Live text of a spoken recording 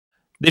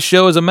This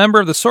show is a member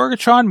of the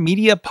Sorgatron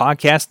Media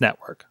Podcast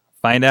Network.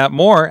 Find out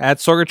more at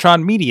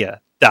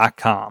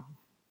sorgatronmedia.com.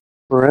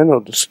 Parental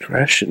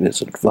discretion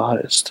is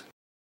advised.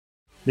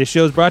 This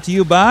show is brought to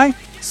you by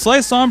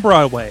Slice on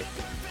Broadway,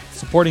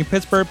 supporting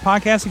Pittsburgh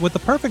podcasting with the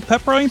perfect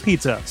pepperoni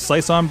pizza.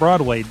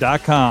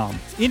 SliceOnBroadway.com.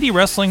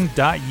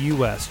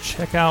 IndieWrestling.us.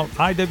 Check out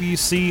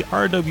IWC,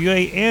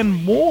 RWA, and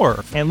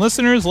more. And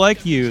listeners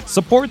like you,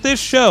 support this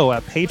show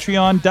at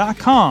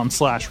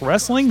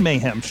Patreon.com/Wrestling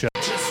Mayhem Show.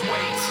 Just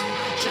wait,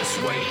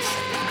 just wait,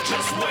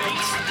 just wait,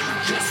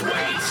 just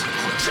wait,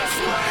 just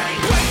wait.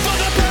 Wait for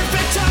the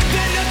perfect time,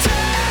 then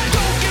attack.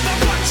 Don't give up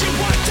what you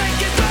want,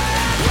 take it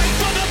back. Wait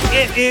for the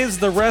It is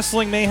the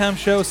Wrestling Mayhem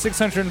Show,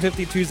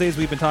 650 Tuesdays.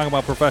 We've been talking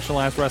about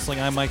professionalized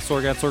wrestling. I'm Mike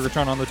Sorg at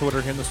Sorgatron on the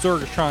Twitter in the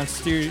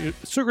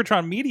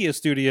Sorgatron Media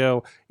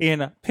Studio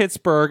in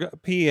Pittsburgh,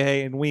 PA,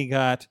 and we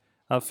got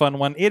a fun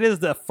one. It is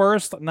the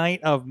first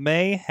night of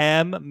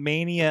Mayhem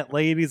Mania,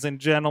 ladies and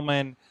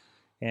gentlemen.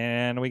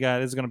 And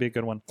this is going to be a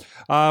good one.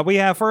 We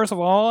have, first of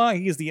all,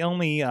 he's the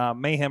only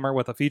Mayhemmer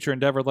with a feature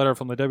endeavor letter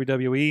from the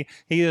WWE.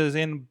 He is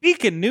in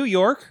Beacon, New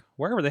York,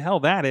 wherever the hell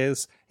that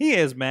is. He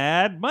is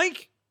Mad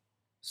Mike.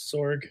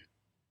 Sorg,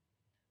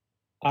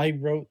 I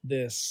wrote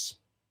this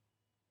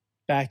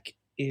back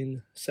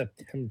in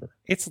September.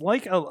 It's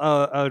like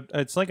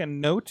a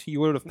note you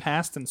would have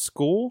passed in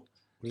school.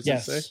 What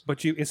does it say?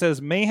 But it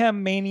says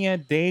Mayhem Mania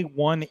Day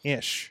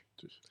 1-ish.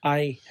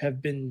 I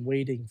have been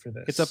waiting for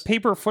this. It's a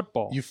paper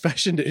football. You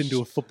fashioned it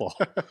into a football.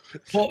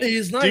 Well, it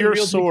is not Dear a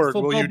real Sorg,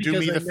 football will you do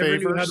because me I the never knew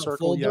favor? how to Circle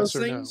fold yes those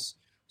or no. things.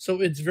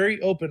 So it's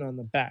very open on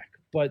the back,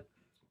 but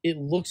it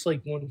looks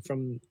like one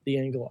from the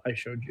angle I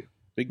showed you.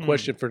 Big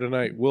question for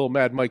tonight. Will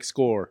Mad Mike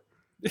score?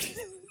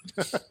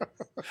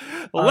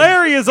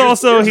 Larry is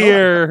also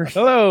here.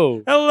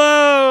 Hello.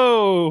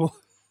 Hello.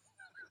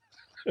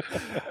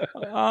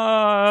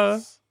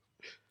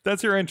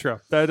 That's your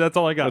intro. That's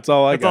all I got. That's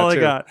all I got,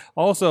 too. got.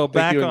 Also,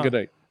 Thank you and good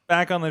night.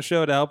 back on the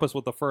show to help us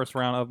with the first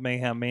round of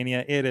Mayhem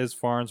Mania, it is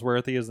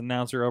Farnsworth. He is the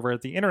announcer over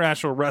at the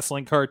International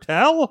Wrestling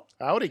Cartel.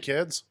 Howdy,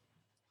 kids.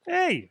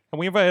 Hey, and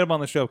we invited him on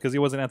the show because he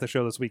wasn't at the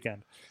show this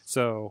weekend.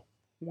 So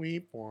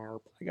Weep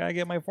warp. I gotta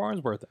get my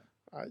Farnsworth in.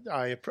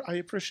 I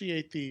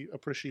appreciate the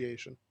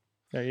appreciation.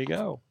 There you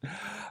go.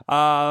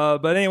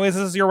 But anyways,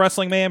 this is your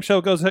Wrestling Mayhem Show.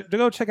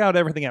 Go check out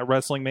everything at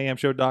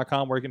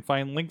WrestlingMayhemShow.com, where you can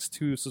find links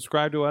to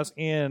subscribe to us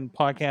in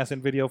podcast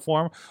and video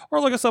form,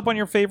 or look us up on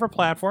your favorite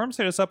platforms.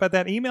 Hit us up at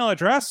that email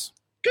address.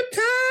 Good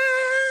time!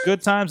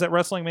 Good times at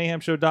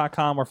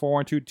WrestlingMayhemShow.com or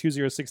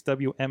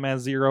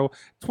 412-206-WMS0.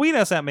 Tweet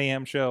us at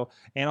Mayhem Show.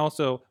 And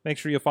also make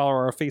sure you follow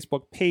our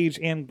Facebook page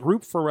and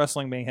group for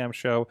Wrestling Mayhem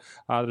Show.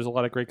 There's a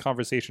lot of great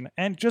conversation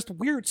and just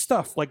weird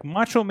stuff like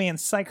Macho Man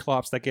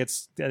Cyclops that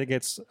gets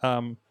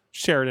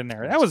shared in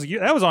there. That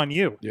was on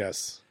you.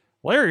 Yes.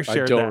 Larry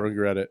shared that. I don't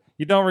regret it.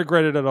 You don't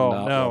regret it at all.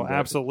 Not No, one bit.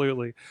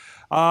 absolutely.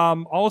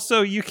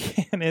 Also, you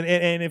can,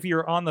 and if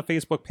you're on the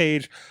Facebook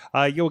page,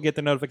 you'll get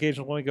the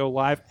notifications when we go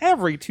live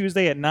every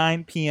Tuesday at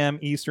 9 p.m.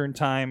 Eastern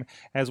Time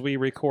as we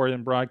record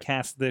and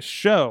broadcast this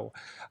show.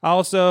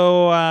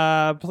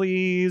 Also,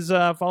 please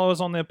follow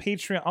us on the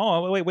Patreon.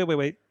 Oh,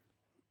 wait.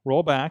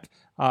 Roll back.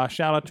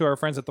 Shout out to our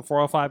friends at the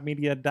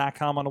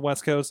 405media.com on the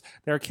West Coast.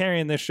 They're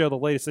carrying this show, the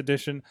latest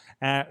edition,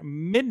 at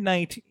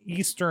midnight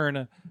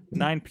Eastern,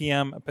 9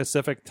 p.m.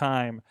 Pacific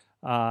time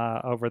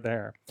over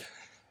there.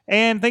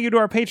 And thank you to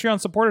our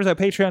Patreon supporters at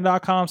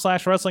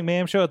patreon.com/Wrestling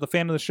Mayhem Show at the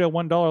fan of the show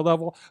 $1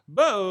 level.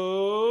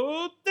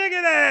 Bo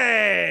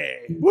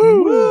Diggity!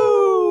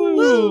 Woo!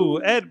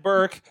 Woo! Ed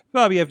Burke,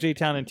 Bobby F. J.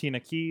 Town, and Tina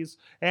Keys.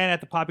 And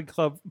at the Poppy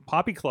Club.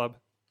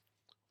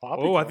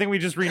 I think we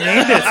just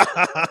renamed it.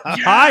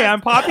 Hi,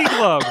 I'm Poppy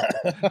Club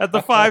at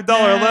the $5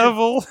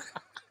 level.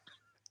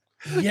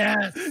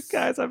 Yes!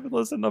 Guys, I've been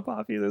listening to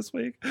Poppy this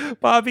week.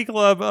 Poppy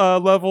Club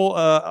level,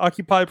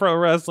 Occupy Pro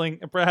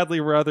Wrestling, Bradley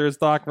Brothers,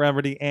 Doc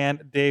Remedy,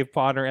 and Dave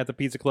Potter at the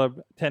Pizza Club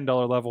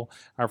 $10 level.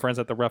 Our friends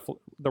at the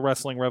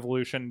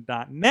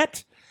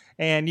WrestlingRevolution.net.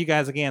 And you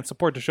guys, again,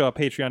 support the show at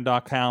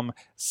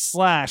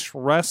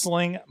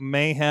patreon.com/Wrestling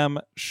Mayhem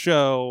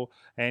Show.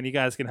 And you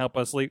guys can help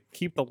us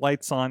keep the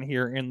lights on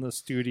here in the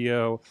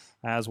studio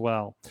as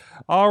well.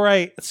 All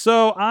right.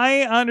 So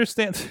I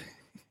understand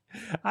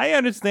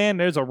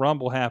there's a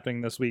Rumble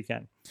happening this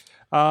weekend.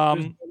 There's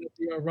going to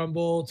be a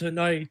Rumble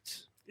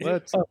tonight.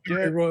 Let's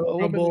get Royal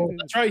Rumble.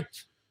 That's right.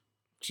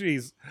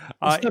 Jeez.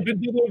 Step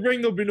into the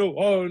ring, therell be no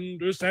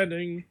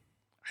understanding.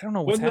 I don't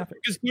know what's happening.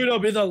 It's going to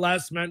be the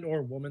last man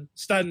or woman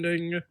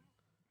standing.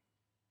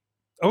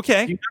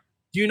 Okay.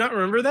 Do you not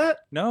remember that?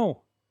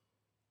 No.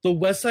 The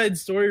West Side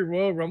Story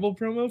Royal Rumble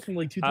promo from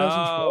like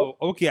 2012?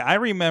 Oh, okay. I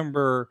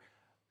remember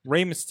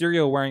Rey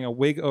Mysterio wearing a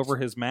wig over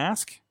his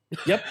mask.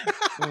 Yep.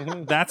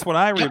 That's what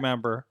I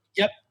remember.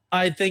 Yep.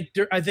 I think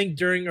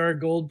during our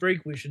gold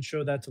break, we should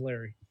show that to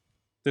Larry.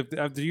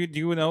 Do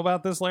you know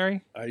about this,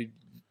 Larry? I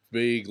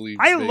vaguely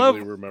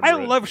remember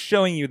I it. love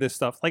showing you this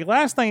stuff. Like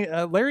last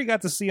night, Larry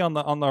got to see on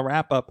the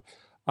wrap up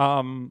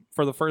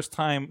for the first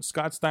time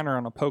Scott Steiner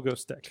on a pogo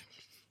stick.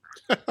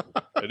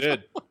 I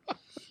did.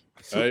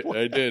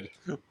 I did.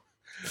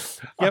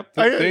 Yep.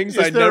 Things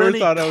I is there never any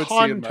thought I would see in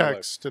my life.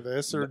 context to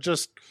this, or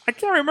just I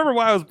can't remember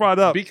why I was brought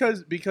up.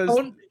 Because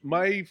Oh.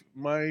 my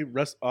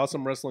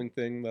awesome wrestling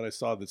thing that I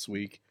saw this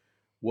week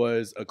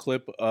was a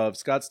clip of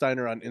Scott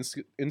Steiner on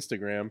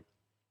Instagram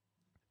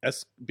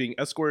being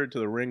escorted to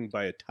the ring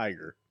by a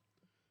tiger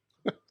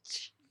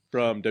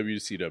from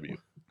WCW.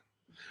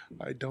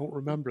 I don't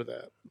remember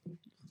that.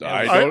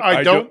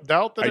 I don't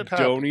doubt that I it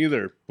happened. don't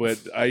either, but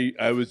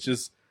I was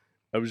just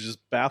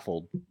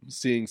baffled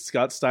seeing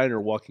Scott Steiner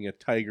walking a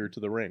tiger to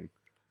the ring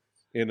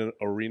in an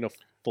arena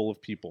full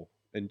of people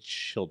and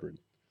children.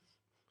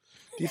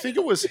 Do you think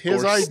it was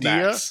his Or idea,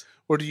 snacks.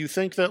 or do you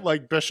think that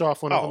like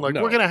Bischoff went up Oh, and like,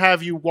 no. we're gonna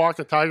have you walk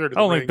a tiger to I the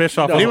don't ring? think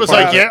Bischoff No, And he was was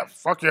a part like, of it. "Yeah,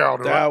 fuck yeah, I'll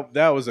do it."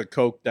 That was a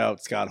coked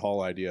out Scott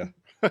Hall idea.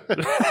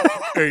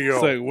 Hey yo,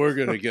 It's like, we're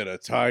gonna get a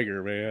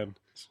tiger, man.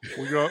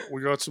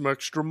 we got some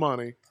extra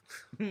money.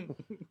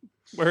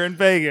 We're in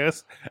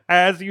Vegas.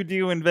 As you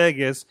do in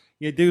Vegas,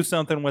 you do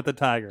something with the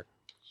tiger.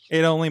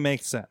 It only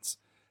makes sense.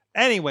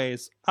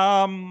 Anyways,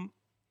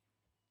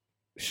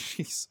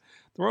 jeez.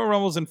 The Royal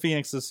Rumble's in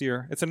Phoenix this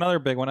year. It's another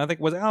big one. I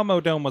think Alamo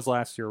Dome was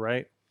last year,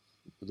 right?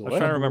 I'm trying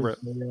to remember it.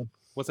 Yeah,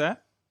 What's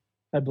that?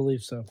 I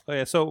believe so. Oh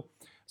yeah, so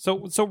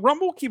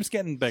Rumble keeps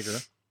getting bigger.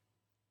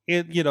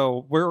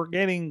 We're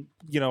getting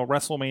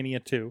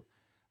WrestleMania 2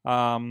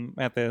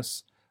 at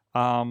this.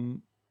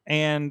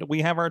 And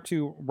we have our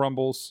two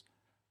Rumbles.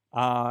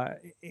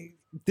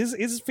 This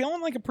is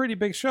feeling like a pretty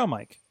big show,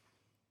 Mike.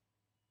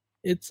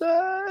 It's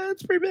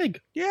pretty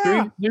big.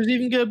 Yeah. There's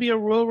even going to be a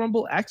Royal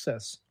Rumble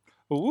access.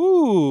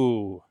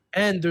 Ooh.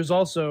 And there's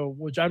also,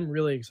 which I'm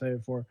really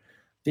excited for,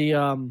 the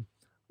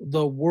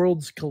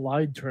Worlds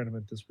Collide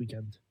tournament this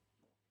weekend.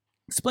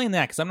 Explain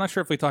that, because I'm not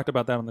sure if we talked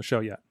about that on the show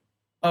yet.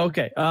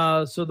 Okay,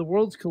 so the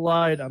Worlds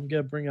Collide, I'm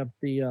going to bring up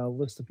the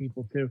list of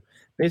people too.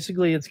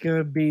 Basically, it's going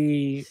to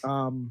be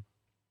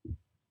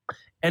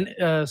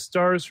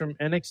stars from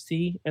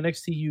NXT,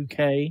 NXT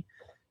UK,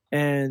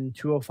 and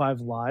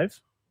 205 Live.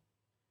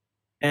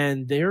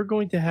 And they're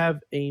going to have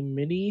a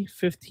mini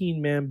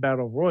 15-man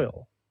battle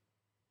royal,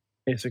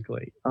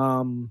 basically.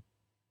 And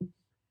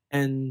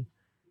the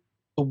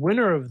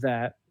winner of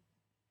that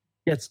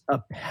gets a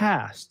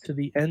pass to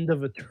the end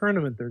of a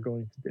tournament they're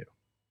going to do.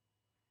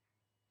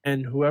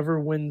 And whoever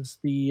wins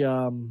the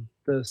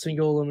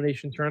single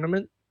elimination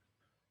tournament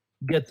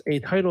gets a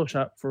title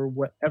shot for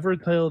whatever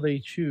title they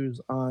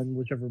choose on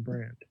whichever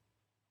brand.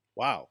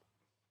 Wow,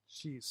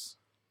 Jeez.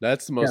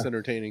 that's the most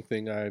entertaining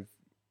thing I've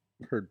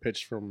heard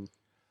pitched from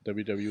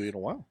WWE in a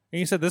while. And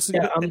you said this is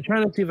Yeah, I'm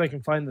trying to see if I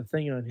can find the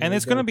thing on here. and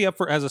it's going to be up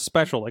as a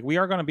special. Like, we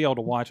are going to be able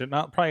to watch it.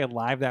 Not probably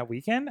live that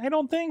weekend, I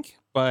don't think,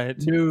 but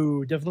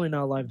No, definitely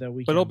not live that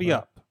weekend. but it'll be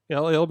up.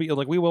 It'll be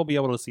like we will be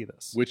able to see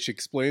this. Which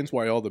explains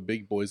why all the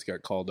big boys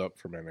got called up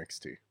from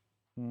NXT.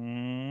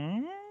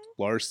 Mm.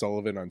 Lars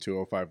Sullivan on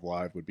 205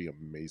 Live would be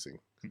amazing.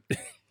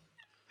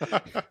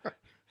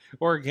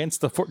 Or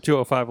against the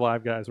 205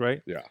 Live guys,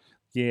 right? Yeah.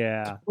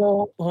 Yeah.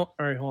 Well, all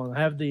right, hold on.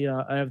 I have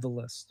the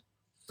list.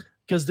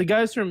 Because the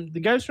guys from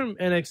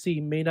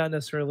NXT may not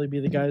necessarily be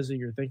the guys that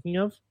you're thinking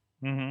of.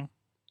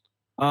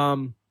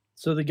 Mm-hmm.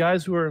 So the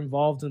guys who are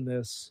involved in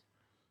this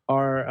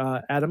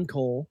are Adam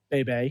Cole,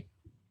 Bebe,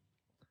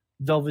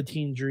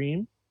 Velveteen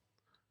Dream,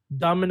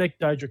 Dominic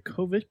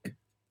Dijakovic,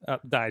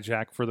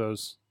 Dijak for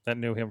those that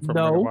knew him from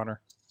No. Ring of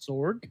Honor.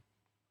 Sorg,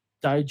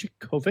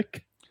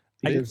 Dijakovic.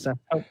 Because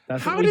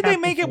that's How what we did they have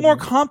to make it call more him.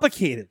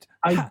 complicated?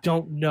 I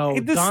don't know.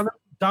 This-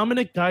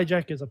 Dominic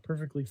Dijak is a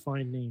perfectly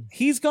fine name.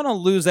 He's going to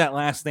lose that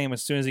last name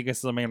as soon as he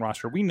gets to the main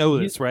roster. We know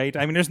this, right?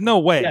 I mean, there's no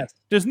way. Yes.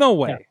 There's no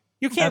way. Yeah.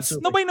 You can't.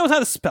 Absolutely. Nobody knows how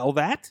to spell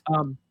that.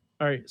 All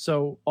right.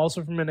 So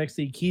also from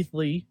NXT, Keith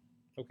Lee,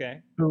 Okay.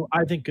 who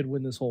I think could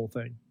win this whole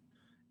thing,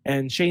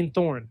 and Shane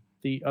Thorne,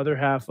 the other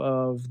half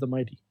of the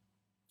Mighty.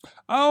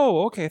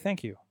 Oh, okay.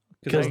 Thank you.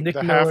 Because Nick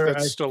The half Miller,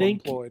 that's I still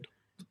think, employed.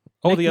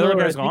 Oh, Nick the other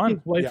Miller, guy's I think gone?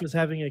 His wife Yeah. was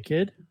having a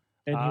kid,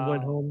 and he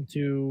went Oh. home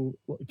to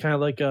kind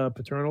of like a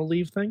paternal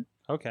leave thing.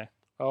 Okay.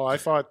 Oh, I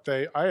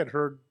had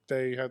heard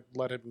they had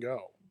let him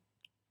go.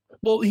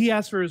 Well, he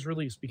asked for his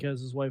release because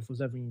his wife was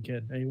having a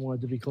kid, and he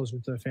wanted to be closer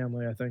to the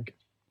family. I think.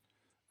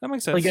 That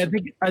makes sense. Like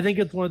I think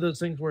it's one of those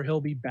things where he'll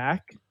be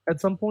back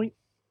at some point.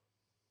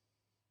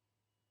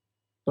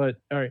 But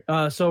all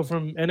right, so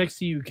from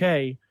NXT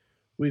UK,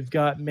 we've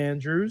got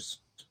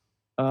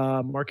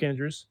Mark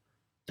Andrews,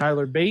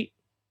 Tyler Bate,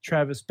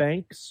 Travis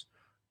Banks,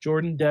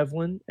 Jordan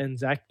Devlin, and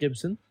Zach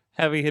Gibson.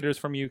 Heavy hitters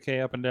from UK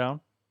up and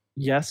down.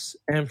 Yes,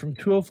 and from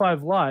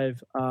 205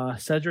 Live,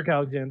 Cedric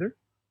Alexander,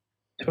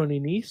 Tony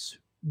Nese,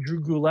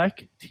 Drew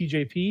Gulak,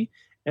 TJP,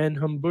 and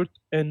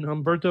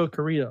Humberto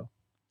Carrillo,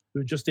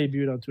 who just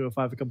debuted on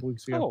 205 a couple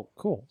weeks ago. Oh,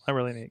 cool. I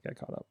really need to get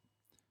caught up.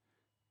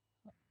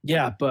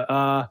 Yeah, but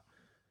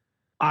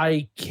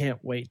I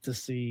can't wait to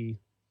see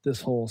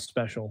this whole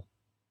special.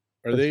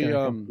 Are that's they gonna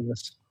come from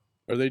this.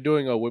 are they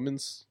doing a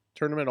women's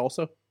tournament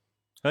also?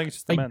 I think it's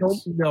just the I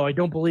men's. don't know. I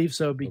don't believe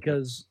so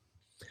because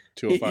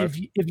 205.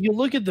 if you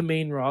look at the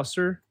main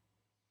roster,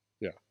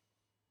 Yeah.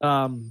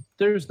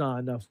 There's not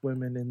enough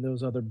women in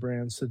those other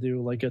brands to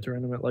do like a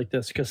tournament like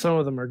this because some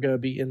of them are going to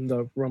be in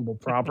the Rumble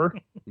proper.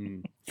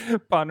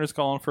 Partner's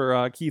calling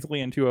for Keith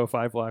Lee and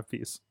 205 Live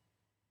piece.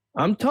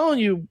 I'm telling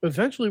you,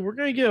 eventually we're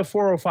going to get a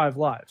 405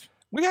 Live.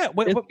 It's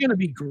going to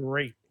be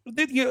great.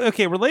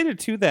 Okay, related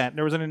to that,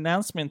 there was an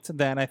announcement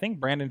that I think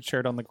Brandon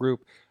shared on the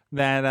group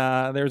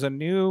that there's a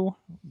new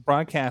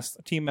broadcast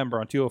team member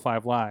on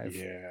 205 Live.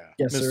 Yeah.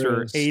 Yes,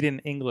 Mr.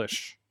 Aiden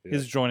English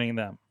is joining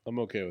them. I'm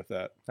okay with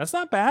that. That's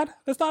not bad.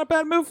 That's not a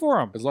bad move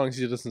for him. As long as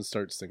he doesn't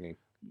start singing.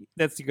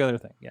 That's the other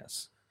thing,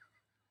 yes.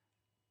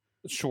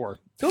 Sure.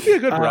 He'll be a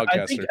good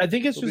broadcaster. I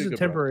think it's He'll be just a a good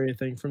temporary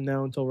thing from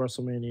now until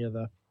WrestleMania,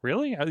 though.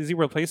 Really? Is he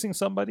replacing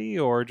somebody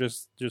or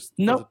just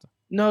No.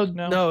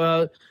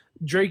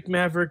 Drake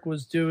Maverick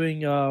was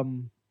doing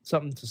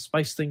something to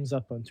spice things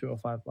up on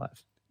 205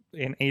 Live.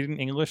 And Aiden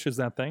English is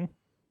that thing?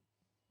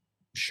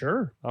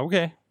 Sure.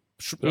 Okay.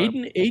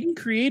 Aiden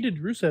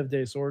created Rusev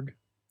Day, Sorg.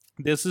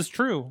 This is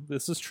true.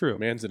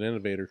 Man's an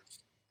innovator.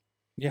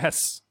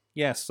 Yes.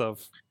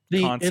 Of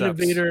the concepts.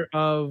 Innovator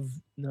of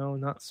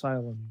not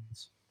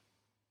silence.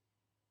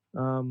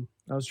 I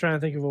was trying to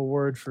think of a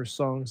word for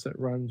songs that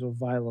rhymes with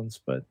violence,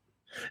 but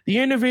the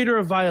innovator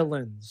of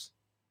violins.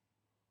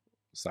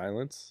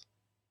 Silence?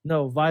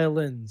 No,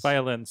 violins.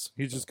 Violins.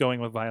 He's just going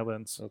with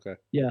violins. Okay.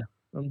 Yeah,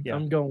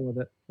 I'm going with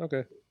it.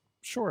 Okay.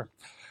 Sure.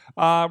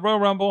 Royal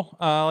Rumble,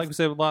 like we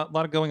said, a lot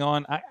of going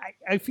on.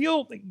 I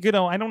feel,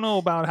 I don't know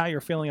about how you're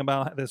feeling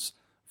about this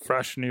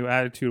fresh new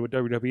attitude with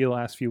WWE the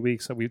last few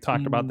weeks. So we've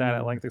talked about that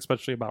at length,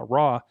 especially about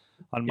Raw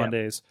on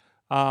Mondays.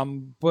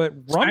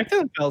 But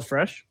SmackDown felt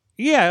fresh.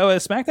 Yeah,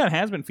 SmackDown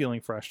has been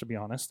feeling fresh, to be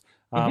honest.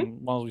 As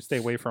long as we stay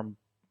away from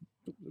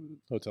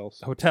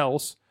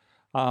hotels.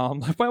 By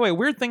the way,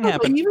 weird thing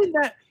happened.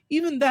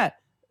 Even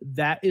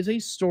that is a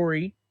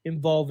story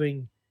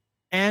involving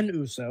an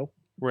Uso,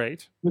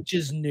 right? Which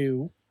is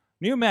new.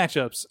 New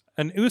matchups: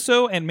 an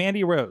Uso and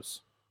Mandy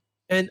Rose.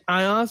 And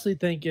I honestly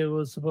think it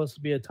was supposed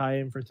to be a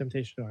tie-in for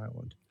Temptation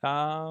Island.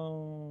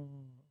 Oh,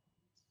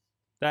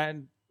 that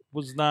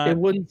was not. It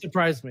wouldn't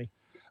surprise me.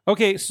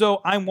 Okay,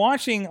 so I'm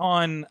watching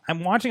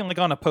like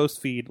on a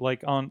post feed,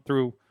 like on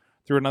through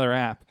another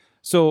app.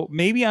 So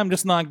maybe I'm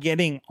just not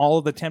getting all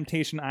of the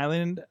Temptation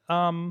Island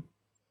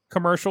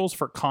commercials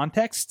for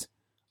context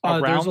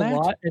around there's a that.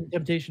 lot, and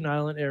Temptation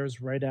Island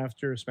airs right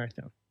after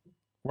SmackDown.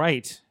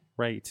 Right.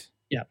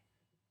 Yeah.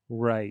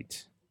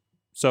 Right.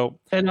 So,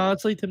 and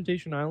honestly,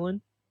 Temptation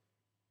Island,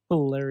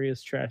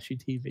 hilarious, trashy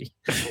TV.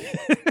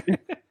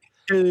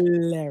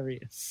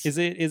 Hilarious. Is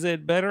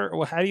it better?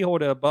 Well, how do you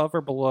hold it, above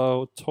or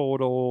below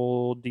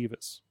Total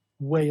Divas?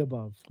 Way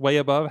above. Way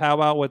above. How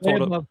about what Total?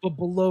 Way above, but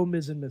below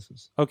Ms. and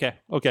Mrs. Okay.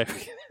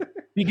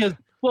 Because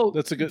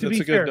that's a good. Ms.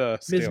 scale.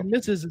 and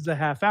Mrs. is a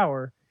half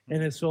hour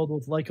and it's filled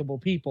with likable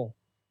people,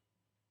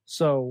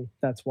 so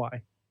that's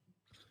why.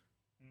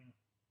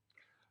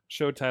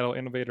 Show title: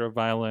 Innovator of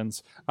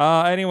Violence.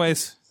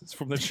 Anyways, it's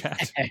from the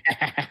chat.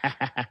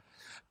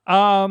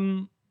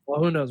 Well,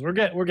 who knows? We're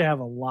gonna have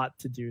a lot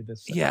to do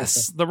this.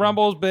 Yes, the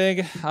Rumble's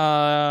big.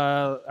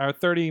 Our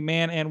 30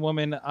 man and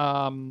woman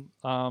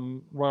Royal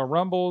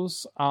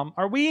Rumbles.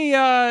 Are we?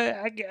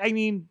 I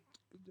mean,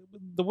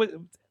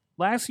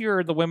 last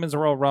year the women's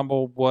Royal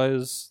Rumble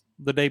was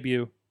the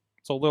debut.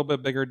 It's a little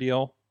bit bigger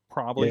deal,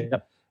 probably.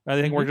 Yep. I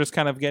think we're just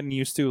kind of getting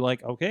used to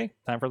like, okay,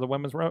 time for the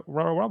women's Royal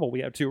Rumble.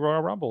 We have 2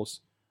 Royal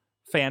Rumbles.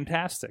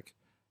 Fantastic.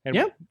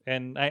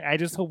 And I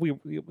just hope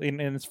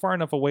and it's far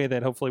enough away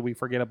that hopefully we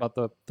forget about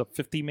the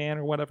 50 man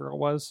or whatever it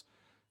was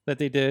that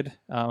they did.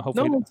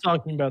 Hopefully no one's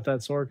talking about that,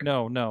 Sorg.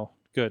 No,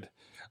 good.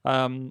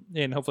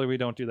 And hopefully we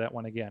don't do that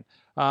one again.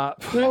 No,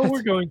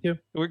 we're going to.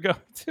 We're going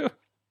to.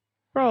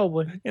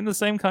 Probably. In the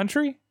same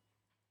country?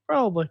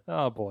 Probably.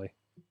 Oh boy.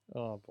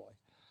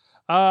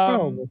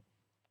 Probably.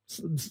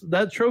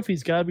 That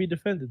trophy's got to be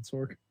defended,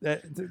 Sorg.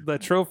 The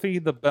trophy,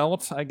 the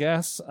belt, I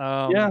guess.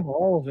 Yeah,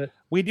 all of it.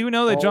 We do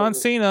know that John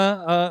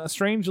Cena,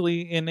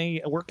 strangely, in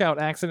a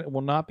workout accident, will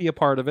not be a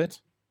part of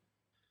it.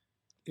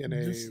 In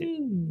a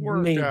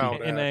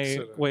workout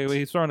accident. Wait,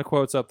 he's throwing the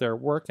quotes up there.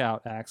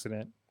 Workout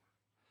accident.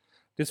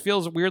 This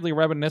feels weirdly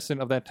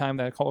reminiscent of that time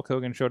that Hulk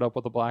Hogan showed up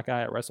with a black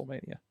eye at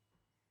WrestleMania.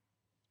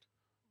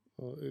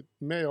 It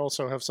may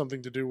also have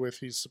something to do with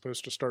he's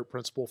supposed to start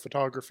principal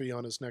photography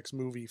on his next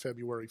movie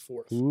February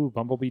 4th. Ooh,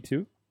 Bumblebee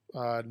 2?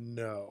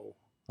 No.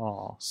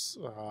 Aw.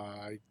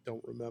 I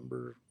don't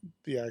remember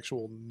the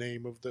actual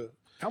name of the...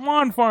 Come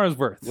on,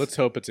 Farnsworth. Let's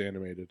hope it's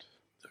animated.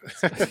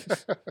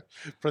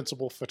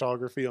 Principal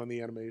photography on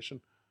the animation.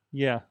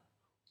 Yeah.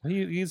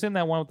 He's in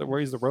that one where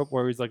he's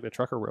like the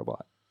trucker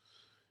robot.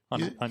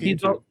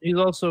 He's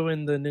also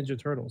in the Ninja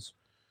Turtles.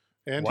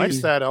 And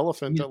he's that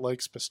elephant that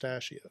likes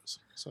pistachios.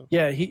 So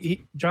yeah,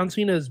 John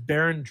Cena is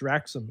Baron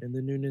Draxum in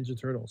the new Ninja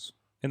Turtles.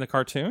 In the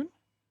cartoon?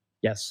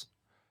 Yes.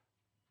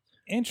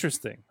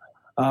 Interesting.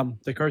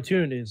 The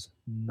cartoon is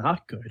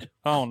not good.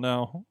 Oh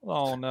no!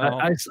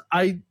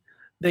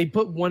 They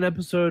put one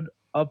episode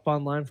up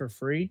online for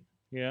free.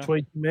 Yeah.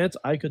 22 minutes.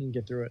 I couldn't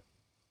get through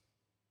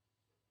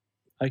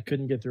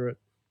it.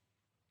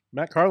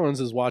 Matt Carlins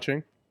is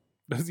watching.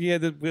 Yeah,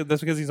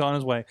 that's because he's on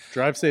his way.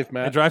 Drive safe,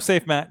 Matt. And drive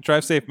safe, Matt.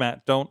 Drive safe,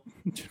 Matt. Don't.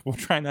 We'll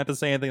try not to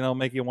say anything that'll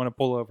make you want to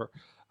pull over.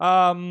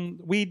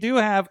 We do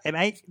have,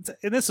 and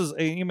this is,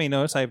 you may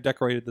notice I have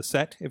decorated the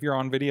set. If you're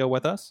on video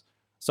with us,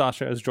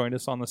 Sasha has joined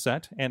us on the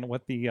set, and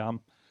with the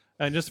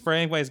and just for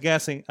anybody's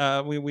guessing,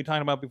 we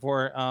talked about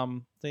before.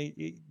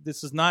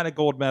 This is not a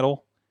gold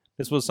medal.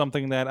 This was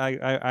something that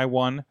I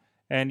won,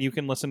 and you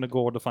can listen to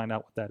Gold to find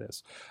out what that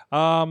is.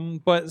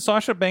 But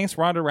Sasha Banks,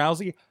 Ronda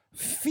Rousey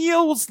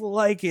feels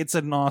like it's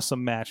an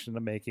awesome match in the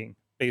making,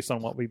 based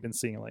on what we've been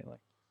seeing lately.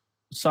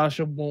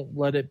 Sasha won't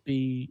let it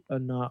be a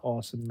not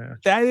awesome match.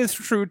 That is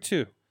true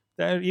too.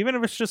 That, even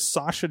if it's just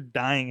Sasha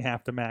dying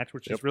half the match,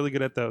 which is really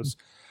good at those.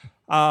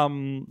 I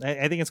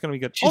think it's going to be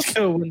good. She's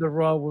going to win the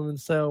Raw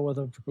Women's title with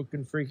a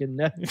broken freaking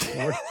neck.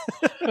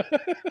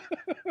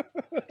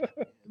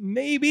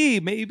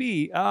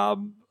 Maybe.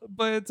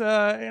 But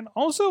and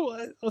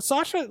also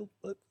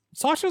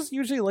Sasha's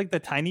usually like the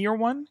tinier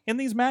one in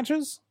these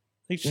matches.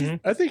 Like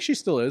I think she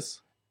still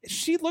is.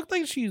 She looked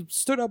like she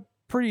stood up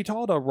pretty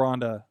tall to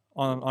Ronda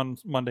on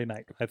Monday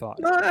night, I thought.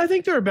 No, I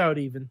think they're about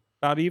even.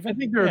 About even? I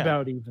think they're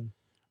about even.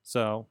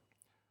 So,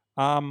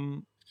 I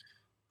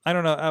don't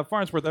know.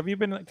 Farnsworth, have you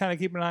been kind of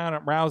keeping an eye on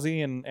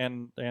Rousey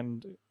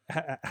and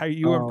how are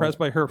you impressed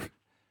by her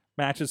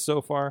matches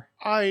so far?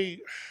 I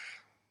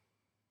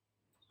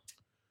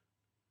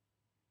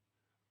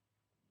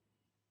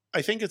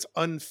think it's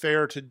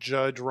unfair to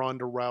judge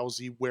Ronda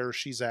Rousey where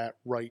she's at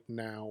right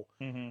now.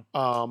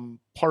 Mm-hmm.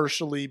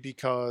 Partially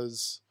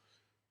because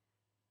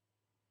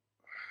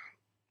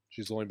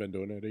she's only been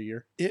doing it a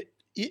year.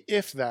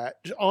 If that,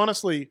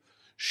 honestly,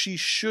 she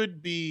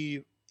should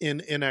be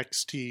in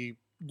NXT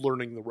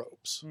learning the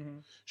ropes. Mm-hmm.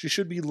 She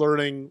should be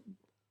learning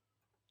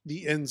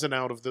the ins and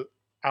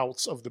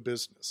outs of the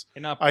business.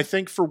 I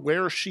think for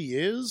where she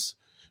is,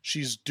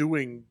 she's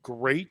doing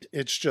great.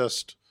 It's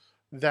just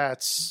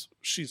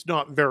she's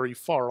not very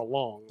far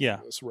along on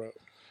this road.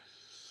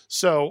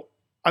 So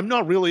I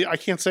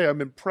can't say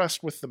I'm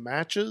impressed with the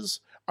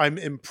matches. I'm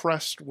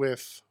impressed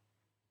with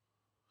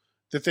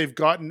that they've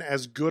gotten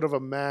as good of a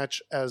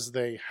match as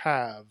they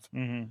have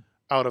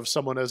out of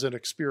someone as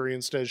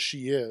inexperienced as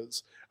she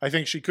is. I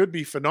think she could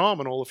be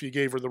phenomenal if you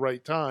gave her the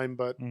right time,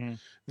 but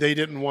they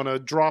didn't want to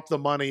drop the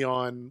money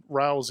on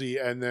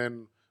Rousey and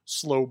then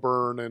slow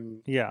burn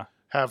and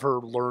have her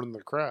learn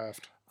the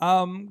craft.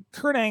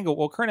 Kurt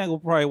Angle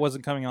probably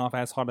wasn't coming off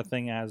as hot a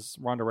thing as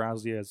Ronda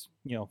Rousey as,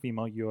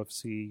 female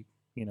UFC,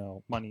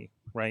 money,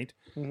 right?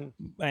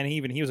 Mm-hmm. And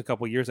he was a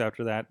couple years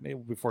after that,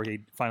 before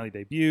he finally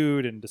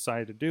debuted and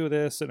decided to do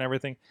this and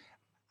everything.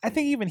 I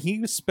think even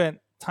he spent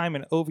time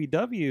in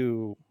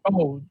OVW.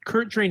 Oh,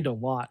 Kurt trained a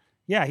lot.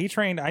 Yeah, he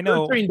trained. I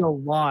know. Kurt trained a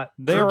lot.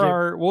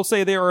 We'll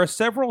say there are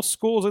several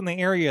schools in the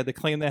area that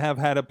claim to have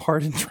had a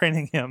part in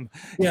training him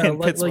in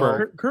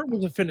Pittsburgh. Like Kurt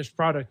was a finished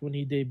product when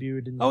he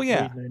debuted in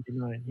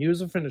 1999. He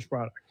was a finished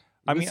product.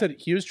 He said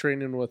he was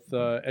training with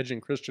Edge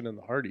and Christian and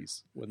the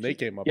Hardys when they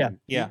came up in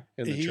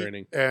the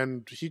training.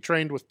 And he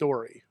trained with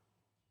Dory.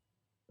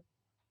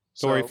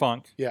 Dory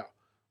Funk. Yeah.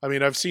 I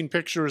mean, I've seen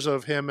pictures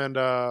of him and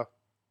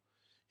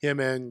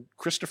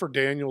Christopher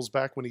Daniels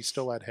back when he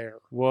still had hair.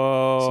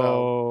 Whoa.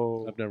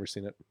 So, I've never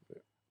seen it.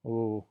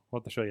 Ooh, I'll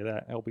have to show you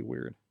that. That'll be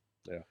weird.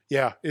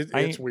 Yeah,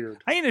 it's weird.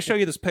 I need to show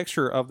you this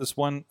picture of this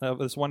one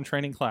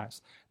training class.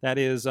 That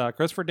is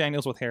Christopher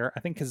Daniels with hair.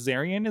 I think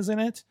Kazarian is in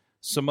it.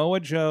 Samoa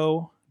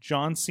Joe,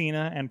 John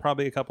Cena, and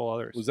probably a couple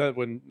others. Was that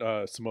when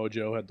Samoa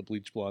Joe had the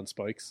bleach blonde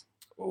spikes?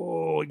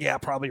 Oh, yeah,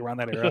 probably around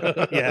that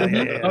era.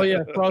 Yeah. Oh,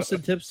 yeah,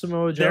 frosted tips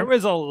Samoa Joe. There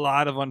was a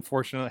lot of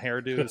unfortunate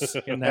hairdos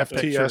in that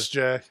FTSJ.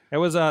 picture. It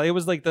was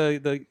like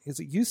the is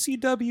it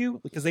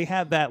UCW? Because they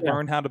had that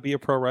Learn How to Be a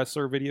Pro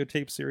Wrestler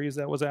videotape series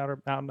that was out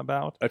and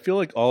about. I feel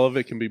like all of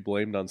it can be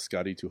blamed on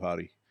Scotty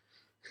Tuhati.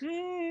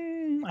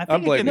 I'm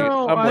blaming it.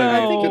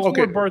 I think it's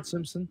more Bart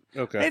Simpson.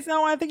 Okay. I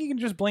think you can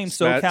just blame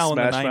SoCal in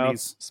the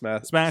 90s.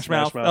 Smash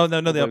Mouth. Oh,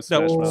 no,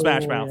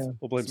 Smash Mouth. Yeah.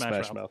 We'll blame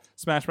Smash Mouth.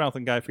 Smash Mouth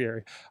and Guy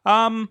Fieri.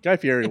 Guy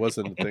Fieri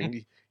wasn't a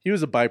thing. He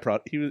was a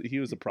byproduct. He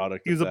was a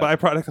product. He was a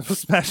byproduct of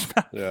Smash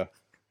Mouth. Yeah.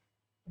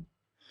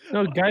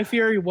 No, Guy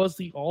Fieri was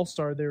the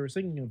all-star they were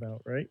singing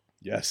about, right?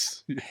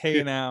 Yes.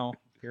 Hey now,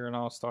 you're an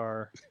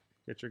all-star.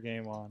 Get your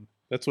game on.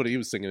 That's what he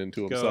was singing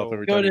into himself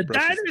every time. Go to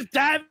Diners,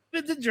 Dive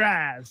into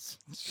Drives.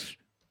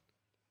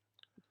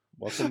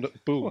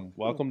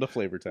 Welcome to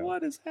Flavor Town.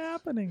 What is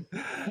happening,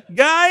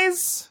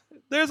 guys?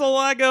 There's a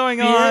lot going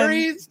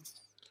on.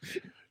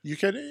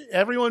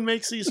 Everyone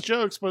makes these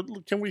jokes, but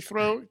can we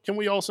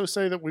also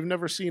say that we've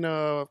never seen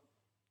a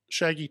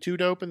Shaggy 2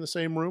 Dope in the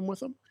same room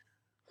with him?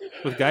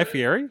 With Guy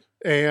Fieri?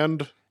 No,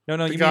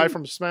 the guy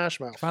from Smash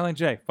Mouth. Violent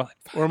J.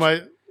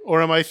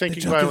 Or am I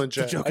thinking Violent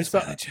J? I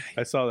saw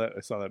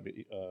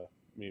that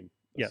meme.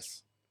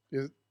 Yes.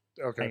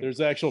 Okay. There's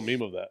an actual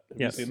meme of that.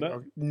 Have you seen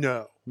that?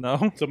 No.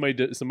 Somebody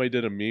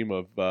did a meme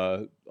of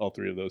all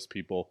three of those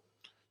people.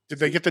 Did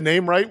they get the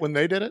name right when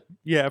they did it?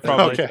 Yeah,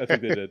 probably. Okay. I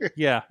think they did.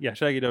 Yeah.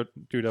 Shaggy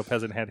Dope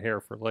hasn't had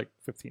hair for like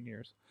 15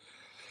 years.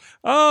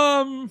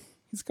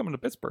 He's coming to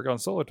Pittsburgh on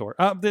solo tour.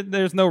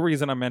 There's no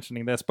reason I'm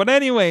mentioning this. But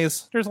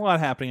anyways, there's a lot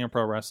happening in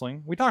pro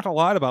wrestling. We talked a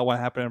lot about what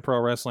happened in pro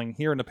wrestling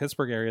here in the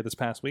Pittsburgh area this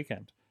past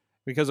weekend.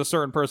 Because a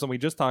certain person we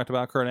just talked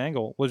about, Kurt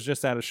Angle, was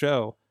just at a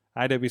show,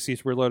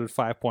 IWC's Reloaded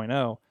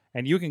 5.0.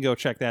 And you can go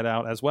check that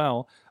out as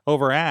well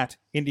over at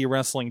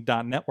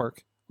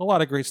IndieWrestling.network. A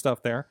lot of great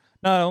stuff there.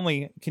 Not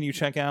only can you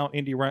check out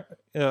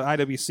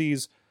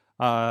IWC's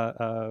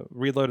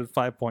Reloaded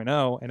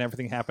 5.0 and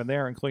everything happened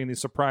there, including the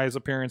surprise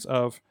appearance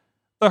of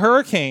the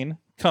Hurricane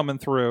coming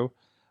through,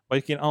 but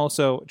you can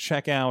also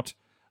check out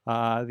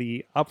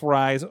the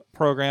Uprise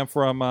program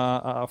from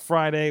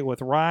Friday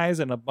with Rise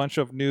and a bunch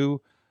of new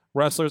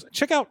wrestlers.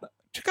 Check out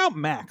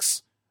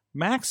Max.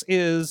 Max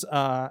is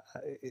a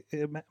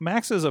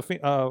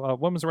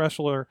women's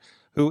wrestler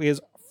who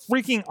is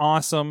freaking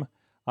awesome.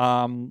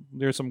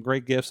 There's some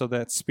great gifts of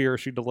that spear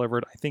she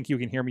delivered. I think you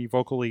can hear me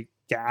vocally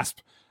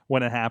gasp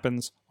when it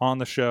happens on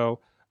the show.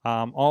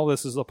 All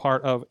this is a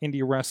part of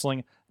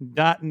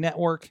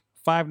IndieWrestling.network.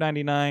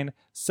 $5.99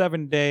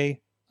 7-day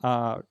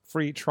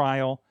free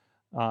trial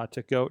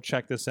to go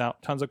check this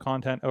out. Tons of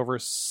content, over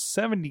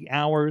 70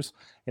 hours.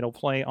 It'll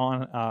play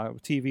on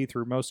TV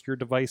through most of your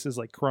devices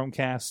like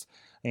Chromecast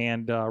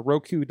and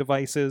Roku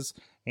devices,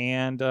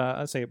 and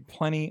I say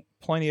plenty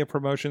of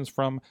promotions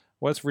from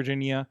West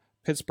Virginia,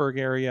 Pittsburgh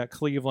area,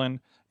 Cleveland,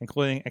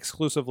 including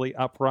exclusively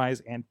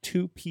Uprise and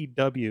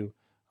 2PW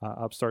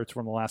upstarts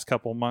from the last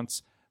couple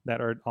months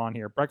that are on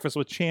here. Breakfast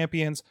with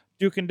Champions,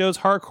 Duke and Doe's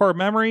Hardcore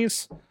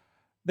Memories.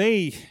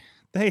 They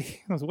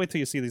let's wait till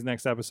you see these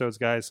next episodes,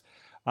 guys.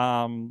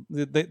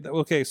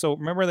 Okay, so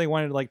remember they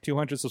wanted like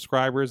 200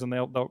 subscribers, and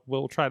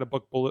we'll try to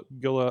book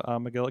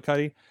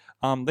McGillicuddy.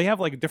 They have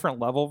like different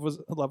levels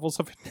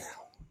of it now.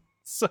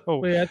 So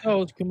wait, I thought it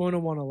was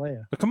Kimona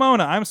Wanalea. The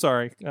Kimona, I'm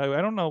sorry,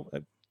 I don't know.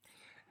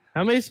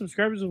 How many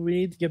subscribers do we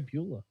need to get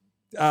Beulah?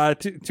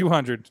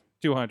 200.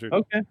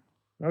 Okay.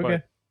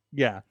 But,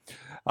 yeah.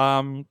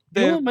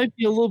 Beulah might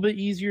be a little bit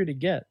easier to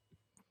get.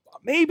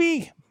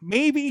 Maybe.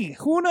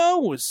 Who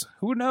knows?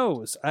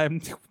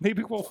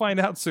 Maybe we'll find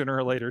out sooner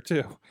or later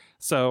too.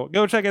 So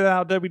go check it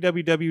out.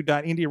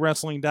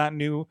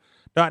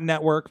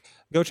 www.indiewrestling.network.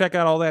 Go check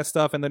out all that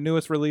stuff and the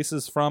newest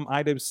releases from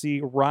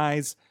IWC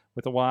Rise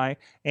with a Y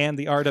and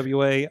the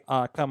RWA.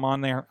 Come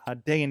on there.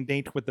 Day and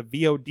date with the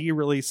VOD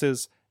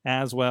releases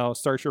as well.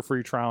 Start your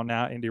free trial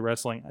now.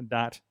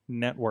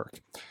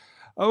 IndieWrestling.network.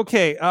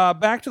 Okay,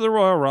 back to the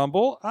Royal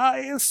Rumble.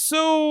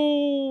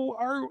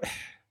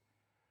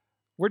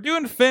 We're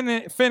doing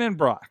Finn and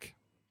Brock.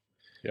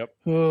 Yep.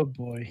 Oh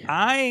boy.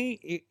 I'm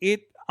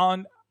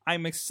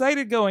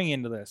excited going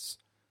into this,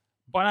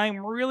 but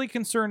I'm really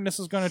concerned this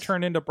is going to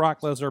turn into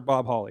Brock Lesnar,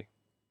 Bob Holly.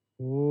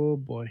 Oh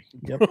boy.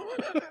 Yep.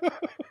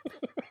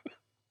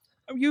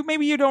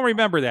 Maybe you don't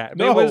remember that.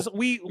 No. It was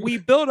we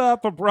built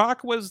up.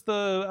 Brock was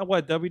the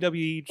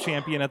WWE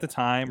champion at the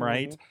time,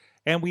 right?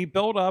 And we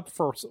built up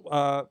for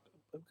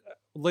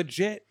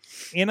legit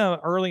in an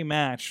early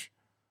match.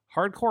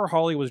 Hardcore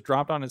Holly was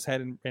dropped on his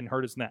head and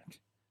hurt his neck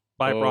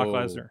by Brock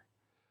Lesnar.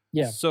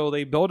 Yeah. So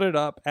they built it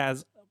up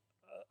as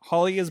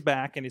Holly is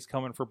back and he's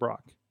coming for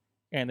Brock.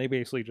 And they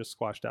basically just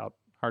squashed out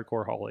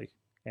Hardcore Holly.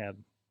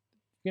 And,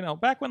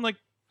 back when like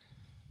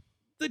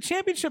the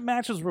championship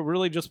matches were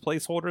really just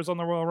placeholders on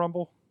the Royal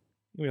Rumble.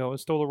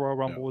 It's still the Royal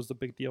Rumble was the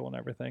big deal and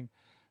everything.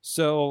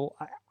 So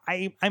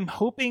I'm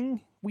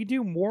hoping we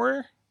do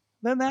more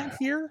than that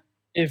here.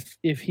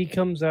 If he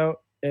comes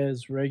out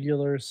as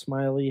regular,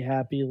 smiley,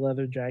 happy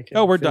leather jacket.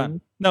 Oh, we're done.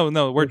 No,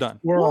 we're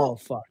done. We're all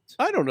fucked.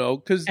 I don't know,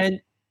 because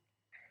And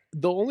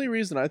the only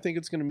reason I think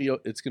it's gonna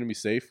be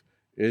safe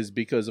is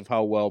because of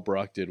how well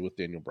Brock did with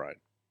Daniel Bryan.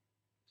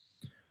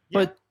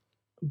 but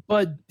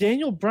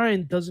Daniel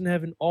Bryan doesn't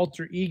have an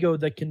alter ego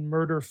that can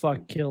murder,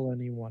 fuck, kill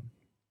anyone.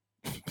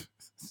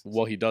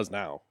 Well, he does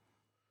now.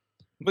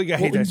 But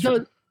yeah, Well, that's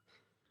true.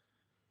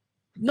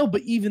 No,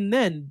 but even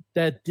then,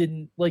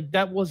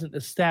 that wasn't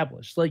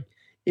established. Like,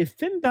 if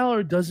Finn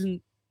Balor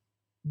doesn't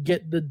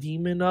get the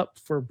demon up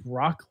for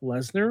Brock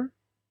Lesnar,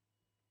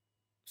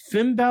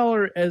 Finn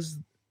Balor as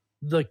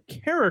the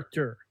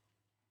character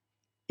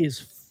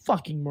is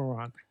fucking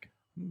moronic.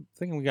 I'm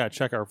thinking we gotta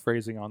check our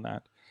phrasing on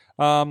that.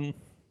 No,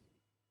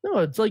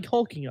 it's like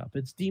hulking up.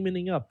 It's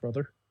demoning up,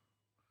 brother.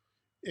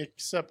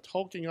 Except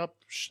hulking up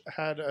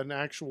had an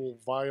actual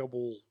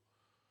viable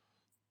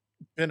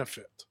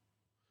benefit.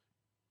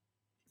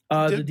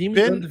 The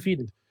demon's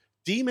undefeated.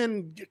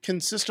 Demon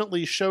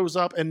consistently shows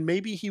up, and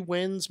maybe he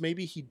wins,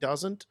 maybe he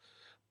doesn't.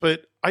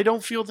 But I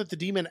don't feel that the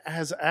Demon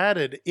has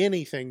added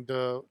anything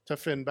to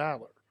Finn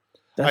Balor.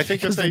 That's I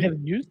think because they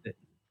haven't used it.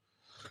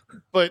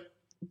 But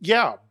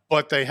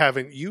they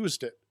haven't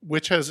used it,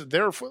 which has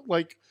therefore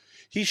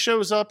he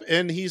shows up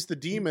and he's the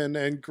Demon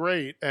and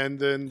great, and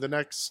then the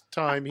next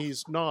time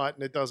he's not,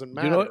 and it doesn't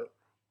matter. You know what?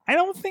 I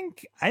don't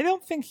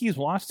think he's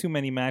lost too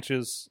many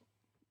matches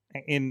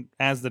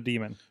as the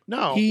Demon.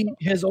 No, He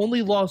has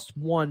only lost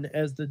one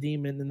as the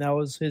Demon, and that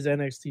was his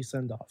NXT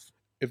send-off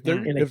If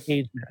they're in a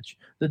cage match.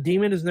 The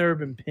Demon has never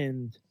been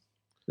pinned.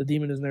 The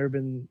Demon has never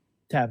been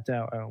tapped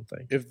out, I don't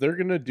think. if they're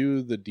gonna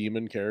do the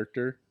Demon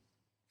character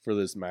for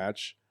this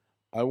match.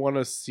 I want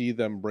to see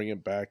them bring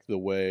it back the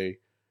way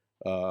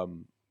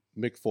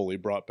Mick Foley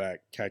brought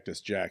back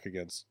Cactus Jack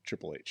against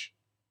Triple H.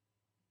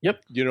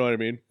 Yep. You know what I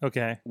mean?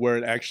 Okay. Where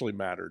it actually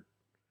mattered.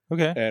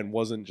 Okay. And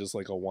wasn't just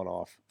like a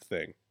one-off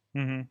thing.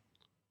 Mm-hmm.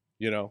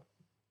 You know?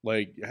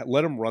 Like,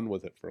 let him run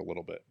with it for a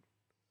little bit.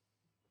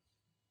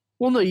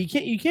 Well, no, you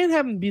can't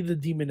have him be the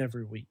demon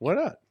every week. Why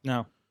not?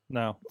 No.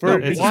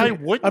 Why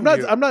wouldn't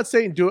you? I'm not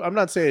saying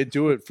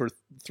do it for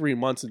 3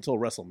 months until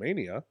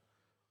WrestleMania.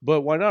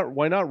 But why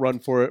not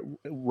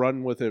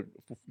run with it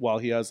while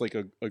he has like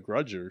a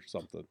grudge or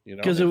something, you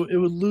know? Because it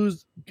would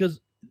lose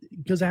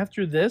because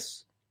after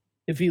this,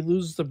 if he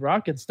loses the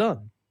Brock, it's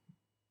done.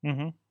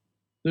 Mm-hmm.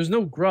 There's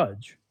no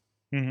grudge.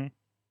 Mm-hmm.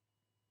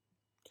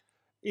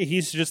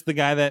 He's just the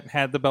guy that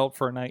had the belt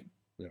for a night.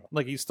 Yeah.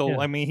 Like he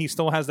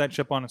still has that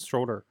chip on his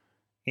shoulder.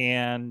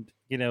 And,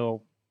 you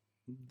know,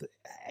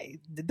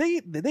 did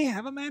they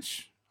have a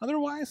match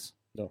otherwise?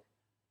 No.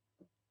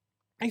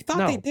 I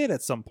thought they did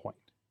at some point.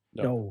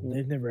 No,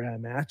 they've never had a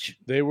match.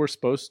 They were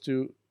supposed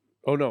to.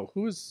 Oh no,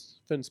 who is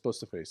Finn supposed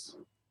to face?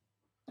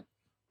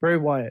 Bray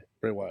Wyatt.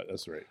 Bray Wyatt.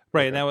 That's right.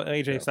 Right. Okay. Now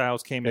AJ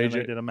Styles came in and AJ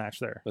they did a match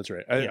there. That's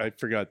right. Yeah. I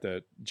forgot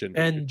that.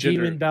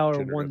 Demon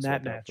Balor won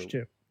that match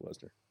too.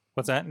 Lesnar.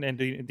 What's that?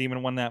 And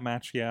Demon won that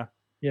match. Yeah.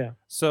 Yeah.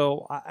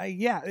 So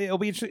it'll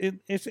be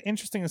it's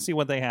interesting to see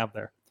what they have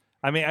there.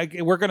 I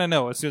mean, we're gonna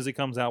know as soon as he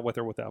comes out with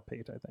or without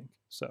Pate. I think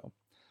so.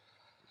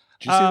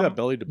 Did you see that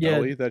belly to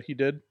belly that he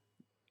did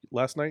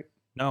last night?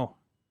 No.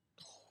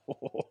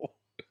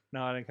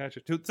 No, I didn't catch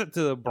it.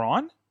 To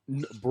Braun?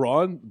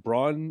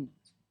 Braun,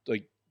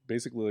 like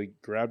basically like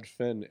grabbed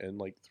Finn and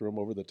like threw him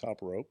over the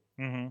top rope,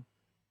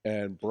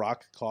 and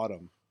Brock caught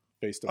him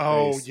face to face.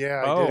 Oh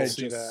yeah, I did and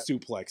see just that.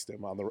 suplexed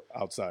him on the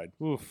outside.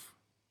 Oof.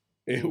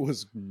 It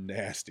was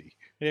nasty.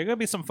 Yeah, gonna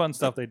be some fun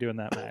stuff they do in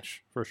that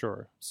match for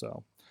sure.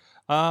 So,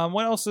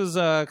 what else is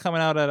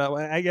coming out at?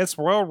 I guess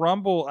Royal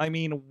Rumble. I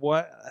mean,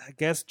 I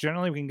guess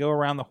generally we can go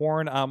around the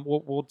horn.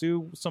 We'll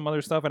do some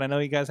other stuff, and I know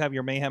you guys have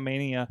your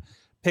MayhemMania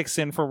picks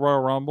in for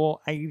Royal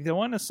Rumble. I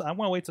want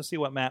to wait to see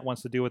what Matt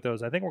wants to do with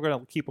those. I think we're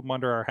gonna keep them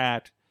under our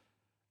hat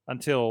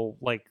until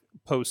like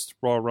post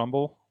Royal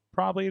Rumble,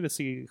 probably to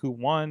see who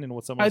won and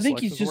what some. I think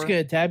he's just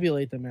going to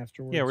tabulate them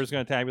afterwards. Yeah, we're just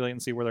going to tabulate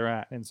and see where they're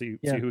at and see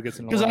who gets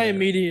in. Because I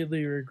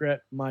immediately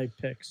regret my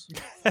picks.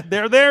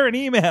 They're there in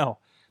email.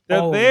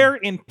 They're there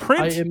in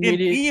print in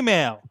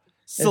email.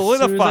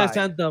 Solidified. As soon as I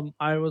sent them,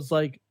 I was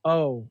like,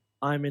 "Oh,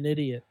 I'm an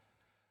idiot."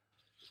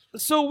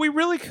 So we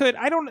really could.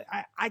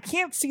 I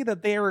can't see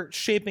that they're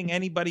shaping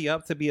anybody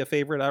up to be a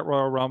favorite at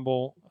Royal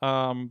Rumble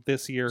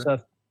this year.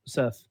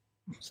 Seth.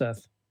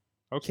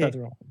 Okay. Seth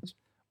Rollins.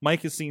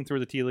 Mike is seeing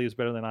through the tea leaves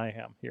better than I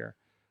am here.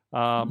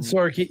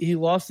 Sorry, he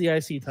lost the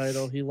IC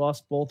title. He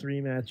lost both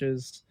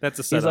rematches. That's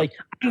a setup. He's like,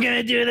 I'm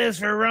gonna do this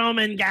for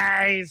Roman,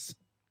 guys.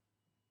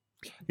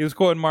 He was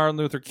quoting Martin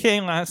Luther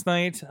King last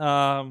night.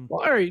 All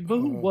right, but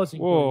who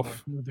wasn't quoting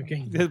Martin Luther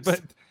King?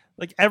 But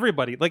like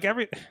everybody, I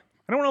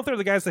don't know if they're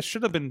the guys that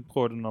should have been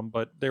quoting them,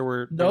 but there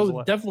were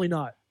definitely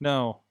not.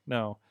 No.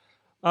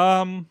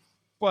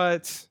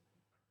 But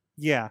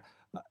yeah.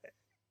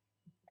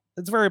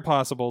 It's very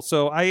possible.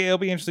 So it'll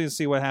be interesting to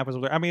see what happens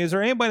with it. I mean, is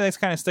there anybody that's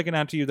kind of sticking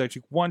out to you that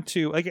you want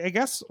to, like, I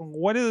guess,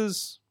 who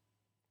is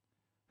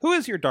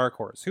your dark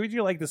horse? Who would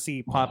you like to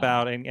see pop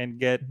out and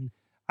get?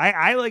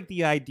 I like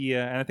the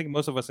idea, and I think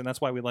most of us, and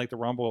that's why we like the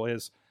Rumble,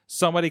 is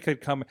somebody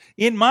could come.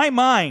 In my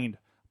mind,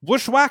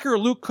 Bushwhacker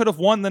Luke could have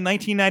won the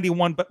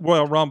 1991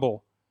 Royal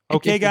Rumble.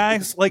 Okay,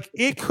 guys? Like,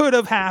 it could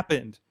have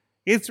happened.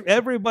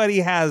 Everybody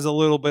has a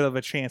little bit of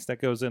a chance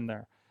that goes in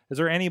there. Is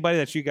there anybody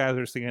that you guys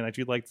are thinking that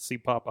you'd like to see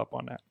pop up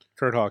on that?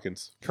 Kurt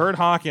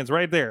Hawkins,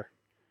 right there.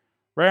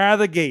 Right out of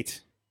the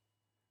gate.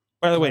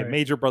 By the way,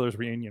 Major Brothers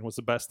Reunion was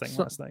the best thing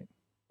last night.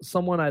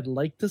 Someone I'd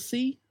like to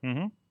see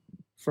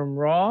from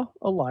Raw,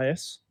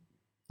 Elias.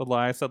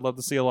 I'd love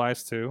to see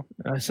Elias too.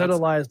 I said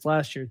Elias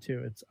last year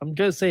too. I'm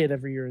going to say it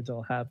every year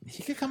until it happens.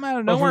 He could come out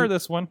of nowhere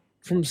this one.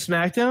 From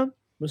SmackDown,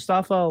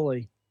 Mustafa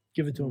Ali.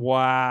 Give it to him.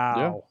 Wow.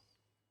 Yeah.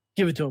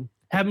 Give it to him.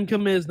 Have him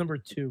come in as number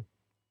 2.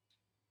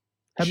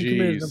 Have him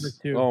come in as number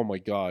 2. Oh my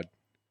God.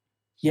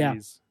 Yeah.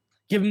 Jeez.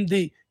 Give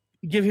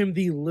him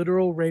the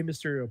literal Rey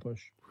Mysterio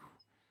push.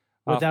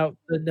 Without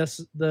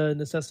the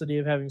necessity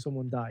of having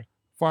someone die.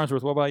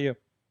 Farnsworth, what about you?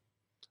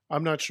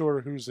 I'm not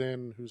sure who's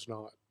in, who's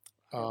not.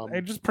 I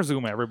just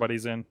presume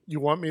everybody's in. You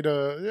want me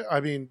to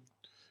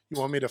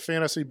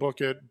fantasy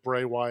book it?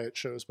 Bray Wyatt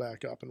shows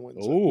back up and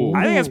wins. Oh,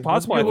 I think it's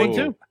possible. I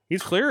think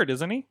he's cleared,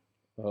 isn't he?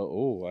 I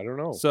don't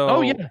know.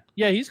 So,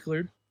 yeah, he's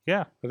cleared.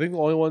 Yeah, I think the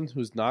only one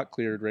who's not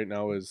cleared right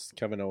now is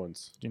Kevin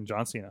Owens and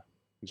John Cena.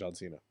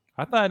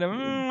 I thought there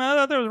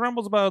was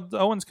rumbles about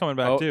Owens coming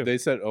back too. They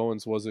said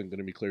Owens wasn't going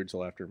to be cleared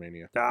till after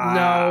Mania.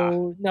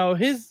 No,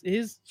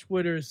 his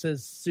Twitter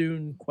says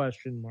soon ?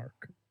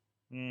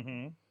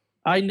 Mm-hmm.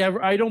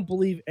 I don't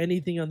believe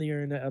anything on the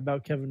internet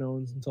about Kevin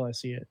Owens until I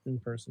see it in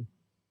person.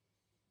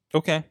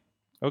 Okay.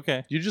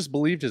 You just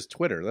believed his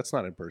Twitter. That's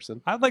not in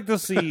person. I'd like to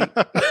see.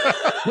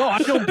 No, I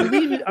don't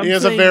believe it. He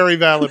has a very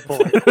valid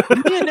point.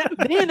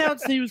 They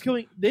announced he was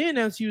coming. They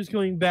announced he was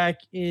coming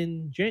back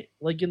in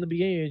in the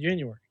beginning of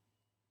January.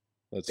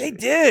 They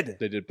did.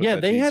 They did. Put Yeah,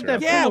 that they had teaser that.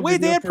 out. Yeah,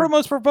 wait, they had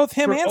promos for both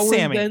him and Owens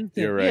Sammy.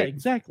 You're right. Yeah,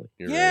 exactly.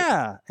 You're right.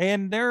 Yeah,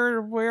 and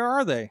where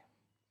are they?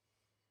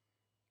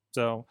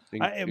 So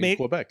In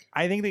Quebec.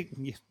 I think they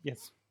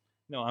yes.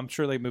 No, I'm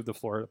sure they moved to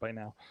Florida by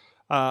now.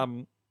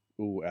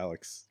 Ooh,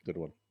 Alex, good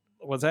one.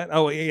 Was that?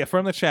 Oh yeah,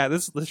 from the chat.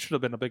 This should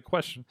have been a big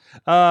question.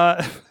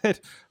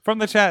 From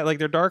the chat, like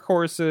their dark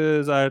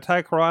horses.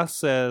 Ty Cross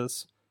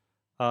says,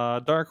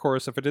 "Dark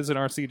horse. If it isn't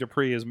RC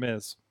Dupree, is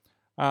Miz."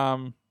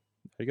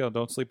 There you go.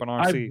 Don't sleep on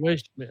RC.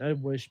 I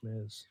wish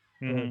Miz.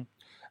 Mm-hmm.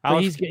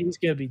 But he's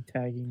gonna be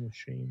tagging with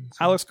Shane.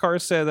 So. Alex Carr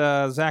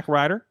said Zack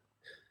Ryder.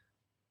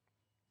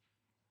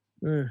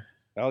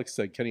 Alex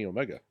said Kenny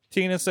Omega.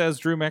 Tina says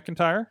Drew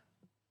McIntyre.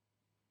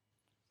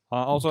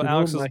 Also, Drew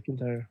Alex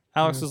McIntyre.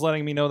 is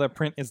letting me know that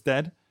Print is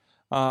dead.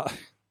 I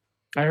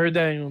heard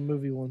that in a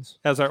movie once.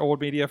 As our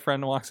old media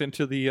friend walks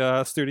into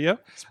the studio.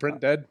 Is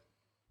Print dead?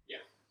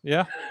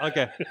 Yeah.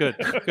 Okay. Good.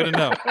 Good to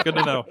know. Good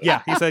to know.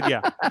 Yeah. He said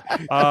yeah.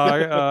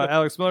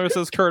 Alex Miller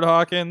says Kurt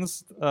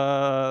Hawkins.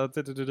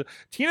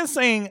 Tina's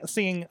saying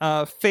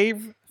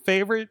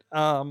favorite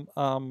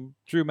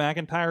Drew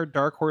McIntyre,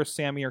 Dark Horse,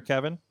 Sammy or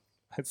Kevin.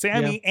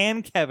 Sammy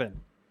and Kevin.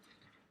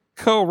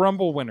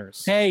 Co-Rumble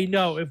winners. Hey,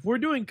 no. If we're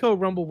doing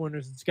co-Rumble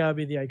winners, it's gotta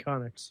be the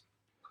Iconics.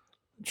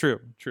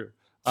 True.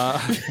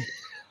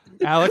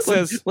 Alex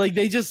says like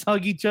they just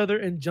hug each other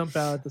and jump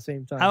out at the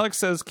same time. Alex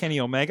says Kenny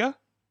Omega.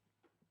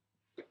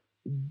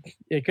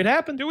 It could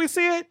happen. Do we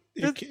see it?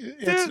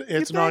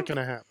 It's not going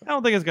to happen. I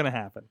don't think it's going to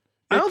happen.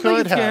 I don't think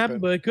it's going to happen,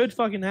 but it could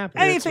fucking happen.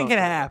 Anything can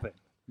happen.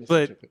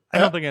 But I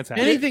don't think it's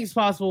happening. Anything's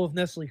possible with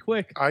Nestle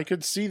Quick. I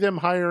could see them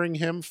hiring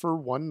him for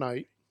one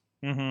night.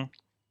 Mm-hmm.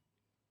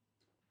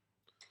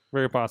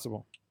 Very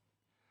possible.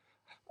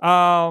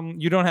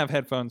 You don't have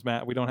headphones,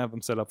 Matt. We don't have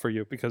them set up for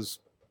you because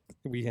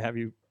we have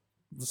you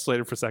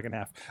slated for second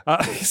half.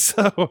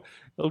 So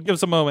it'll give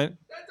us a moment.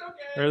 That's okay.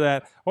 Or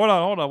that. Hold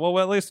on. Well,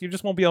 at least you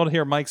just won't be able to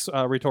hear Mike's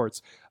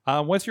retorts.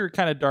 What's your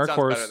kind of dark Sounds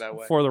horse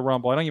for the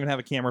Rumble? I don't even have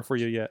a camera for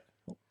you yet.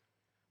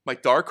 My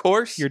dark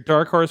horse? Your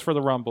dark horse for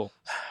the Rumble.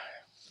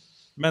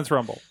 Men's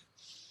Rumble.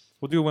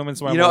 We'll do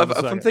women's Rumble. You know,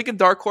 if I'm thinking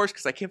dark horse,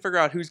 because I can't figure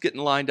out who's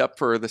getting lined up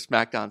for the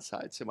SmackDown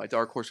side. So my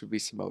dark horse would be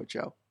Samoa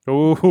Joe.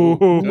 Ooh,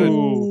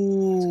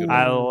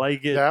 I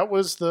like it. That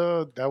was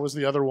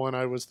the other one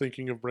I was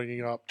thinking of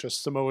bringing up.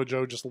 Just Samoa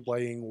Joe just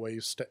laying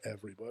waste to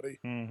everybody.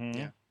 Mm-hmm.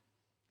 Yeah.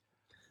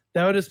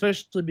 That would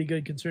especially be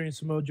good considering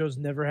Samoa Joe's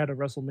never had a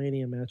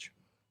WrestleMania match.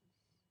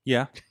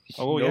 Yeah.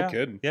 Oh, No yeah.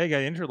 kidding. Yeah, he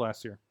got injured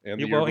last year. And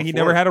he the year he before.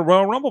 never had a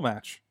Royal Rumble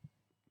match.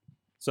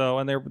 So,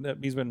 and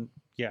he's been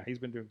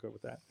doing good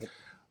with that.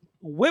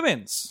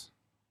 Women's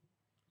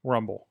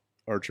Rumble.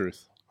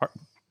 R-Truth.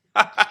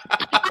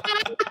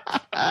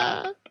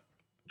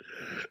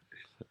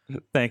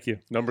 Thank you.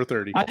 Number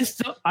 30.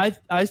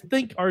 I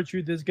think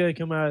R-Truth is going to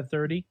come out at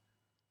 30,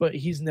 but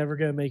he's never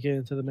going to make it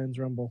into the men's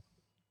Rumble.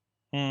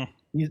 Mm.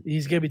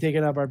 He's going to be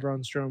taken out by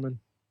Braun Strowman.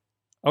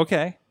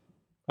 Okay.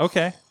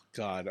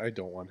 God, I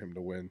don't want him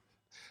to win.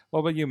 What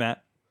about you,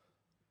 Matt?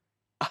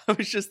 I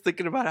was just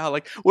thinking about how,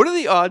 like, what are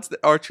the odds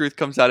that R-Truth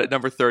comes out at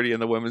number 30 in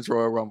the Women's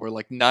Royal Rumble?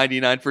 Like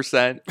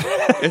 99%.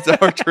 It's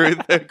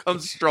R-Truth that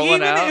comes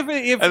strolling out. And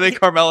then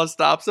Carmella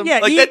stops him. Yeah,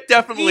 like, that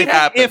definitely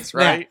happens,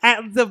 right?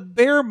 At the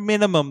bare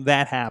minimum,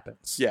 that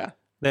happens. Yeah.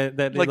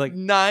 That like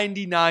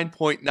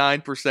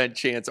 99.9%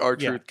 chance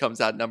R-Truth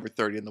comes out number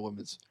 30 in the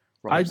Women's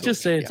Rumble. I'd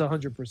just say it's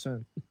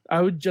 100%.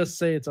 I would just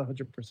say it's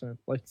 100%.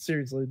 Like,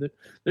 seriously.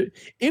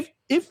 If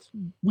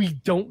we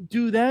don't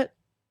do that,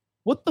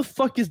 what the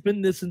fuck has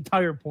been this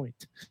entire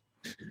point?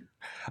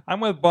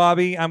 I'm with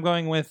Bobby. I'm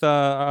going with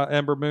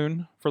Ember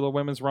Moon for the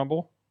Women's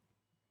Rumble.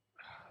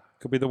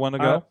 Could be the one to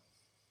go.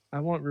 I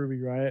want Ruby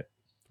Riott.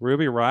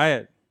 Ruby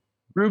Riott.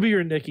 Ruby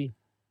or Nikki.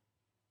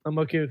 I'm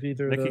okay with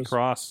either of those. Nikki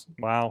Cross.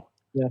 Wow.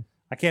 Yeah.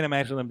 I can't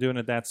imagine them doing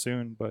it that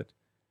soon, but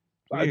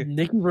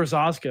Nikki versus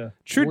Asuka.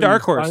 True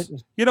dark horse.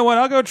 You know what?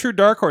 I'll go true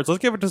dark horse. Let's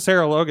give it to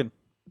Sarah Logan.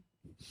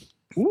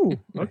 Ooh,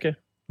 okay.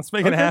 Let's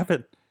make it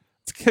happen.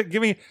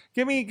 Give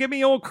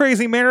me old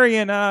Crazy Mary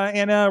and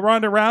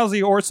Ronda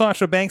Rousey or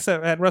Sasha Banks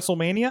at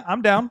WrestleMania.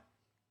 I'm down.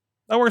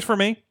 That works for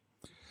me.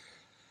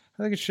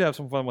 I think it should have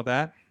some fun with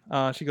that.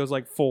 She goes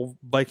like full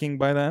Viking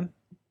by then.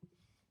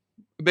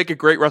 Make a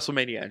great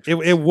WrestleMania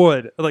entrance. It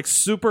would, like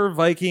super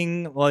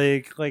Viking,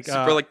 like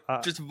super,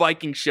 just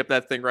Viking ship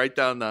that thing right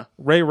down the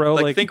Ray Rowe.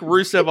 Like think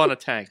Rusev on a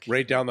tank,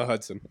 right down the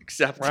Hudson,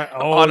 except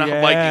on a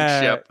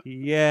Viking ship.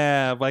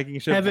 Yeah, Viking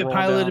ship. Have it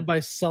piloted by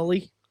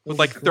Sully with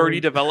like 30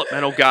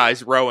 developmental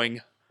guys rowing.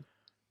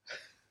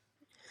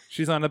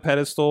 She's on a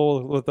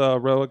pedestal with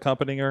Rowe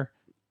accompanying her.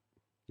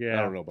 Yeah,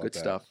 I don't know about good that.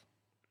 stuff.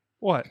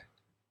 What?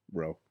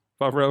 Rowe.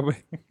 About Rowe.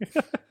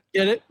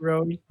 Get it,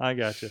 Rowe? I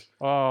got you.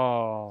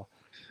 Oh.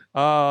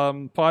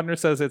 Podner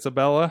says it's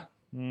Isabella.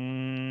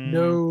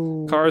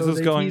 No. Cars is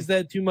they going. teased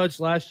that too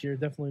much last year.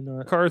 Definitely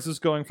not. Cars is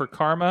going for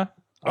Karma.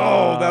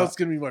 Oh, that was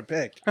gonna be my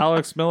pick.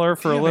 Alex Miller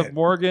for Damn Liv it.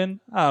 Morgan.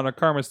 I don't know.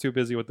 Karma's too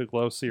busy with the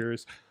Glow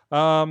series.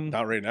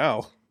 Not right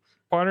now.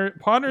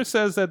 Ponder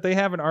says that they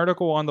have an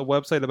article on the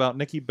website about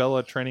Nikki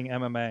Bella training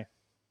MMA.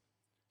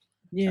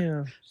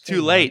 Yeah.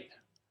 Too late.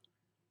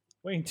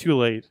 Wait, too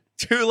late.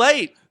 Too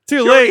late. Too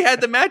She late. already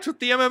had the match with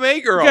the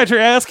MMA girl. You got your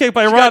ass kicked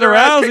by She Ronda got her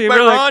ass Rousey. kicked by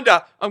We're like,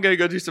 Ronda. I'm gonna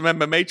go do some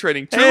MMA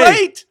training. Too hey,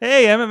 late.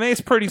 Hey,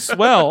 MMA's pretty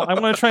swell. I'm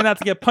going to try not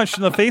to get punched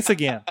in the face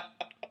again.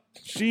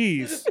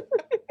 Jeez.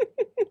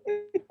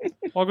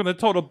 Welcome to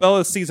Total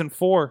Bella season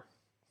 4.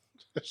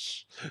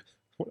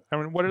 I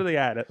mean, what are they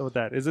at with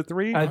that? Is it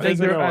 3? I think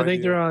no they're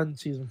idea. on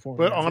season 4.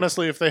 But now.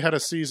 honestly, if they had a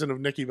season of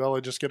Nikki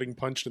Bella just getting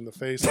punched in the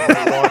face, I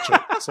would watch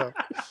it. So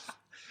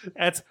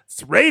It's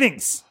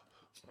ratings.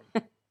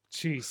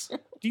 Jeez.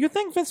 Do you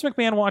think Vince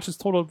McMahon watches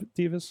Total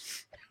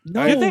Divas?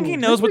 no, Do you think he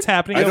knows what's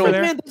happening I over don't-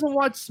 there? Man doesn't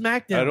watch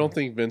SmackDown. I don't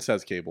think Vince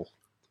has cable.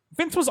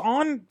 Vince was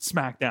on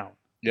SmackDown.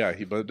 Yeah,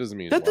 but it doesn't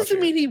mean That he's doesn't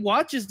watching mean he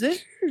watches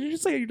it. Did you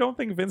just say you don't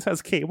think Vince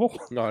has cable?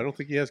 it. No, I don't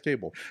think he has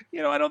cable.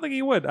 You know, I don't think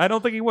he would. I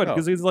don't think he would No.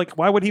 because he's like,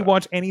 why would he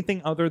watch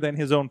anything other than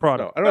his own No,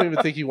 product? I don't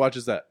even think he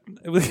watches that.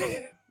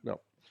 No.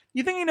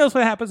 You think he knows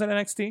what happens at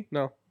NXT?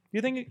 No.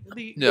 You think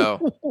the No.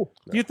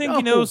 Do you think No.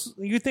 he knows?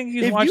 You think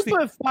he's If watched you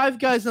put 5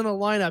 guys in a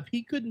lineup,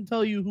 he couldn't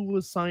tell you who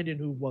was signed and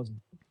who wasn't.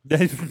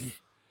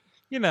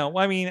 You know,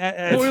 I mean,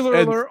 Spoiler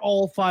alert: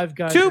 all 5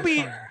 guys. to are be-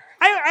 signed.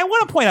 I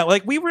want to point out,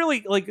 like, we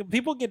really like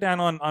people get down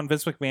on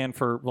Vince McMahon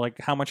for like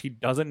how much he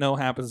doesn't know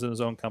happens in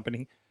his own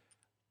company.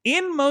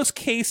 In most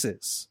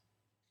cases,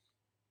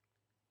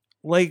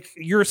 like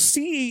your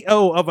CEO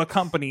of a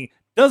company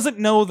doesn't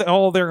know that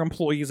all their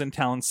employees and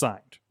talent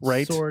signed,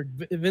 right? Sorg,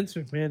 Vince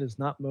McMahon is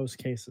not most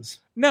cases.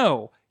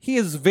 No, he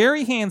is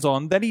very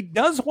hands-on. That he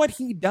does what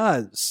he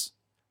does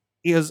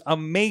is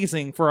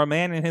amazing for a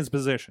man in his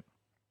position.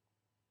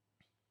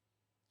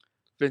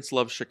 Vince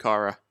loves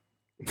Shakara.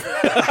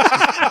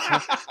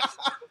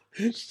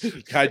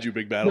 Hide you,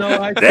 big battle.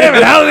 No, I Damn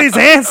it! How are these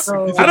ants?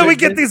 No, How do we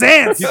get these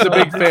ants? He's a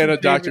big fan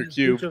of Dr. David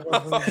Cube.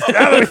 Lucha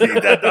How do we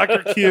get that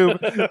Dr. Cube?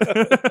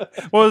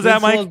 What was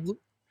that, Mike?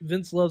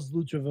 Vince loves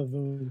Lucha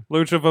Vavoom.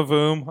 Lucha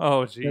Vavoom.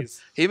 Oh, jeez.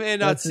 He may have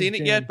not That's his seen it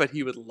jam. yet, but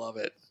he would love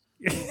it.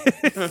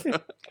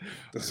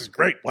 This is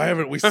great. Why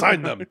haven't we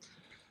signed them?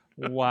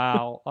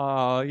 Wow.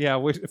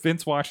 Yeah,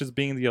 Vince watches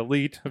Being the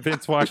Elite.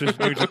 Vince watches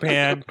New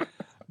Japan.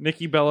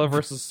 Nikki Bella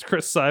versus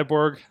Chris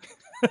Cyborg.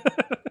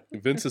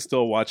 Vince is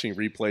still watching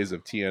replays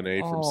of TNA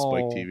from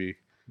Spike TV.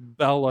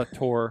 Bella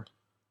Tour.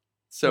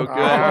 So good.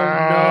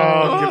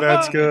 Oh,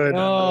 that's good.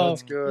 Oh,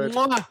 That's good.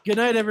 mwah. Good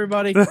night,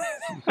 everybody.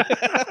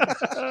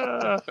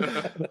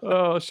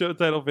 Oh, show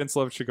title Vince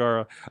loves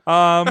Shigara.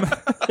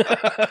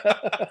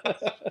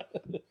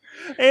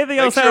 Anything Make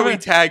else sure we happen?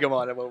 tag him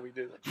on it when we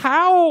do that.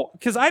 How?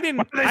 Because I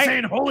didn't.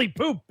 I, holy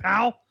poop,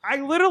 pal? I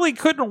literally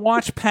couldn't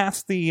watch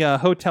past the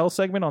hotel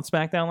segment on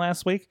SmackDown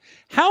last week.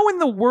 How in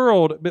the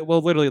world?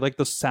 Well, literally, like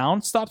the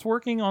sound stopped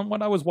working on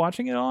what I was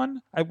watching it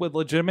on. I with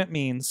legitimate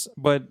means,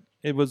 but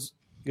it was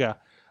yeah.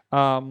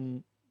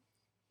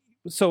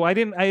 So I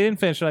didn't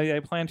finish. I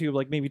plan to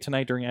like maybe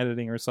tonight during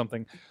editing or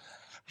something.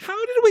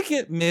 How did we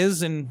get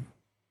Miz and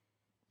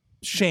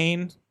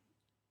Shane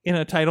in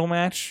a title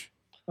match?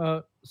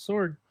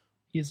 Sorg,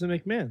 he's a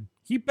McMahon.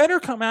 He better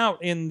come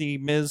out in the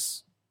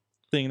Miz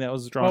thing that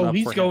was drawn Oh, up.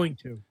 he's for him. going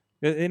to.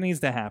 It needs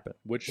to happen.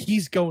 Which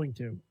He's going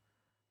to.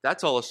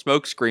 That's all a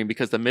smoke screen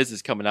because the Miz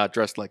is coming out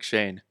dressed like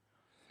Shane.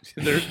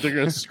 they're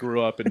going to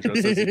screw up and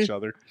dress as each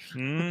other.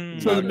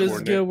 Mm. So the Not Miz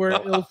is going to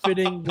coordinate. wear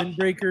ill-fitting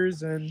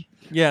windbreakers and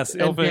Yes,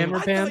 and Ilfin. hammer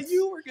pants.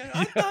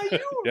 I thought you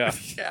were. Yeah.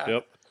 Yeah.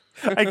 Yep.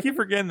 I keep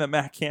forgetting that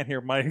Matt can't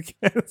hear Mike.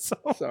 So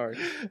Sorry.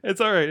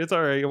 it's all right. It's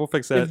all right. We'll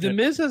fix that. If the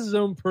Miz has his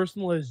own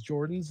personalized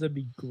Jordans, that'd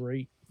be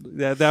great.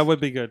 That would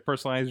be good.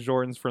 Personalized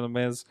Jordans for the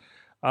Miz.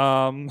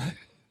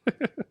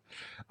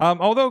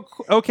 Although,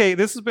 okay,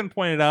 this has been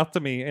pointed out to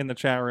me in the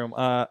chat room.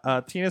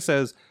 Tina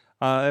says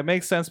it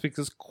makes sense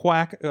because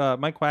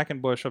Mike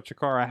Quackenbush of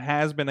Chikara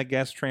has been a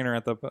guest trainer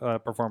at the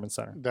Performance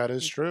Center. That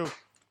is true.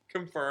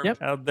 Confirmed.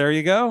 Yep. There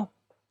you go.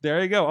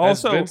 There you go.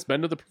 Has Also, Vince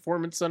been to the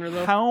Performance Center,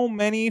 though? how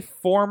many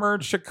former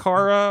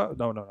Chikara?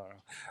 No.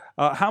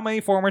 How many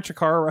former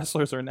Chikara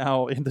wrestlers are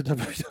now in the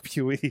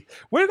WWE?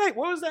 What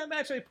was that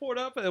match I pulled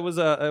up? It was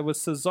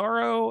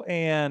Cesaro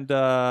and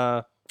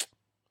Nigel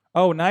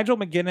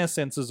McGuinness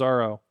and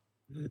Cesaro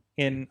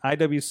in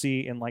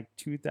IWC in like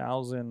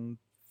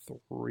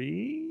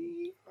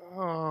 2003.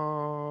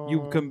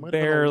 You can Might have been a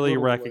barely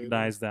little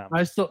recognize them.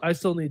 I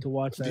still need to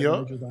watch that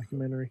Yeah. Nigel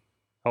documentary.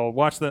 Oh,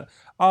 watch the.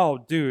 Oh,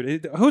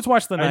 dude, who's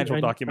watched the Nigel I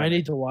documentary?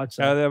 need to watch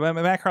that.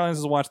 Matt Carlins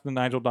has watched the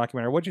Nigel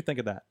documentary. What'd you think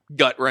of that?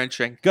 Gut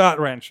wrenching. Gut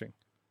wrenching.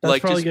 That's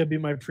like, probably just- going to be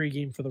my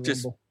pregame for the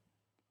just- Rumble.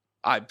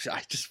 I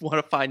just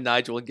want to find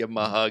Nigel and give him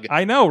a hug.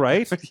 I know,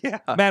 right? Yeah.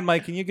 Mad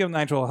Mike, can you give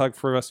Nigel a hug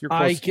for us? You're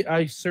close.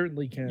 I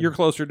certainly can. You're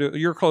closer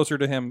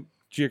to him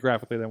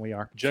geographically than we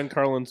are. Jen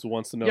Carlins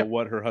wants to know Yep.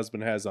 what her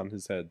husband has on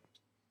his head.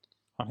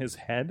 On his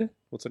head?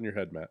 What's on your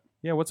head, Matt?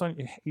 Yeah. What's on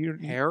your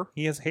Hair?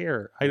 He has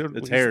hair. I don't.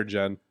 It's hair,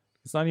 Jen.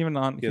 He's not even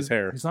on. His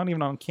hair. He's not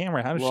even on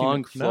camera. How does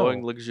Long, she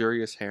flowing, know?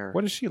 luxurious hair.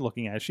 What is she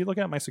looking at? Is she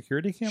looking at my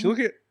security camera? She look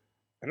at.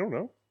 I don't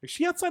know. Is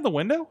she outside the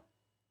window?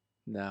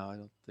 No, I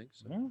don't think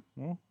so.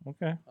 Oh,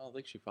 okay. I don't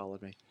think she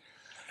followed me.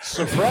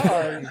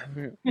 Surprise!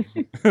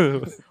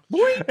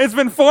 It's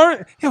been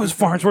It was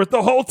Farnsworth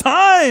the whole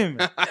time.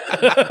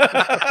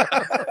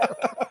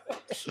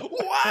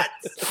 What?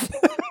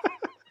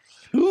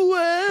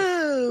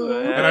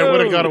 Whoa! And I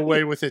would have got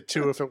away with it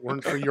too if it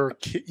weren't for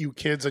you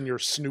kids and your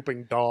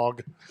snooping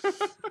dog.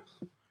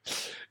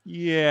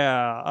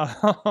 Yeah.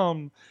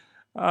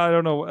 I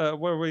don't know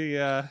where are we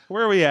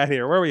at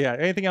here? Where are we at?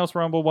 Anything else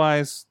Rumble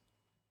wise?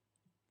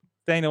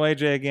 Daniel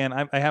AJ again.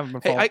 I haven't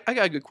been. Hey, I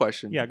got a good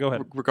question. Yeah, go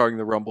ahead. Regarding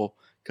the Rumble,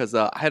 because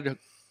I had a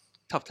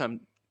tough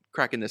time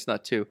cracking this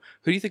nut too.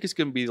 Who do you think is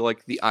going to be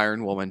like the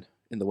Iron Woman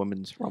in the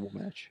women's Rumble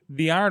match?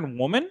 The Iron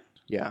Woman?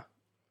 Yeah,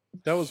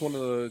 That was one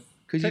of the.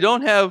 because you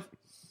don't have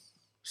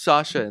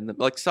Sasha and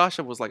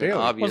Sasha was like Bayley. an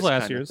Was obvious last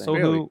kind year. of thing. So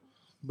Bayley. who?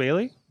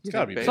 Bailey? It's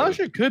gotta be Bayley. Bayley.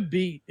 Sasha could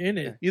be in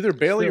it, Either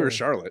Bailey or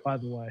Still. Charlotte. by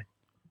the way.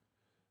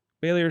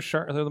 Bailey or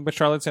Charlotte? But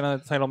Charlotte's in a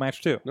title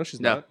match too. No, she's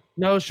No. not.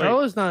 No,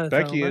 Charlotte's not in a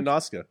Becky title and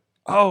match. Asuka.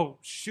 Oh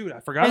shoot! I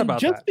forgot And about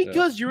just that.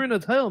 because you're in a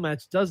title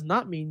match does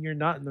not mean you're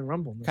not in the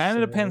Rumble. Kind of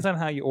necessarily. depends on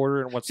how you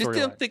order and what Just storyline.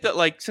 don't think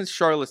that since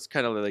Charlotte's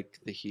kind of like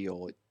the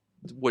heel, it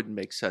wouldn't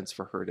make sense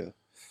for her to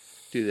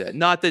do that.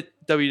 Not that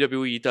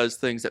WWE does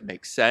things that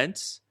make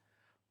sense,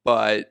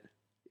 but it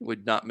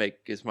would not make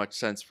as much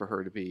sense for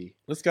her to be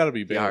That's got to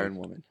be the Bayley. Iron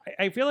Woman.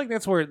 I feel like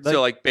that's where. So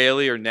like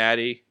Bailey or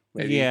Natty,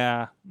 maybe.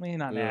 yeah, maybe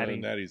not Natty.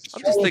 Natty's I'm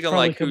just Charlotte's thinking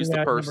probably who's the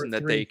coming out person number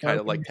that three, they kind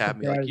of Falcon like to have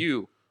me like Surprise.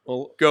 you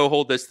Well, go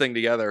hold this thing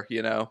together,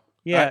 you know.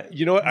 Yeah,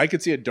 you know what? I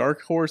could see a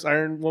Dark Horse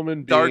Iron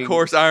Woman. Dark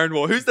Horse Iron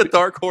Woman. Who's the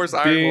Dark Horse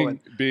Iron Woman?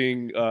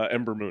 being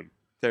Ember Moon.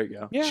 There you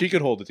go. yeah, She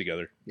could hold it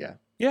together. yeah.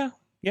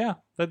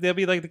 But they'll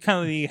be like the kind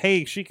of the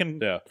hey, she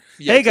can. Yeah.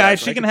 Yeah, Hey guys,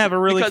 exactly. she can have a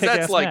really because kick-ass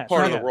that's like match.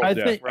 part of Yeah, the role. I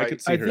Yeah, think- I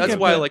could see I her. think That's I've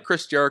why got- like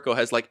Chris Jericho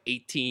has like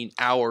 18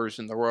 hours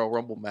in the Royal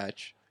Rumble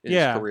match in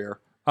Yeah. his career.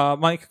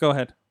 Mike, go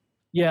ahead.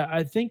 Yeah,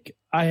 I think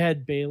I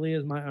had Bailey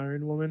as my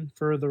Iron Woman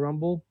for the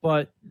Rumble,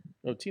 but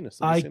Oh, Tina.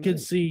 said the I same could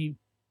thing. see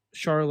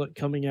Charlotte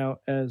coming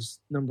out as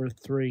number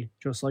 3,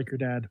 just like her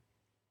dad.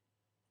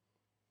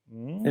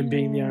 And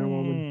being the Iron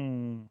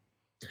Woman.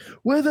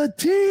 With a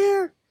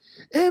tear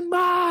in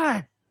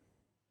my...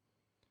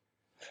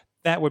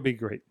 That would be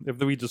great if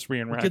we just I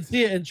reenact. could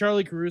see it, and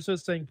Charlie Caruso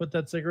saying, "Put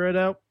that cigarette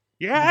out."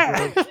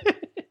 Yeah.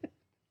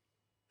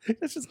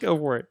 Let's just go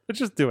for it. Let's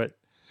just do it.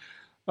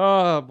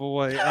 Oh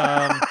boy.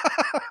 I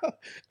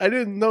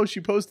didn't know she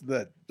posted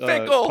that.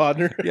 Fickle.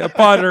 Podner. Yeah,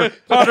 Potter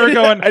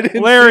going. I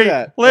didn't Larry, see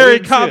that. I Larry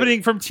didn't see it.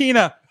 commenting from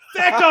Tina.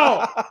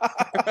 Fickle.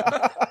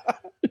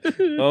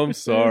 I'm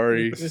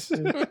sorry.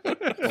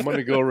 I'm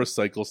gonna go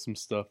recycle some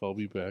stuff. I'll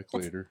be back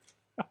later.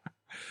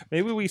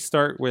 Maybe we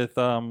start with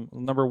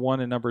number 1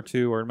 and number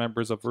 2 are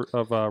members of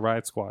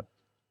Riot Squad.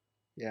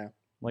 Yeah.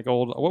 Like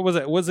old. What was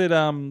it? Was it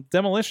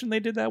Demolition? They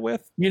did that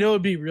with. You know,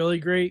 it'd be really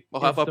great.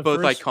 Well, how if about the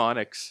both first-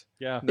 Iconics?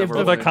 Yeah. Number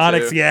Both one and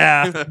Iconics. two.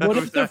 Yeah. What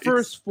if the Nice.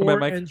 first Come on, 4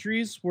 Mike.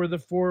 entries were the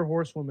 4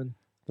 horsewomen?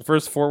 The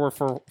first 4 were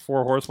for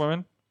 4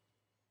 horsewomen.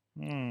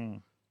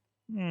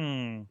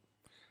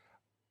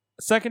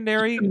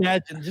 Secondary.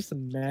 Just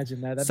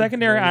imagine that. That'd be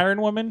Secondary great.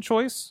 Iron Woman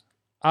choice.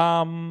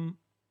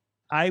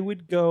 I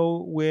would go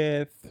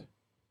with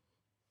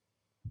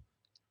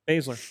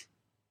Baszler.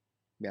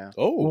 Yeah.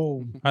 Oh,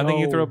 Oh, I think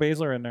you no. throw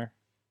Baszler in there.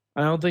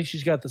 I don't think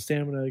she's got the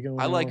stamina going.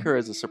 I like on. her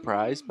as a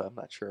surprise, but I'm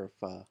not sure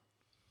if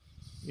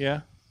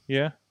Yeah,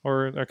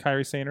 or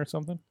Kairi Sane or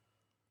something.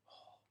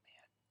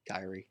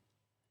 Kyrie.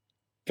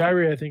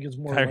 Kyrie, I think, is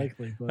more Kyrie.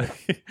 likely. But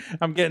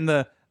I'm getting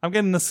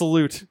the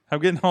salute. I'm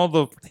getting all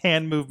the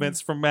hand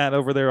movements from Matt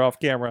over there off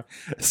camera.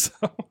 So,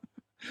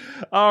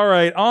 all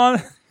right,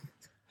 on.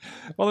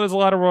 Well, there's a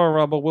lot of Royal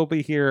Rumble. We'll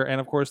be here,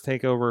 and of course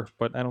Takeover.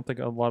 But I don't think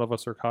a lot of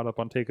us are caught up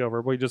on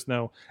Takeover. We just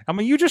know. I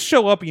mean, you just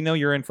show up, you know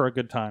you're in for a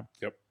good time.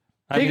 Yep.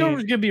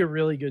 Takeover's gonna be a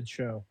really good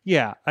show.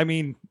 Yeah, I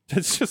mean,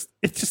 it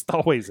just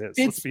always is.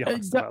 Let's be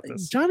honest about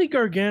this. Johnny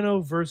Gargano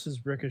versus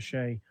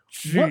Ricochet.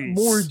 What Jeez.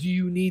 more do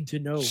you need to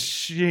know?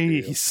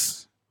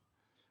 Jeez.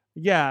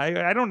 Yeah,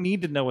 I don't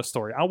need to know a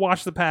story. I'll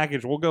watch the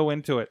package. We'll go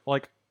into it.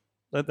 Like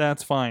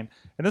that's fine.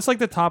 And it's like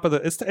the top of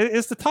the it's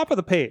the top of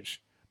the page.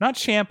 Not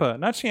Ciampa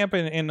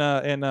in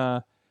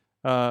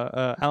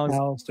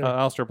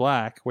Aleister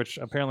Black, which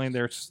apparently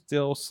they're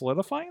still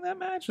solidifying that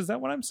match. Is that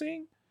what I'm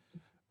seeing?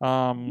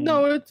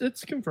 No,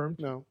 it's confirmed.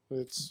 No,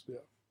 it's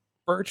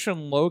Birch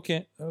and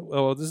Loken.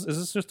 Oh, is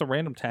this just a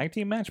random tag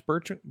team match?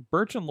 Birch and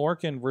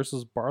Lorcan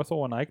versus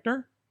Barthel and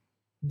Eichner.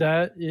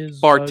 That is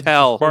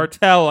Bartel.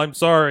 Bartel. I'm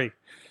sorry.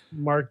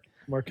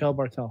 Markel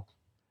Bartel.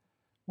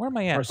 Where am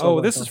I at?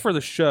 Marcel This Bartel. is for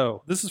the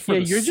show. This is for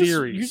the you're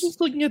series. you're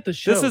just looking at the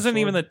show. This isn't so-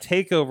 even the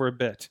takeover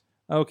bit.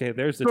 Okay,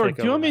 there's the Sorry, takeover.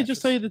 do you want me to matches.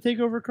 just tell you the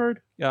takeover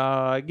card?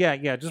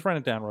 Yeah. Just run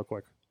it down real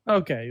quick.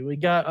 Okay, we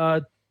got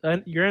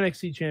your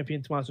NXT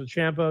champion Tommaso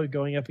Ciampa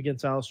going up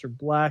against Aleister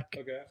Black.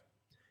 Okay.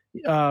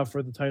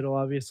 For the title,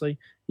 obviously.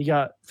 You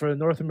got for the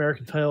North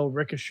American title,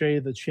 Ricochet,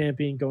 the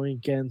champion, going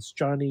against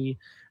Johnny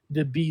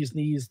the bee's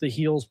knees, the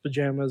heels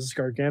pajamas,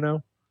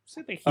 Gargano. Is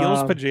it the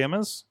heels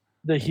pajamas?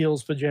 The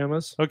heels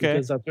pajamas. Okay,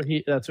 because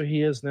that's what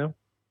he is now.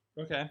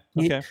 Okay.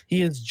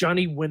 He is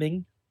Johnny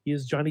Winning. He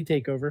is Johnny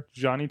Takeover.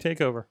 Johnny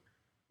Takeover.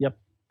 Yep.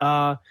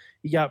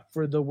 You got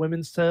for the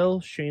women's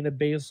title, Shayna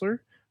Baszler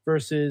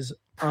versus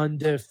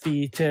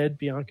undefeated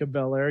Bianca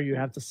Belair. You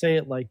have to say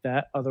it like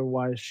that,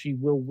 otherwise she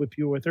will whip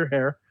you with her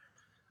hair.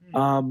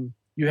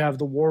 You have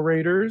the War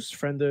Raiders,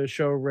 friend of the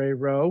show Ray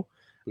Rowe,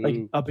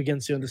 up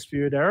against the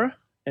Undisputed Era,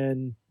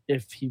 and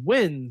if he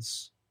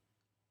wins,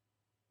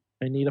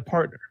 I need a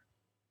partner.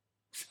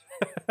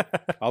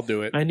 I'll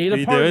do it. I need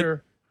a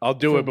partner. I'll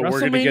do it, but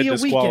we're going to get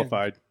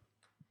disqualified.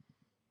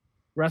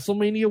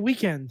 WrestleMania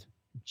weekend,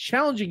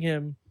 challenging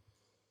him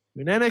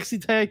to an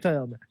NXT tag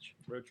title match.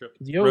 Road trip.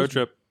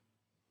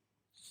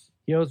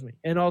 He owes me.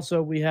 And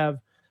also we have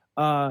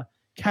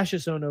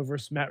Cassius Ohno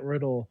versus Matt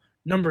Riddle,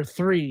 number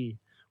 3,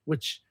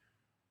 which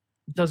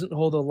doesn't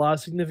hold a lot of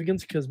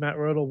significance because Matt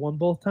Riddle won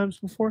both times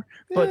before.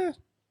 But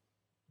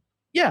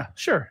yeah,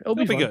 sure. It'll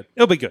be good.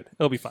 It'll be good.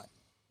 It'll be fine.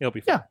 It'll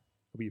be fine. Yeah.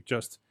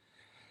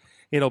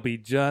 It'll be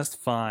just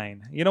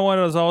fine. You know what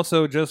is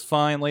also just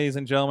fine, ladies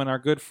and gentlemen? Our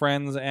good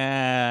friends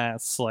at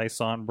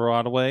Slice on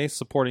Broadway,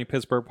 supporting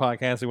Pittsburgh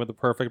podcasting with the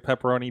perfect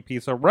pepperoni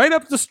pizza right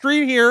up the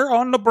street here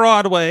on the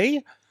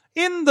Broadway,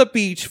 in the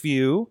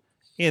Beachview,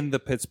 in the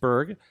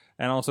Pittsburgh.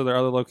 And also their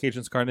other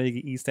locations,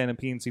 Carnegie, East End, and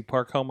PNC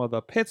Park, home of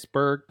the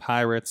Pittsburgh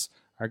Pirates,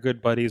 our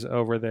good buddies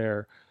over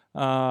there.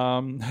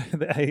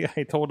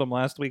 I told them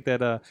last week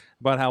that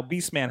about how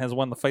Beastman has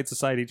won the Fight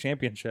Society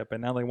Championship,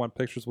 and now they want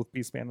pictures with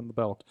Beastman in the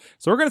belt.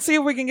 So we're going to see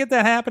if we can get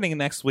that happening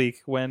next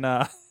week when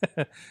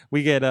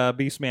we get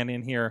Beastman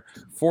in here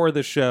for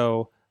the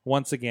show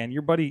once again.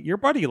 Your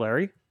buddy,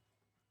 Larry.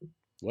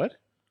 What?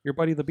 Your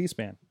buddy, the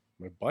Beastman.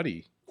 My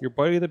buddy? Your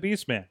buddy, the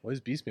Beastman. Why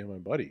is Beastman my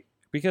buddy?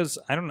 Because,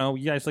 I don't know,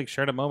 you guys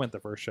shared a moment the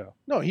first show.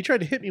 No, he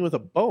tried to hit me with a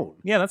bone.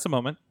 Yeah, that's a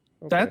moment.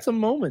 Okay. That's a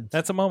moment.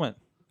 That's a moment.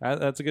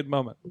 That's a good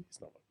moment. He's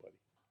not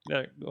my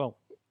buddy. Well,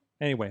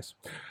 anyways,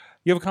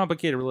 you have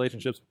complicated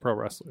relationships with pro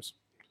wrestlers.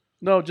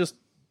 No, just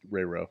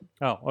Ray Rowe.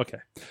 Oh, okay.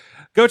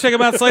 Go check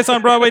them out,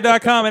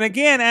 sliceonbroadway.com. And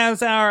again, as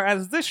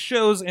this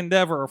show's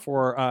endeavor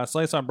for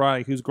Slice on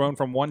Broadway, who's grown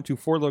from 1 to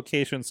 4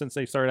 locations since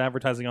they started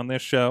advertising on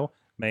this show,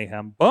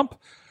 Mayhem Bump,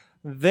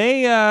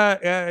 they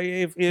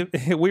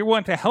if we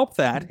want to help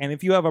that, and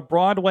if you have a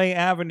Broadway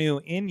Avenue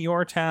in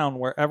your town,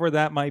 wherever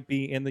that might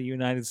be in the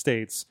United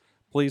States,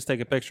 please take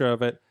a picture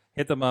of it.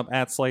 Hit them up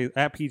at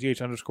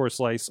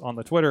PGH_slice on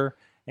the Twitter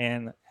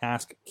and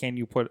ask, can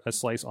you put a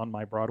slice on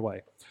my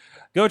Broadway?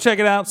 Go check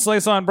it out,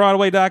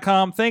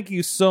 sliceonbroadway.com. Thank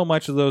you so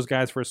much to those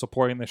guys for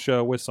supporting the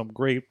show with some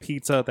great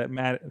pizza that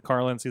Matt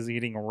Carlins is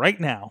eating right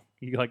now.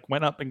 He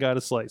went up and got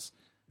a slice.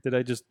 Did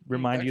I just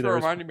remind you? Thanks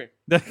for reminding me.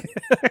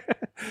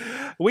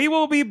 We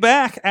will be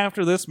back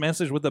after this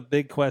message with a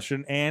big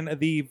question and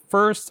the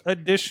first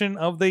edition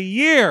of the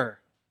year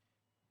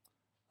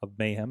of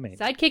MayhemMania.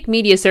 Sidekick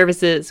Media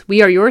Services.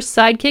 We are your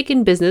sidekick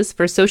in business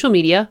for social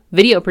media,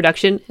 video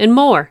production, and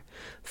more.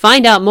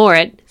 Find out more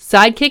at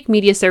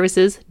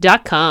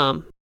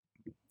sidekickmediaservices.com.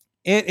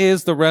 It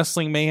is the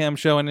Wrestling Mayhem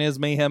Show, and it is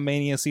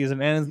MayhemMania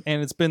season, and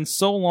it's been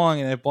so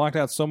long, and I've blocked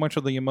out so much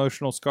of the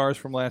emotional scars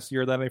from last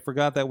year that I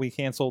forgot that we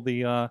canceled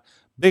the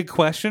big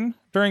question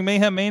during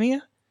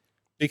MayhemMania.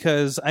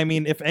 Because, I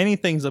mean, if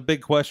anything's a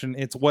big question,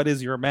 it's what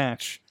is your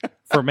match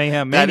for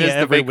MayhemMania That is the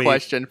every big week.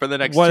 Question for the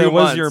next 2 months.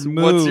 What's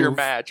your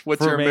match?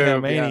 What's your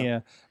move? Yeah.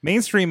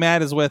 Mainstream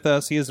Matt is with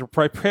us. He is a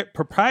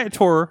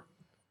proprietor.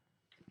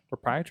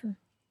 Proprietor?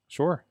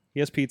 Sure. He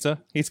has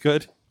pizza. He's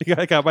good. You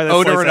got by that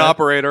Owner and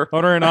operator.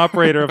 Owner and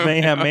operator of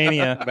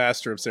MayhemMania.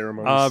 Master of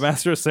ceremonies.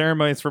 Master of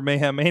ceremonies for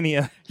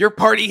MayhemMania. Your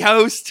party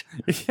host.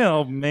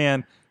 Oh,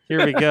 man.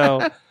 Here we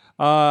go.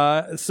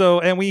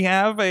 And we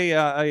have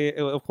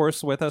of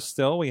course, with us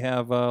still, we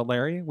have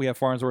Larry. We have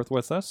Farnsworth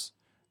with us,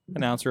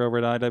 announcer over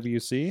at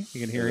IWC.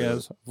 You can hear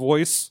his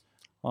voice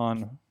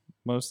on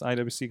most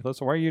IWC clips.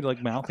 So why are you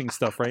mouthing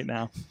stuff right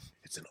now?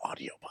 It's an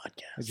audio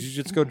podcast. Did you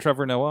just go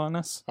Trevor Noah on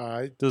us?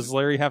 Does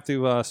Larry have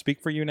to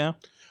speak for you now?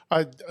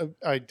 I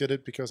did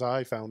it because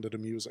I found it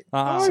amusing.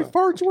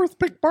 Farnsworth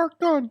picked Bark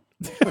done.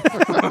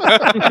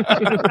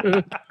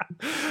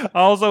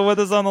 Also with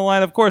us on the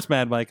line, of course,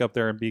 Mad Mike up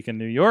there in Beacon,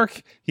 New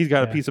York. He's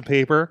got a piece of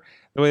paper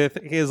with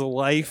his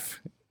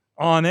life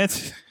on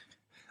it.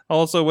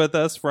 Also with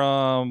us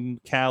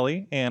from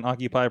Cali and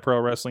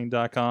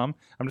OccupyProWrestling.com.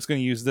 I'm just going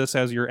to use this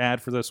as your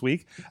ad for this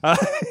week.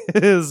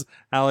 Is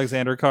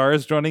Alexander Carr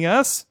is joining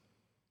us.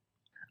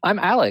 I'm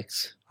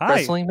Alex. Hi.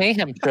 Wrestling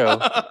Mayhem Show.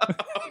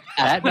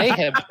 At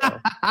Mayhem Show.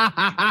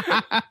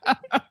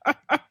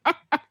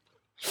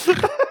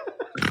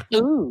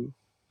 Ooh.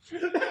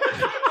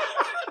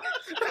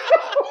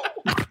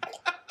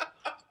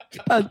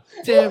 God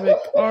damn it,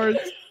 Cards.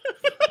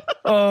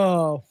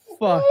 Oh,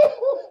 fuck.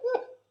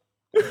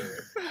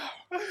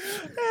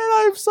 And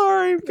I'm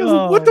sorry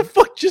because what the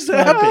fuck just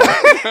happened?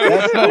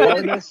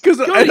 Because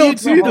I don't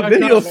see the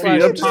video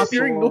feed. I'm just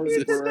hearing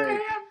noises.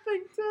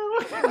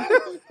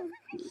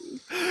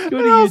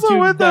 Go to also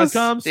with us.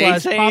 Did he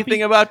say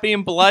anything about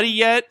being bloody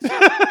yet? All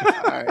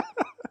right.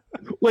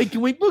 Wait,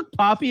 can we book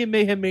Poppy and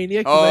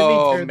MayhemMania?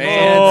 Oh,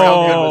 man.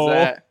 How good was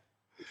that?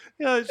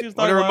 Yeah, she was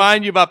I want to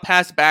remind you about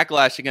past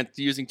backlash against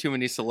using too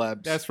many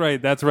celebs. That's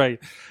right. That's right.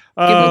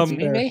 Give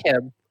me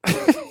Mayhem.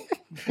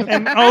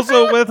 And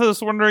also with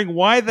us, wondering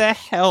why the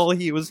hell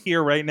he was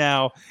here right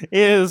now,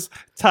 is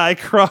Ty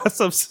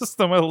Cross of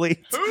System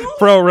Elite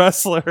Pro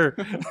Wrestler.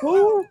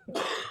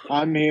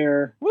 I'm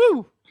here.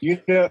 Woo! You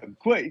know,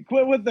 quit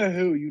with the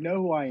who. You know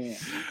who I am.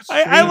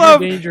 I love.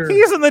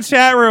 He's in the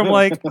chat room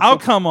like, I'll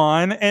come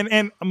on,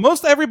 and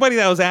most everybody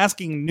that was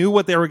asking knew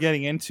what they were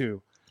getting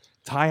into.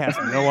 Ty has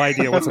no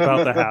idea what's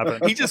about to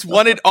happen. He just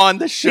wanted on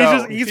the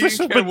show. He's just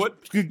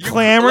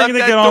clamoring to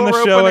get on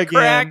the show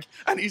again.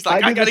 And he's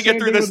like, I got to get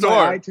through this door.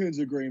 My iTunes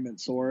agreement,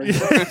 Sorg.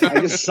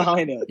 I just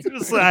sign it. You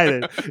just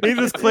sign it. He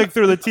just clicked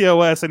through the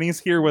TOS, and he's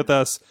here with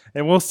us,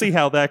 and we'll see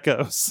how that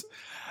goes.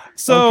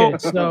 So,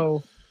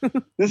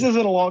 this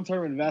isn't a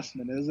long-term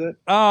investment, is it?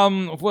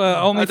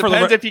 Well, only it for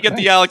depends if you get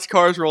the Alex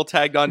Cars roll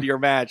tagged onto your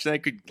match. Then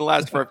it could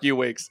last for a few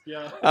weeks.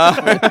 Yeah,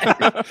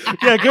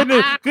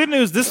 good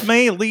news. This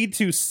may lead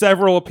to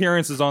several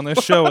appearances on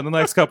this show in the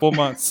next couple of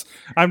months.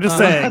 I'm just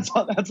saying.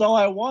 That's all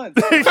I want.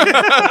 That's all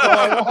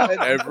I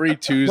want. Every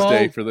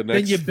Tuesday for the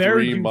next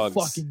 3 months.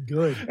 Fucking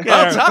good.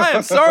 Well, Ty,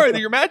 I'm sorry that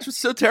your match was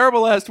so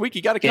terrible last week.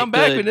 You got to come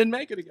back. We didn't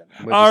make it again.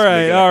 All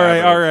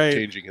right.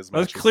 Changing his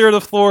Let's matches. clear the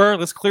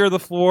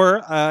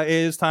floor. It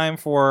is time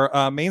for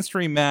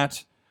mainstream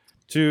Matt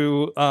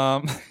to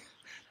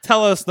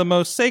tell us the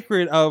most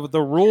sacred of the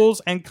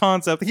rules and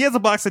concept. He has a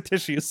box of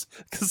tissues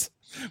because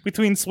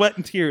between sweat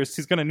and tears,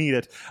 he's going to need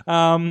it.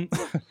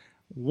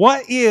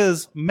 What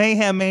is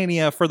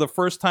MayhemMania for the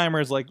first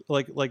timers like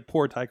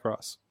poor Ty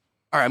Cross?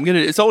 All right,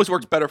 it's always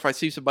works better if I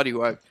see somebody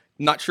who I'm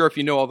not sure if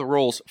you know all the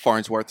rules,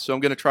 Farnsworth. So I'm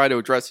going to try to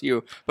address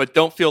you, but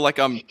don't feel like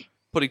I'm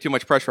putting too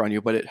much pressure on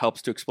you, but it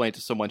helps to explain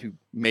to someone who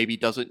maybe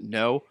doesn't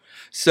know.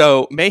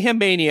 So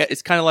MayhemMania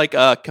is kind of like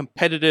a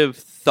competitive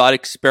thought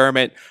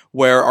experiment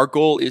where our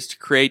goal is to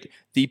create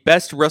the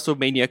best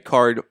WrestleMania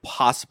card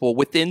possible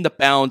within the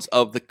bounds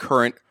of the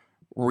current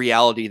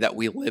reality that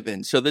we live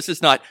in. So this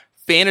is not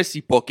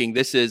fantasy booking.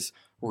 This is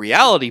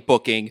reality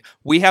booking.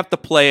 We have to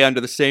play under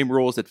the same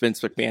rules that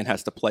Vince McMahon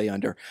has to play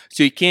under.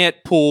 So you can't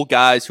pull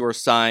guys who are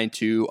signed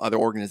to other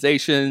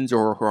organizations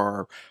or who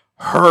are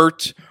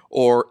hurt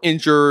or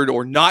injured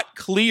or not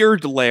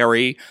cleared,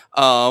 Larry.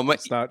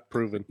 It's not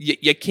proven.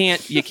 You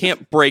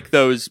can't break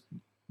those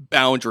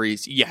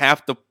boundaries. You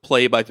have to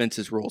play by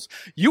Vince's rules.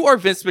 You are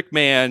Vince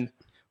McMahon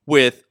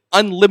with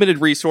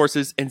unlimited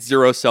resources and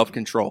zero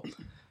self-control.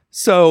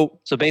 So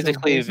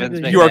basically, Vince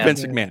McMahon. You are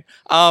Vince McMahon.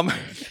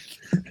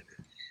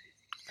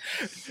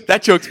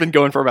 That joke's been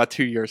going for about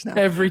 2 years now.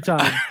 Every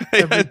time.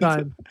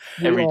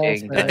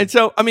 Everything. And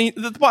so, I mean,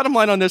 the bottom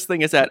line on this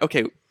thing is that,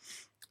 okay,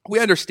 we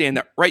understand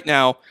that right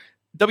now,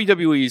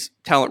 WWE's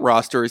talent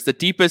roster is the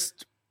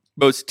deepest,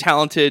 most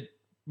talented,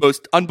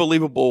 most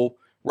unbelievable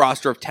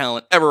roster of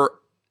talent ever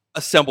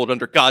assembled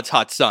under God's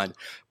hot sun.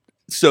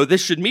 So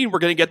this should mean we're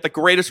going to get the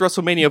greatest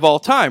WrestleMania of all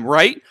time,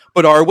 right?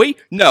 But are we?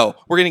 No,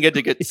 we're going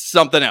to get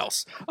something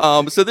else.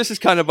 So this is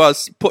kind of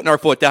us putting our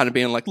foot down and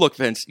being like, look,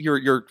 Vince,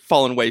 you're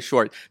falling way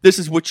short. This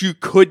is what you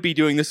could be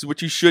doing. This is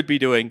what you should be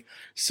doing.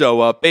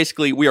 So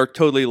basically, we are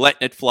totally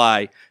letting it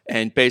fly.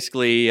 And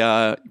basically,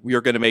 we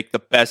are going to make the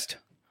best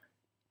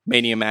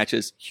Mania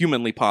matches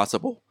humanly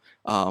possible.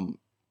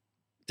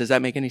 Does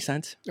that make any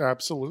sense?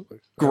 Absolutely.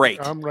 Great.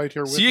 I'm right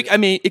here with you. I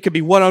mean, it could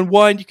be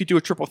one-on-one. You could do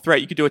a triple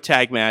threat. You could do a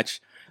tag match.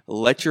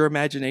 Let your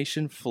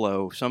imagination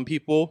flow. Some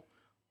people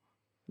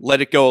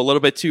let it go a little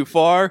bit too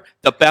far.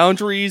 The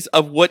boundaries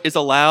of what is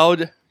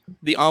allowed,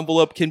 the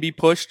envelope can be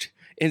pushed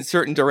in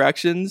certain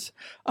directions.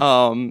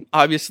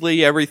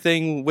 Obviously,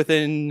 everything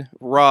within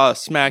Raw,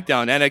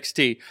 SmackDown,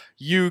 NXT,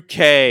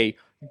 UK,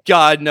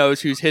 God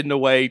knows who's hidden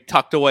away,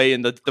 tucked away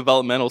in the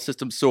developmental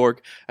system, Sorg.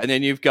 And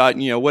then you've got,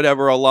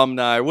 whatever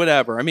alumni,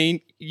 whatever. I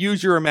mean,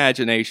 use your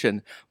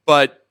imagination.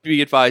 But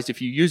be advised,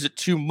 if you use it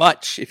too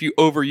much, if you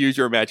overuse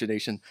your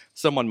imagination,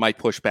 someone might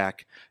push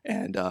back.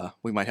 And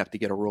we might have to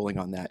get a ruling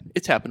on that.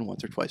 It's happened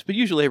once or twice. But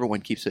usually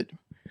everyone keeps it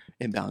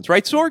in bounds.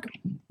 Right, Sorg?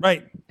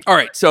 Right. All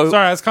right. So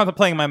sorry, I was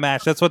contemplating my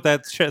match. That's what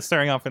that shit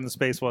staring off into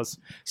space was.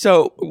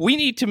 So we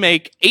need to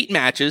make 8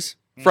 matches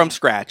from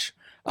scratch.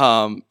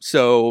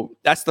 So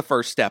that's the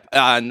first step,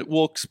 and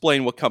we'll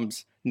explain what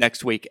comes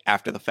next week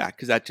after the fact,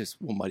 because that just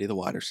will muddy the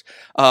waters.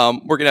 We're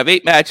going to have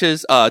 8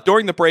 matches.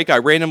 During the break, I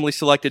randomly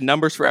selected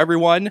numbers for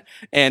everyone,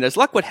 and as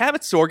luck would have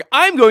it, Sorg,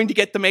 I'm going to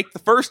get to make the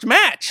first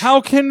match.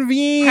 How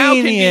convenient. How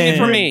convenient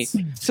for me.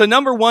 So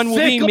number 1 will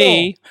be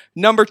me.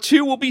 Number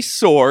 2 will be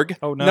Sorg.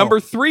 Oh, no. Number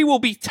 3 will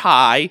be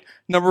Ty.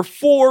 Number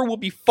 4 will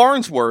be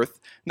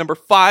Farnsworth. Number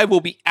 5 will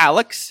be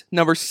Alex.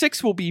 Number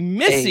 6 will be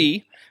Missy.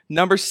 Hey.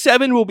 Number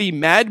 7 will be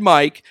Mad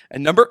Mike,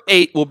 and number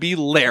 8 will be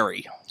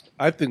Larry.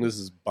 I think this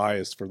is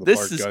biased for the This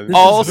Bart is Gunn.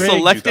 all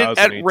selected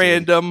at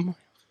random.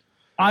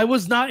 I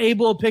was not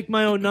able to pick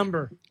my own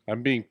number.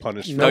 I'm being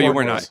punished. No, you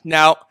were not.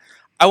 Now,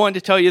 I wanted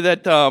to tell you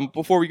that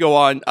before we go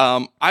on,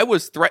 I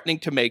was threatening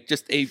to make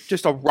just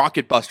a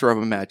rocket buster of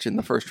a match in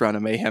the first round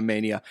of Mayhem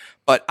Mania,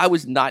 but I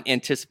was not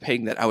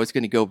anticipating that I was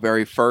going to go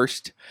very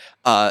first.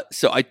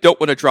 So I don't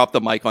want to drop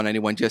the mic on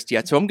anyone just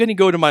yet. So I'm going to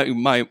go to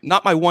my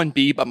not my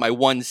 1B, but my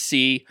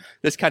 1C.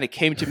 This kind of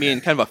came to me in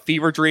kind of a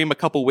fever dream a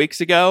couple weeks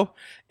ago,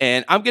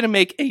 and I'm going to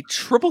make a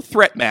triple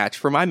threat match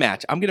for my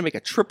match. I'm going to make a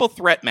triple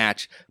threat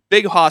match,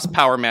 big hoss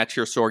power match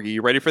here, Sorgi.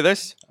 You ready for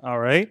this? All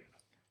right.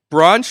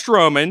 Braun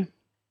Strowman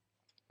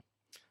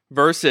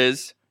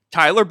versus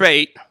Tyler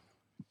Bate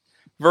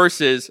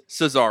versus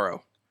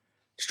Cesaro.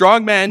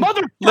 Strong men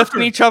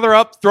lifting each other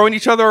up, throwing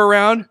each other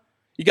around.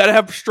 You got to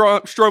have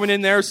Strowman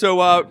in there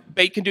so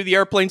Bate can do the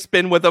airplane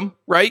spin with him,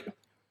 right?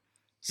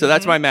 So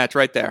that's my match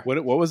right there.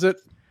 What was it?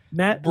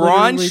 Matt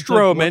Braun literally took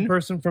Strowman, one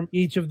person from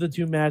each of the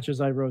two matches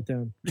I wrote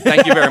down.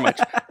 Thank you very much.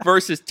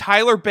 Versus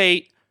Tyler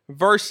Bate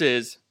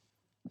versus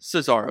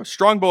Cesaro.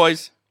 Strong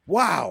boys.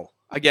 Wow.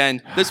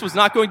 Again, this was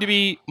not going to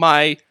be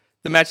the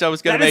match I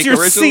was going to make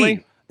originally.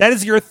 C. That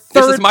is your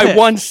third. This is my pick.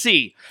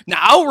 1C. Now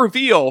I'll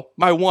reveal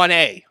my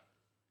 1A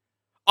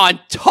on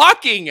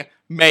Talking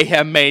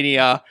Mayhem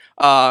Mania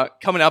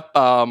coming up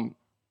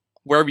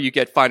wherever you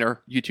get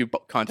finer YouTube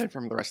content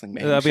from the Wrestling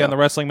Mayhem That'll Show. be on the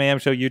Wrestling Mayhem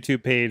Show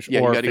YouTube page Yeah,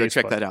 or you got to go Facebook.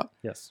 check that out.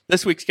 Yes.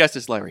 This week's guest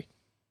is Larry.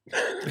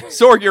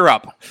 Sorg, you're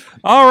up.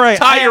 All right.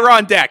 Ty, you're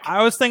on deck.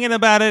 I was thinking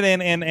about it,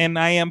 and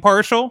I am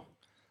partial.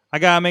 I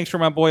gotta make sure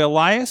my boy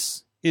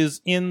Elias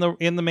is in the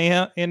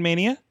Mayhem in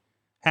Mania.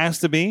 Has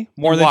to be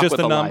more than just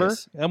a number.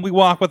 Elias. And we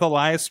walk with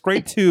Elias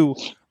straight to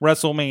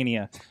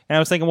WrestleMania. And I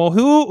was thinking, well,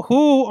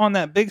 who on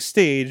that big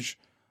stage?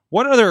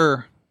 What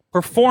other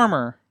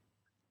performer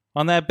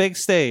on that big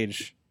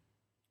stage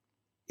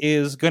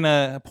is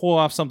gonna pull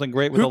off something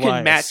great with Who Elias?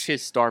 can match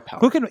his star power?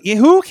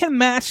 Who can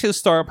match his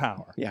star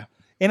power? Yeah.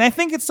 And I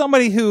think it's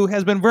somebody who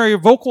has been very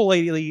vocal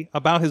lately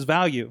about his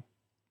value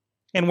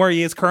and where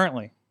he is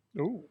currently.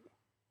 Ooh.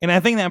 And I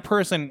think that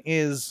person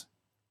is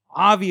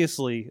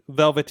obviously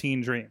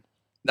Velveteen Dream.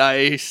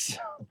 Nice.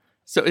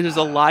 So it is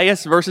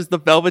Elias versus the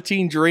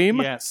Velveteen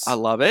Dream? Yes. I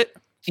love it.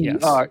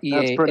 Yes.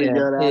 That's pretty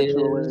good,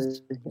 actually.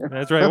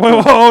 That's right.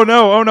 Whoa, oh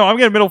no, I'm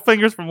getting middle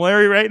fingers from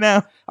Larry right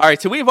now. All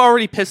right, so we've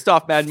already pissed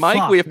off Mad Mike.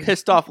 Fuck. We have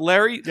pissed off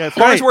Larry. That's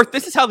Farnsworth, right.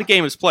 this is how the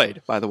game is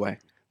played, by the way.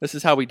 This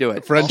is how we do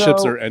it.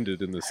 Friendships So- are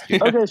ended in this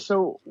game. Okay,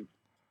 so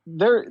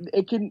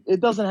it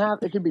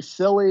can be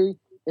silly.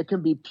 It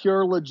can be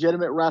pure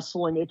legitimate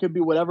wrestling. It could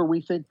be whatever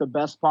we think the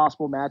best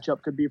possible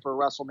matchup could be for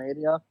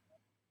WrestleMania.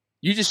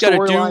 You just got to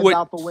do Storylines what...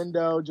 out the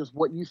window, just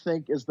what you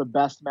think is the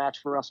best match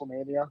for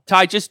WrestleMania.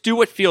 Ty, just do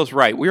what feels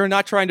right. We are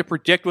not trying to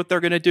predict what they're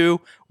going to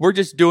do. We're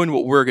just doing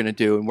what we're going to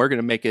do, and we're going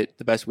to make it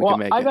the best we can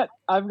make it.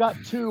 I've got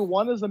two.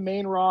 One is a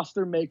main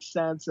roster, makes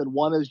sense, and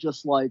one is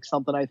just like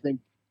something I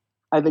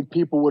think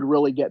people would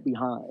really get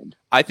behind.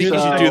 I think you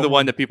So- should do the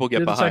one that people get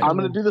Do the behind. second I'm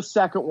going to do the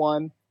second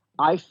one.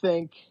 I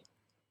think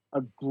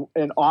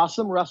an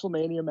awesome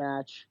WrestleMania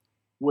match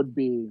would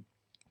be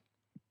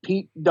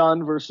Pete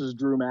Dunne versus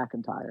Drew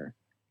McIntyre.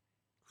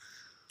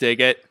 Dig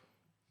it.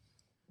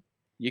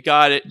 You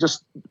got it.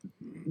 Just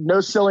no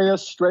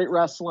silliness, straight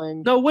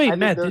wrestling. No, I wait, think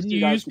Matt, those did two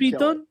you guys use could Pete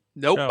kill it. Dunne?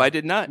 Nope, No. I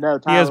did not. No,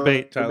 He has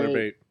bait. Tyler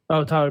Bate.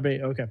 Oh, Tyler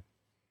Bate. Okay.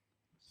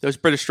 Those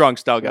British strong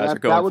style guys are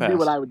That going would fast. be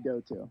what I would go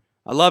to.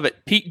 I love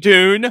it. Pete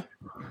Dunne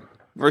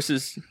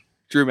versus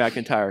Drew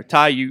McIntyre.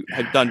 Ty, you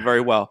have done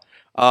very well.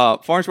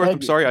 Farnsworth, Thank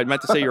I'm you. sorry. I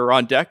meant to say you were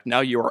on deck.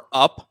 Now you are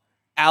up.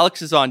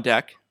 Alex is on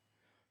deck.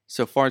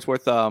 So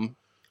Farnsworth,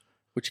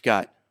 what you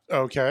got?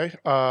 Okay.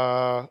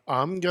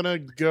 I'm going to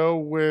go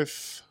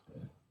with.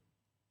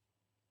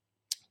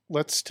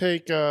 Let's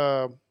take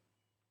Brock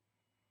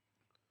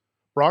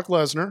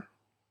Lesnar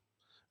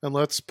and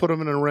let's put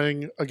him in a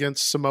ring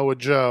against Samoa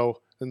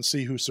Joe and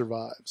see who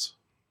survives.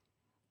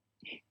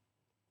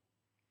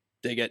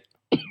 Dig it.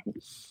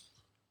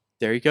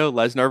 There you go.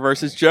 Lesnar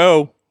versus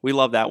Joe. We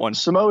love that one.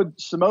 Samoa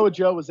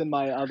Joe was in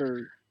my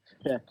other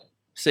pick.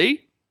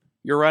 See?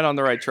 You're right on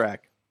the right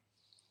track.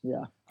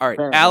 Yeah. All right.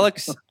 Apparently.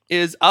 Alex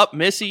is up.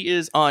 Missy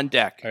is on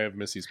deck. I have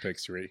Missy's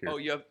picks right here. Oh,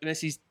 you have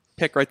Missy's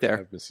pick right I there.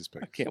 have Missy's I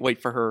picks. can't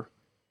wait for her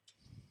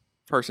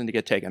person to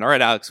get taken. All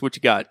right, Alex, what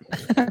you got?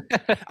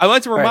 I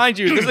want to remind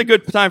you, this is a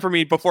good time for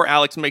me before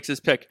Alex makes his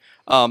pick.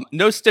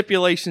 No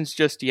stipulations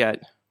just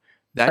yet.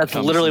 That's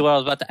literally what I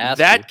was about to ask.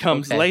 That you.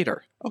 comes Okay.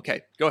 later.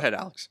 Okay, go ahead,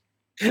 Alex.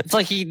 It's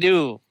like he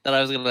knew that I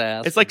was going to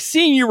ask. It's like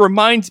seeing you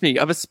reminds me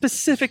of a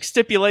specific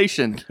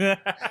stipulation. I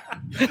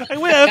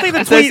think the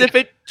It's as tweet. if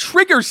it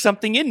triggers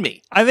something in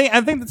me. I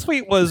think the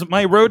tweet was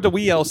my road to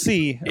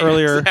WeLC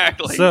earlier.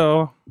 Exactly.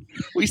 So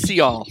We see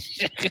all.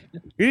 we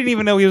didn't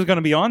even know he was going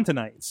to be on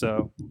tonight.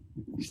 So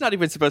He's not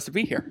even supposed to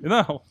be here.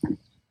 no.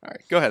 All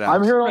right, go ahead, Alex.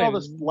 I'm hearing all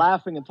this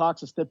laughing and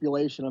talks of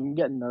stipulation. I'm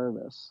getting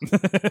nervous.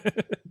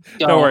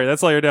 Don't worry,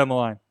 that's later down the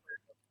line.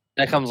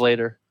 That comes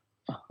later.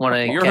 When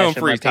I You're cash home in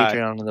free, my Ty.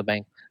 Patreon in the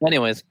bank.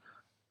 Anyways,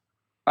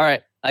 all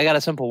right, I got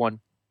a simple one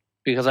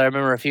because I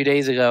remember a few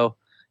days ago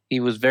he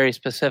was very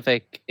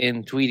specific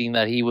in tweeting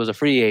that he was a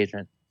free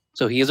agent.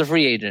 So he is a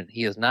free agent.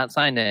 He is not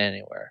signed to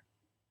anywhere.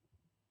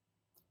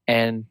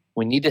 And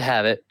We need to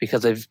have it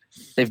because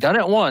they've done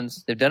it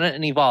once. They've done it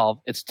in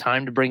Evolve. It's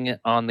time to bring it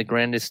on the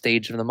grandest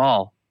stage of them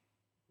all.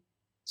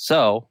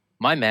 So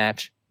my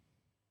match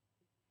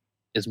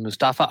is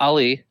Mustafa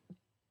Ali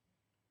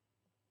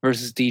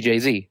versus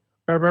DJZ.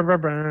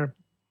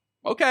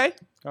 Okay.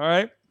 All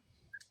right.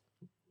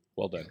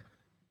 Well done.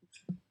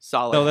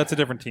 Solid. No, that's a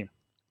different team.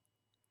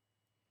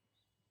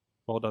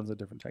 Well done's a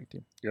different tag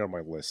team. You're on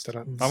my list.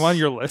 I'm on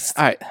your list.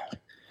 All right.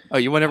 Oh,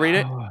 you want to read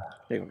it? All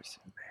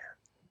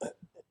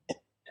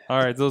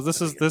right. So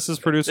this is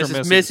producer This is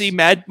Missy. Missy,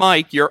 Mad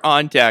Mike. You're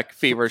on deck,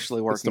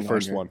 feverishly working. It's the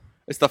first one.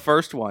 It's the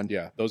first one.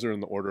 Yeah, those are in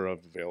the order of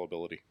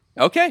availability.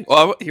 Okay.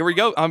 Well, here we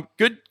go.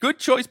 Good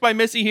choice by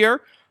Missy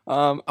here.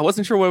 I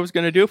wasn't sure what I was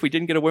going to do if we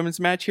didn't get a women's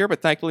match here,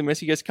 but thankfully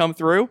Missy has come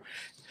through.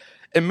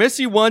 And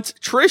Missy wants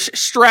Trish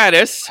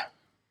Stratus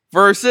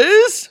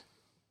versus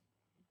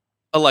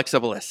Alexa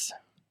Bliss.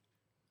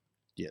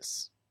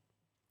 Yes.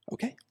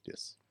 Okay.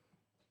 Yes.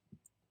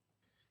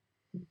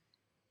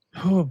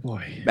 Oh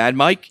boy. Mad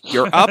Mike,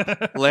 you're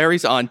up.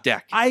 Larry's on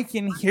deck. I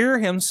can hear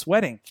him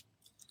sweating.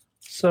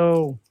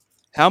 So,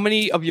 how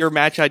many of your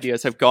match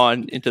ideas have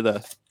gone into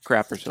the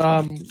crapper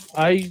system?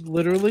 I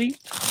literally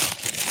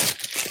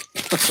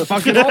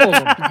fucking all of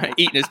them.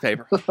 Eating his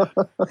paper.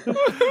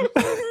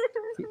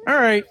 All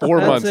right. 4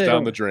 that's months it.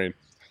 down the drain.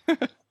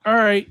 All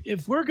right.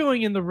 If we're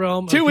going in the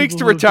realm of 2 weeks people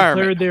to who have retirement.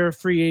 declared they're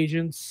free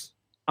agents,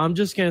 I'm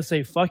just gonna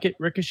say fuck it.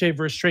 Ricochet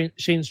versus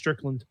Shane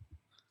Strickland.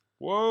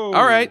 Whoa.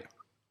 All right.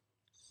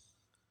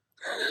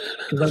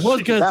 Because I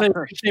was gonna say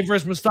Ricochet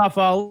versus Mustafa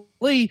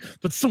Ali,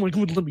 but someone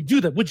wouldn't let me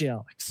do that, would you,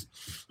 Alex?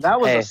 That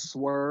was Hey. a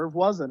swerve,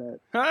 wasn't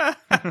it? Get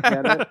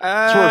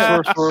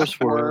it?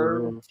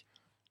 Swerve.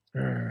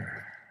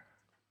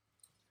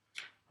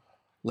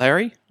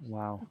 Larry,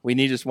 Wow. we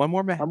need just one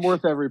more match. I'm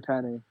worth every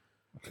penny.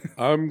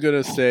 I'm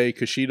going to say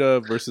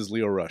Kushida versus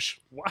Leo Rush.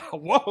 Wow.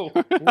 Whoa.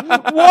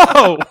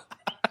 Whoa.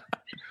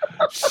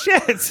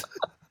 Shit.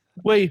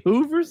 Wait,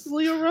 who versus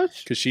Leo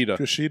Rush?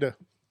 Kushida.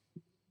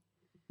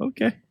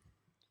 Okay.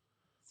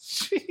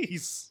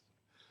 Jeez.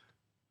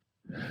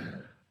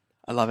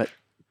 I love it.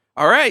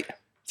 All right.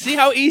 See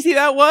how easy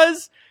that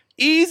was?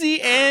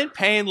 Easy and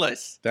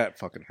painless. That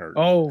fucking hurt.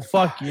 Oh,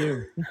 fuck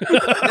you.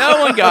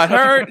 No one got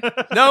hurt.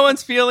 No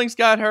one's feelings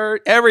got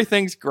hurt.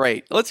 Everything's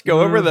great. Let's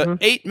go over the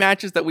 8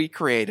 matches that we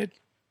created.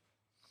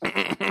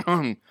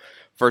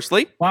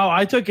 Firstly, Wow,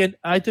 I took an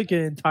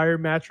entire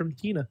match from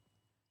Tina.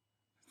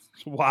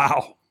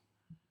 Wow.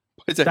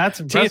 That's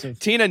impressive.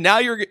 Tina, now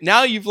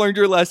you've learned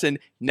your lesson.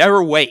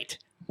 Never wait.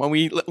 When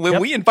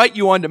we invite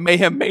you on to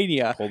Mayhem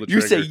Mania, Pull the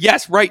you say trigger.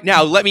 yes right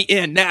now. Let me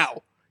in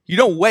now. You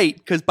don't wait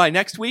because by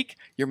next week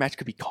your match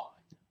could be gone.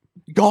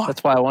 Gone.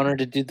 That's why I wanted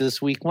to do this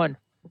week one.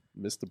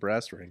 Missed the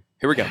brass ring.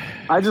 Here we go.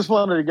 I just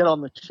wanted to get on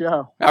the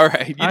show. All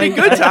right, you did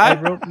good, I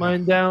Ty. wrote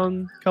mine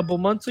down a couple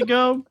months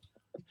ago.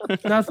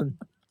 Nothing.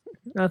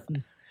 What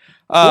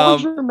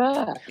was your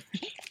match?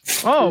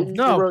 Oh You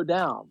no! wrote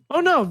down.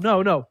 Oh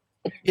no!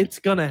 It's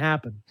gonna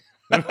happen.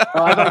 I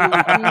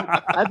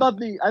thought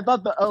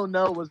the oh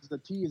no was the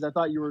tease. I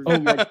thought you were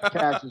going to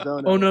catch his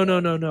own. Oh no!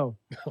 Oh no.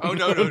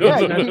 Yeah,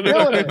 you keep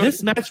doing it.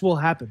 This match will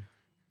happen.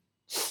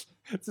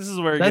 This is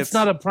where it That's gets...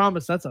 not a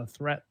promise. That's a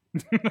threat.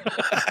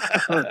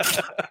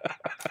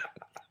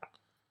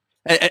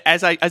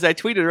 As I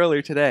tweeted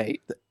earlier today,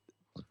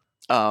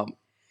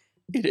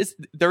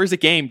 there is a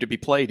game to be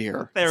played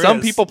here.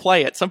 Some people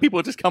play it. Some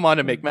people just come on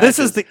and make matches. This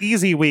is the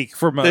easy week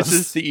for most. This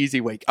is the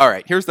easy week. All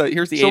right, here's the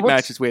 8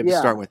 matches we have to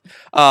start with.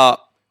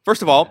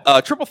 First of all,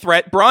 triple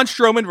threat: Braun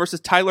Strowman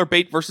versus Tyler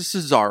Bate versus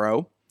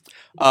Cesaro.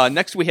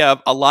 Next, we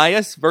have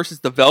Elias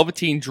versus the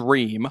Velveteen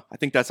Dream. I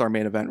think that's our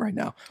main event right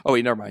now. Oh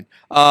wait, never mind.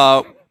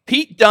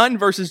 Pete Dunne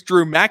versus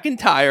Drew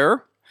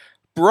McIntyre.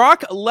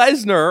 Brock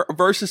Lesnar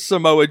versus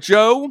Samoa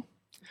Joe.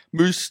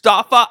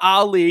 Mustafa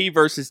Ali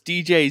versus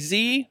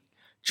DJZ.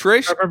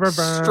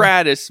 Trish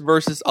Stratus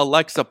versus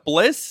Alexa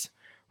Bliss.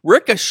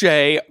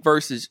 Ricochet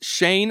versus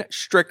Shane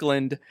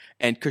Strickland.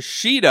 And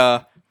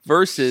Kushida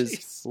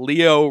versus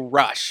Leo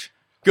Rush.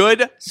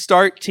 Good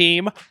start,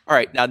 team. All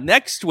right, now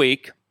next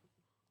week,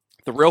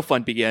 the real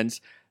fun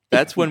begins.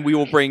 That's when we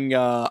will bring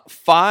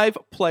 5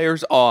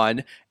 players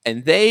on,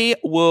 and they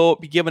will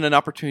be given an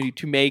opportunity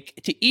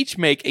to each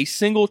make a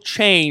single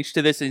change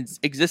to this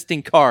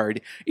existing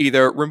card,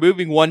 either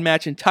removing one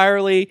match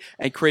entirely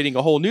and creating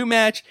a whole new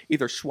match,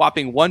 either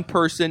swapping one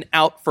person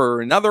out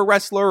for another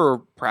wrestler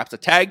or perhaps a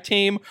tag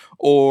team,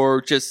 or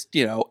just,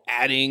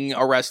 adding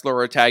a wrestler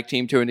or a tag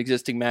team to an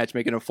existing match,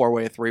 making a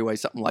 4-way, a 3-way,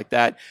 something like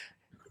that.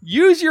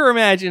 Use your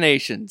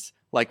imaginations,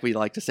 like we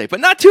like to say,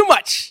 but not too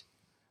much.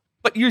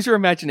 But use your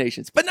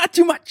imaginations, but not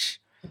too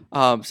much.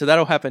 So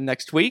that'll happen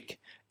next week.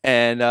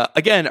 And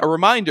again, a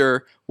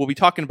reminder, we'll be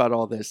talking about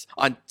all this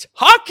on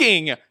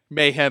Talking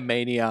Mayhem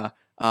Mania.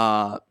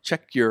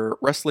 Check your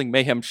Wrestling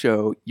Mayhem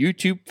Show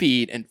YouTube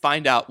feed and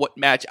find out what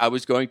match I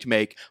was going to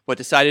make, but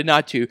decided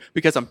not to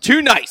because I'm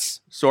too nice.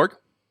 Sorg?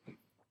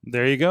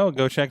 There you go.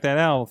 Go check that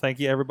out. Thank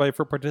you, everybody,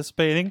 for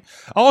participating.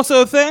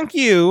 Also, thank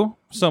you,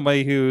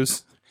 somebody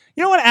who's...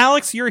 You know what,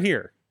 Alex? You're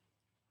here.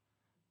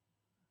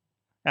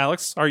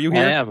 Alex, are you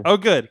here? I am. Oh,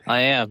 good.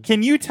 I am.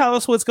 Can you tell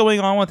us what's going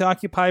on with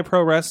Occupy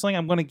Pro Wrestling?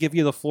 I'm going to give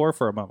you the floor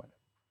for a moment.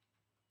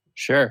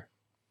 Sure.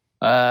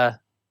 Lots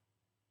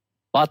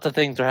of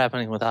things are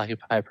happening with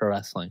Occupy Pro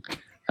Wrestling.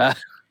 Do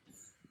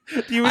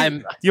you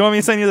want me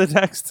to send you the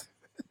text?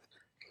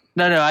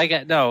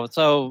 No.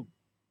 So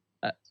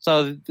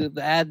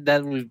the ad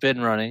that we've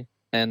been running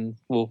and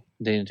we'll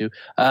continue to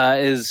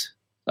is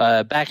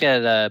back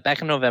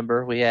in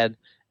November we had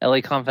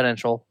LA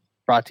Confidential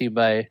brought to you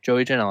by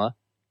Joey Janela,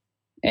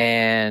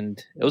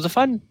 and it was a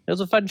fun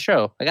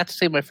show. I got to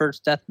see my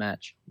first death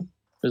match. It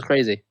was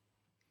crazy.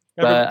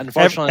 But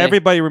unfortunately,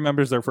 everybody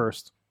remembers their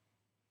first.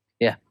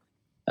 Yeah.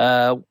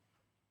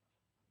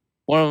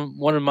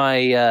 One of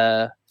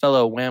my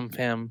fellow Wham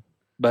Fam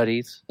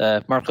buddies,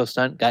 Marco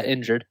Stunt, got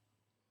injured.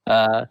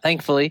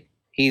 Thankfully,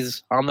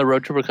 he's on the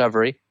road to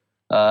recovery.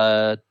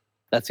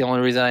 That's the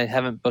only reason I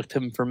haven't booked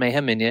him for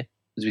MayhemMania,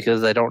 is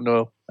because I don't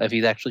know if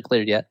he's actually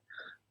cleared yet.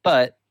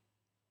 But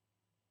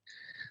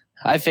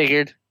I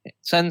figured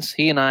since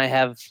he and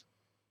I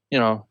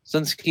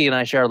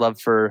share a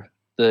love for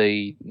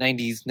the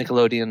 90s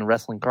Nickelodeon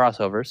wrestling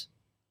crossovers,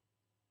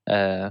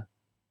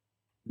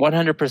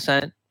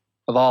 100%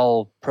 of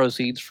all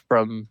proceeds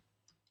from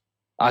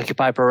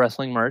Occupy Pro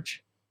Wrestling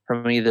merch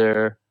from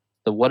either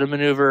the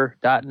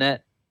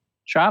whatamaneuver.net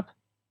shop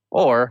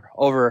or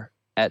over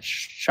at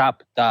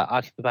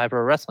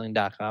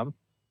shop.occupyprowrestling.com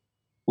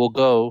will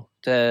go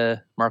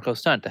to Marco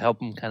Stunt to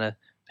help him kind of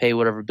pay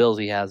whatever bills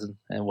he has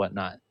and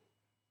whatnot.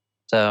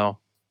 So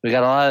we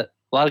got a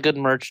lot of good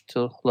merch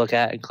to look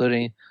at,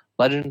 including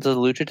Legends of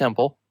the Lucha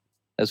Temple,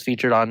 as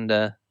featured on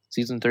the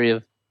season 3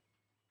 of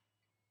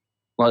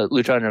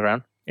Lucha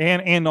Underground,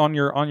 and on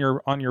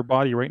your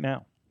body right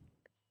now.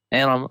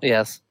 And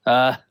yes,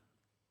 so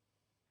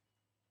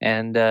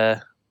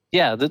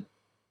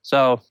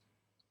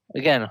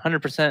again,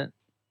 100%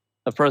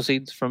 of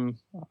proceeds from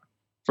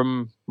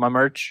my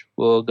merch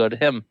will go to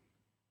him.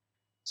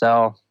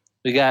 So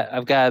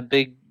I've got a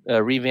big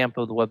revamp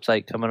of the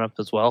website coming up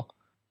as well,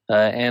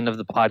 and of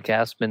the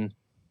podcast. Been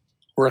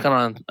working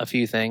on a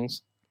few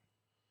things.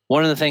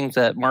 One of the things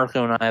that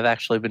Marco and I have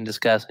actually been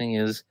discussing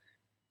is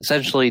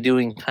essentially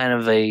doing kind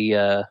of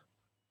a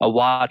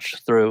watch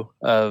through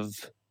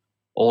of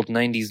old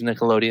 90s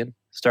Nickelodeon,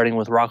 starting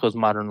with Rocko's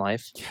Modern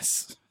Life.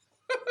 Yes.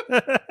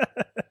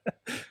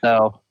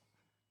 So,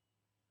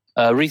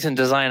 a recent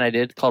design I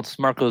did called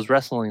Smarco's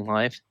Wrestling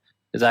Life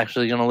is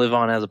actually going to live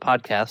on as a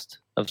podcast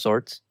of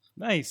sorts.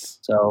 Nice.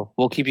 So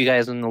we'll keep you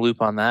guys in the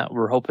loop on that.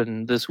 We're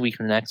hoping this week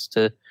or next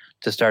to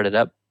start it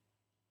up.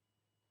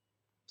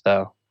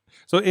 So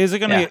is it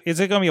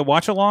gonna be a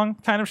watch along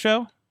kind of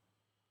show?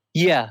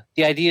 Yeah,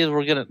 the idea is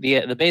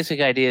the basic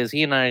idea is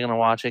he and I are gonna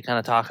watch it, kind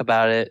of talk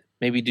about it,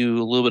 maybe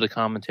do a little bit of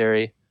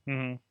commentary,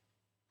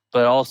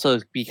 but also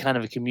be kind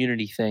of a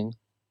community thing.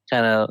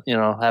 Kind of,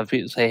 have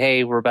people say,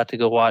 "Hey, we're about to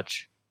go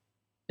watch,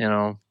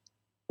 a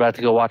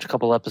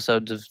couple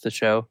episodes of the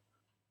show,"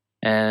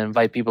 and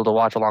invite people to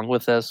watch along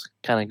with us.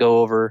 Kind of go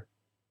over,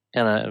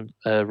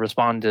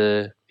 respond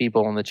to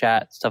people in the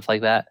chat, stuff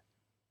like that.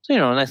 So a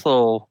nice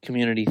little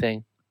community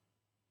thing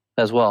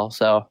as well.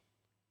 So.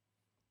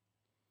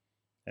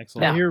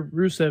 Excellent. I hear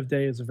Rusev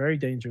Day is a very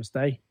dangerous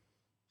day.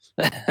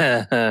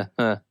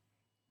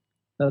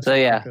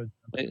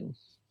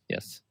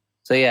 Yes.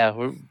 So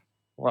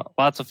we're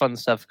lots of fun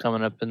stuff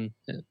coming up in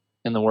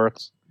the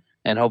works,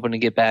 and hoping to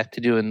get back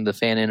to doing the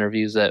fan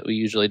interviews that we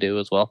usually do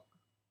as well.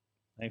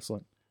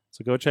 Excellent.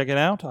 So go check it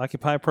out.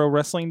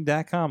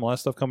 OccupyProWrestling.com. A lot of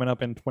stuff coming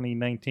up in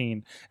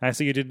 2019. And I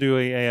see you did do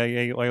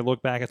a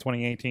look back at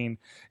 2018,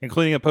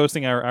 including a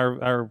posting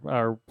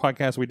our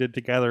podcast we did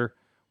together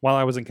while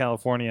I was in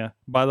California.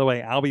 By the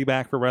way, I'll be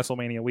back for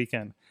WrestleMania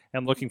weekend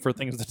and looking for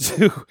things to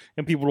do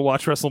and people to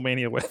watch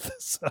WrestleMania with.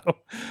 So,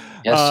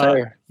 yes,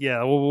 sir.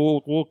 Yeah,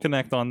 we'll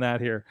connect on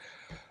that here.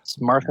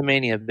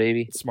 Smarkamania,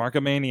 baby.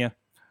 Smarkamania.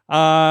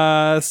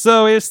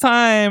 So it's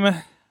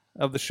time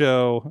of the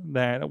show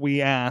that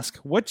we ask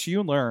what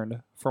you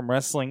learned from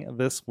wrestling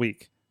this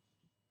week.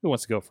 Who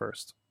wants to go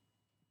first?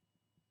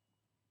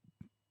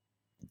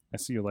 I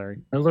see you,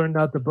 Larry. I learned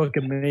not to book a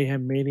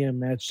MayhemMania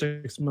match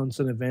 6 months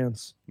in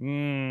advance.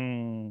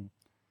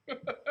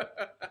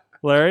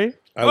 Larry?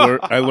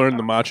 I learned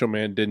the Macho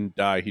Man didn't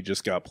die. He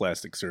just got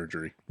plastic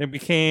surgery. It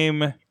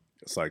became a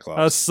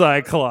Cyclops.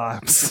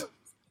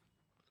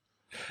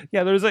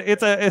 Yeah,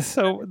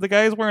 so the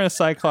guy's wearing a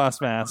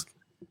Cyclops mask,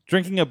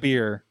 drinking a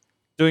beer,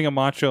 doing a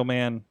Macho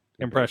Man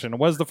impression.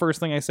 What was the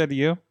first thing I said to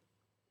you?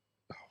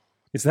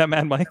 Is that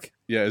Mad Mike?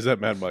 Yeah, is that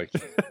Mad Mike?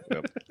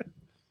 Yep.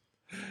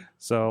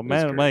 So,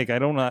 Mad Mike, I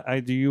don't know.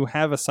 Do you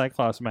have a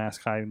Cyclops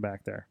mask hiding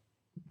back there?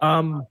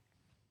 I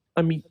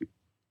mean,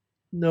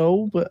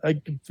 no, but I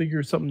can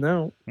figure something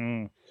out.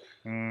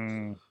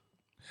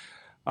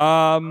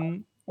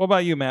 What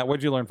about you, Matt? What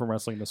did you learn from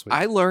wrestling this week?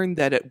 I learned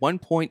that at one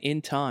point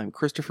in time,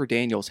 Christopher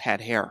Daniels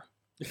had hair.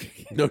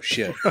 No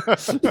shit.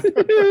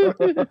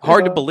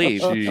 Hard to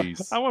believe.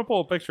 Jeez. I want to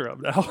pull a picture up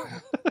now.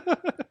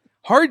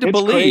 Hard to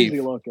believe.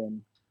 Crazy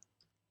looking.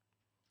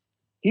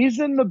 He's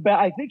in the back.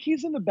 I think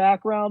he's in the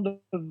background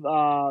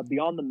of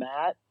Beyond the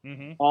Mat.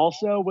 Mm-hmm.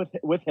 Also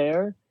with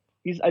hair.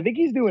 I think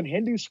he's doing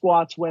Hindu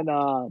squats when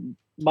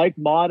Mike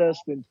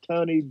Modest and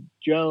Tony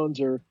Jones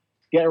are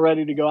getting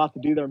ready to go out to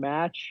do their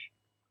match.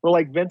 Or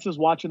like Vince is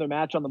watching their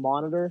match on the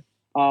monitor.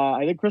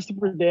 I think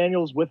Christopher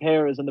Daniels with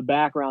hair is in the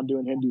background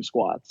doing Hindu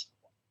squats.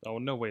 Oh,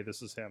 no way,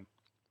 this is him.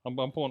 I'm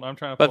trying to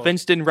pull. But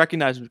Vince didn't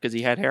recognize him because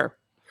he had hair.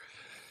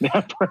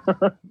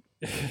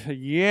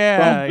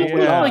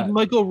 yeah. Like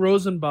Michael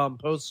Rosenbaum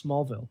post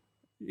Smallville.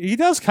 He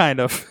does kind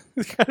of.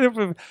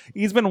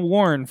 He's been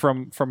worn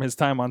from his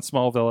time on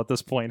Smallville at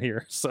this point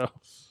here. So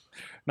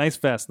nice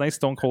vest, nice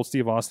Stone Cold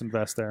Steve Austin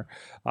vest there.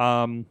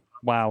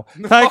 Wow,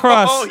 Ty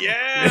Cross. Oh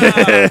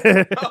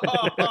yeah.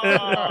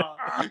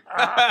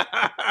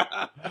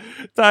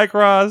 Ty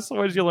Cross,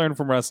 what did you learn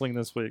from wrestling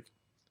this week?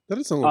 That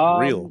doesn't look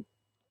real.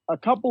 A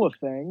couple of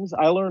things.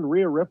 I learned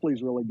Rhea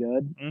Ripley's really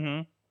good.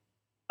 Mm-hmm.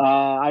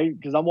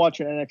 Because I'm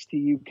watching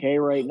NXT UK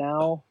right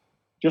now,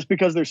 just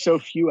because there's so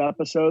few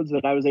episodes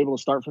that I was able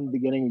to start from the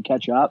beginning and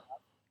catch up.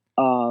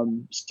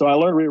 So I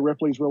learned Rhea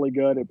Ripley's really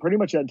good. Pretty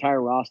much the entire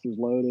roster's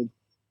loaded.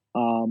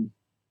 And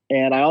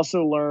I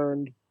also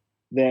learned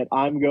that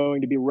I'm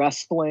going to be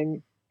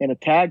wrestling in a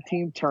tag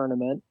team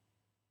tournament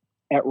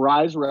at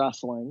Rise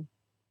Wrestling.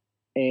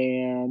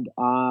 And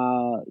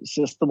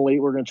System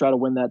Elite, we're going to try to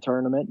win that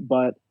tournament.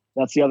 But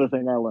that's the other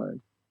thing I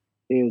learned,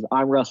 is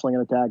I'm wrestling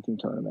in a tag team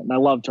tournament. And I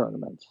love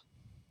tournaments.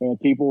 And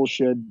people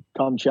should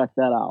come check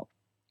that out.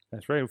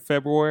 That's right.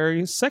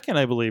 February 2nd,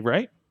 I believe,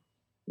 right?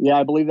 Yeah,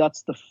 I believe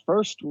that's the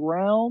first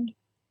round.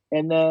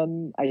 And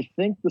then I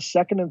think the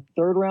second and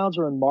third rounds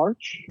are in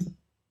March.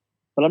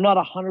 But I'm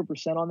not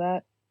 100% on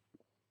that.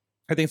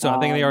 I think so. I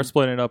think they are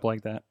splitting it up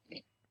like that.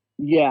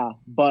 Yeah,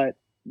 but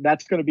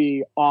that's going to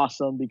be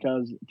awesome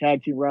because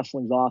tag team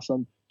wrestling is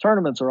awesome.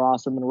 Tournaments are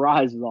awesome, and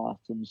Rise is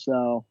awesome.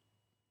 So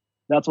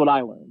that's what I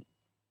learned.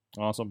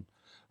 Awesome.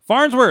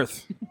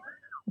 Farnsworth,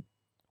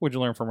 what'd you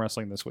learn from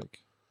wrestling this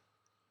week?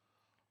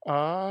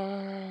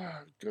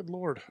 Good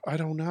Lord. I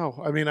don't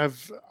know. I mean,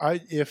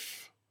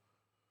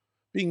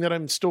 being that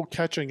I'm still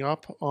catching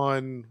up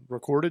on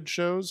recorded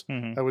shows,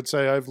 Mm-hmm. I would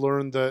say I've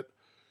learned that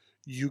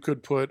you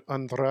could put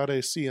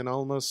Andrade Cien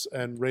Almas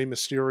and Rey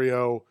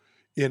Mysterio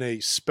in a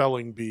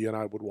spelling bee and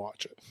I would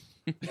watch it.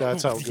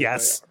 That's how good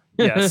Yes.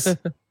 they are. Yes.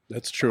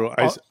 That's true.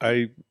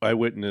 I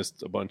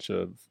witnessed a bunch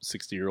of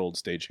 60-year-old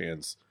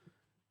stagehands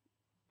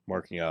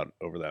marking out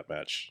over that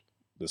match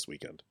this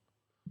weekend.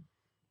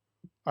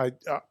 I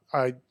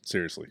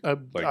Seriously.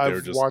 I've Like, they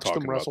were just watched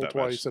talking them about wrestle that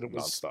twice match and it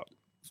was nonstop.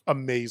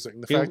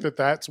 amazing. The fact that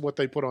that's what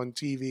they put on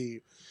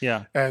TV.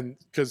 Yeah. And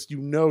because you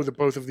know that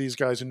both of these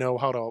guys know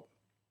how to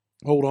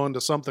hold on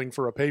to something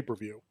for a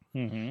pay-per-view.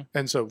 Mm-hmm.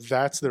 And so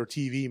that's their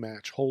TV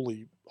match.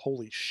 Holy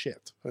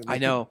shit. I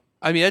know.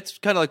 I mean, that's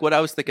kind of like what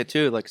I was thinking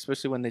too. Like,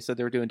 especially when they said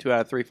they were doing 2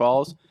 out of 3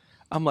 falls.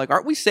 I'm like,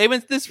 aren't we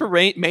saving this for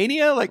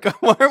Mania? Like,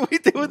 why are we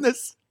doing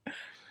this?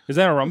 Is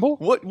that a Rumble?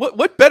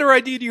 What better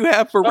idea do you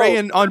have for Rey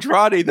and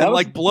Andrade than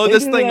like blow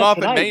this thing off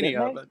at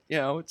Mania? But you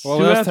know, it's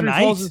that's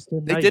tonight.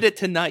 They did it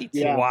tonight.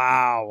 Yeah.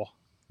 Wow.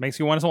 Makes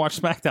you want to watch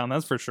SmackDown,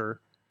 that's for sure.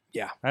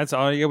 Yeah. That's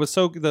all. It was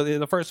so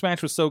the first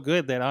match was so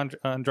good that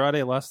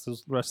Andrade lost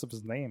the rest of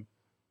his name.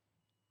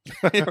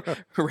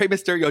 Rey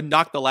Mysterio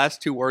knocked the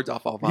last 2 words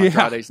off of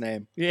Andrade's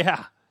name.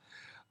 Yeah.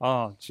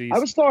 Oh, jeez. I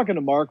was talking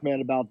to Mark, man,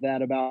 about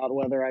that, about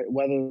whether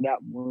that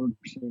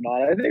works or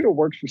not. I think it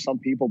works for some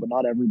people, but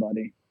not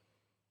everybody.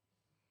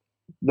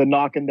 The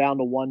knocking down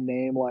to one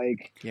name,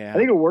 like, yeah. I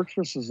think it works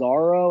for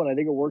Cesaro and I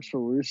think it works for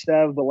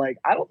Rusev, but like,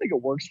 I don't think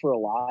it works for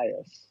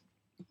Elias.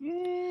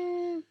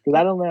 Because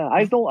I don't know.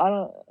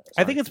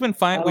 I think it's been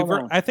fine.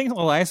 I think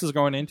Elias is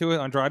going into it.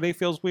 Andrade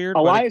feels weird.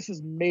 Elias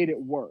has made it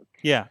work.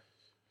 Yeah.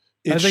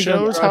 It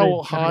shows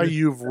how high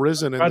you've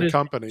risen in the Andrade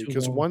company,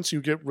 because once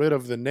you get rid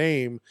of the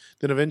name,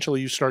 then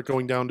eventually you start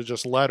going down to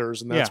just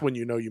letters, and that's when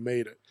you know you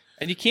made it.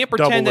 And you can't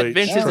pretend that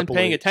Vince isn't Triple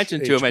paying H, attention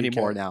to him HBK.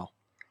 anymore now.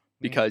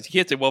 Because you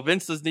can't say, well,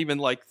 Vince doesn't even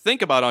like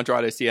think about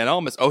Andrade Cien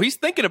Almas. Oh, he's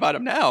thinking about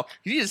him now.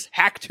 You just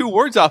hack 2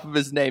 words off of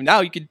his name. Now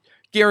you can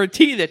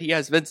guarantee that he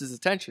has Vince's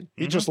attention.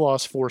 He just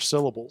lost 4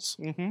 syllables.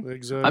 Mm-hmm.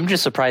 Exactly. I'm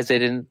just surprised they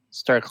didn't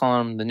start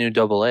calling him the new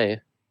Double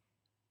A.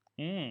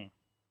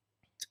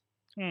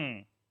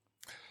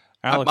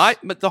 Alex.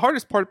 But the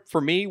hardest part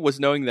for me was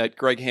knowing that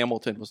Greg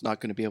Hamilton was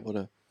not going to be able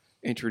to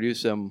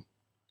introduce him,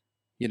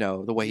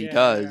 the way he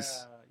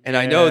does. And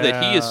I know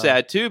that he is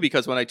sad too,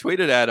 because when I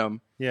tweeted at him,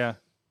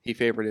 he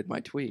favorited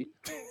my tweet.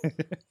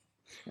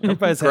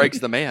 Greg's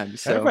the man.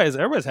 So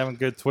everybody's having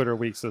good Twitter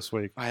weeks this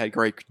week. I had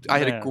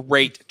a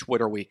great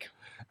Twitter week.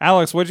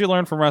 Alex, what did you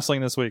learn from wrestling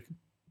this week?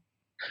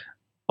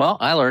 Well,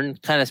 I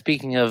learned, kind of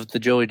speaking of the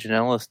Joey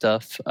Janela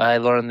stuff, I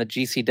learned that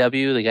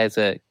GCW, the guys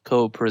that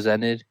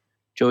co-presented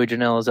Joey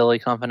Janela's LA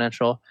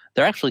Confidential,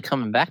 they're actually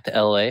coming back to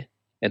LA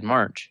in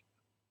March.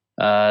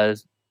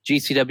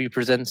 GCW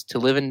presents To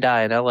Live and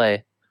Die in LA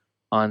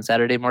on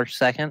Saturday, March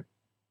 2nd.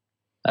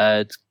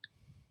 It's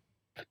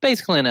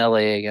basically in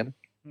LA again.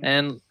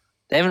 And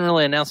they haven't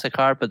really announced the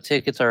card, but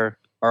tickets are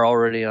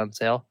already on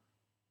sale.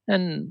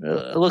 and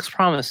it looks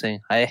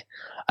promising. I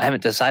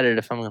haven't decided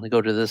if I'm going to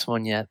go to this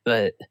one yet,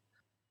 but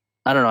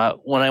I don't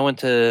know. When I went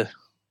to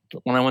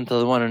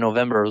the one in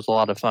November, it was a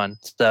lot of fun.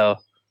 So,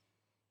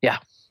 yeah.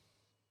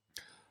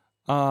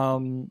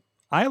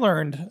 I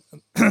learned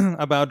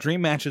about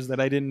dream matches that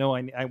I didn't know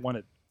I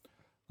wanted.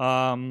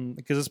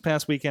 Because this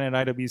past weekend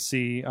at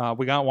IWC,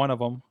 we got one of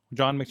them,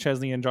 John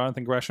McChesney and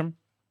Jonathan Gresham.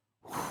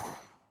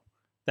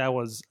 That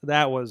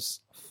was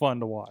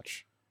fun to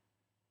watch.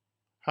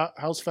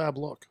 How's Fab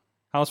look?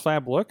 How's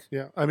Fab look?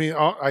 Yeah, I mean,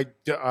 I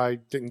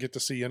didn't get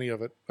to see any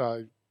of it.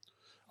 I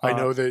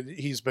know that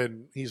he's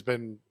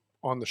been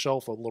on the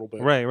shelf a little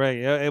bit.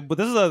 Right. But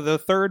this is the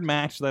third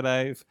match that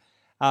I've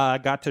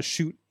got to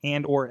shoot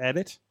and or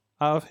edit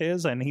of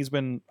his, and I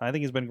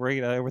think he's been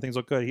great. Everything's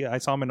looked good. I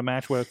saw him in a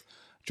match with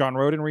John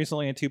Roden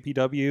recently in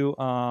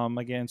 2PW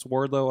against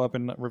Wardlow up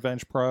in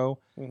Revenge Pro,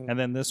 and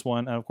then this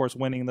one, and of course,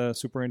 winning the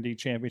Super Indie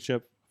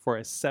Championship for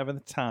a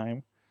 7th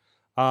time.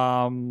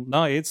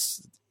 No,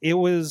 it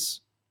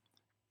was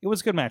a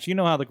good match. You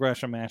know how the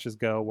Gresham matches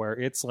go, where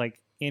it's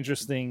like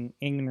interesting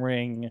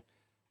in-ring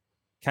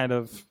kind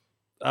of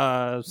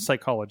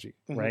psychology,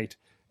 right?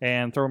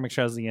 And throw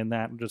McChesney in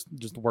that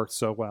just worked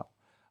so well.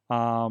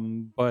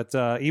 But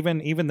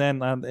even then,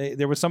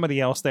 there was somebody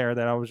else there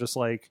that I was just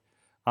like,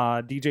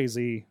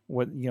 DJZ,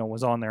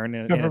 was on there in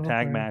a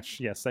tag match.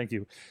 Yes, thank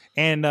you.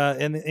 And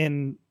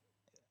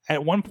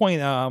at one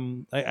point,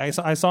 I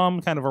saw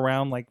him kind of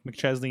around like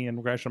McChesney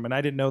and Gresham, and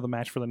I didn't know the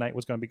match for the night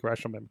was going to be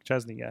Gresham and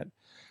McChesney yet,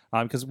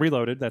 because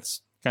Reloaded,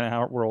 that's kind of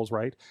how it rolls,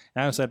 right?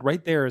 And I said,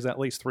 right there is at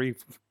least 3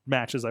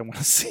 matches I want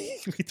to see.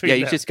 Yeah,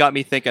 you just got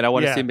me thinking. I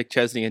want to see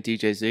McChesney and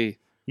DJZ.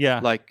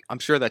 Yeah, like I'm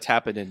sure that's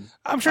happened in.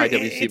 I'm sure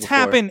IWC it's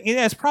happened. It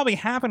has probably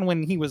happened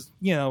when he was,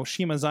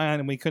 Shima Zion,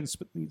 and we couldn't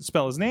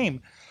spell his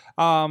name.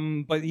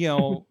 But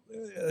DJZ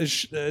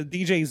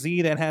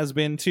that has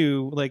been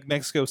to like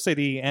Mexico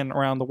City and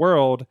around the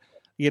world,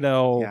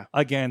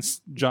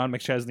 against John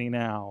McChesney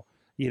now,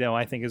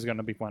 I think is going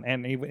to be fun.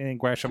 And even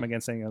Gresham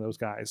against any of those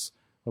guys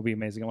will be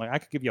amazing. Like I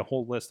could give you a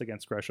whole list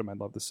against Gresham. I'd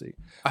love to see.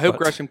 I hope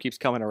Gresham keeps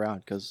coming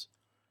around because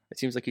it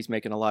seems like he's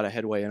making a lot of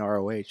headway in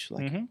ROH.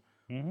 Like.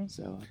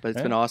 So, but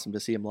it's been awesome to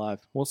see him live.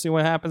 We'll see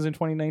what happens in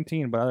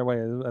 2019. But either way,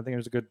 I think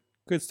there's a good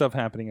stuff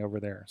happening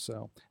over there.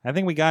 So I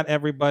think we got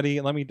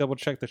everybody. Let me double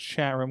check the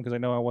chat room because I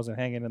know I wasn't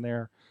hanging in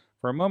there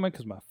for a moment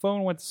because my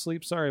phone went to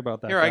sleep. Sorry about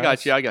that. Here,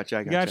 guys. I got you.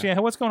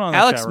 What's going on?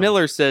 Alex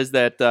Miller says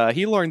that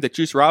he learned that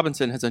Juice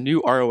Robinson has a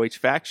new ROH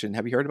faction.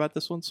 Have you heard about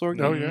this one,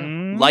 Sorg? Oh yeah.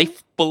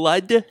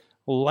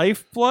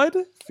 Lifeblood.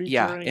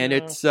 Yeah, and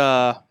it's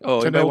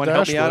anybody want to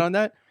help me out on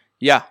that?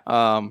 Yeah.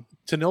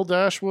 Tanil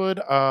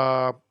Dashwood.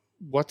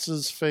 What's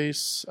his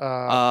face?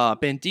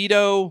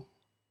 Bandito.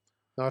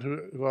 Not who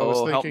I was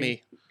thinking. Help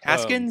me.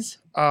 Haskins.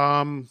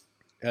 Had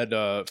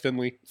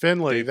Finley.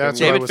 Finley. That's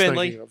David what I was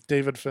Finley. thinking of.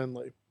 David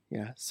Finley.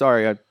 Yeah.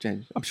 Sorry, I'm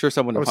sure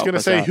someone. I was going to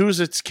say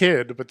Who's Its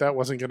Kid, but that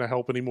wasn't going to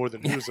help any more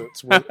than Who's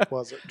Its. What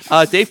was it?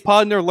 Dave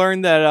Podner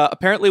learned that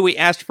apparently we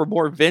asked for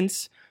more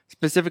Vince.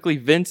 Specifically,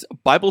 Vince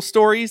Bible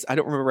stories. I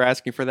don't remember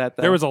asking for that,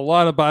 though. There was a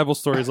lot of Bible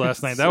stories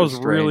last night. That was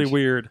strange. Really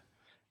weird.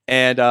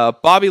 And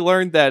Bobby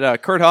learned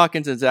that Kurt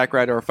Hawkins and Zack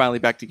Ryder are finally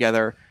back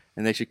together,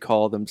 and they should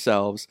call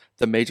themselves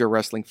the Major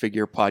Wrestling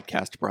Figure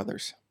Podcast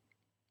Brothers.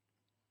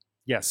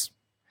 Yes.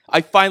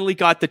 I finally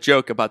got the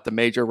joke about the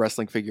Major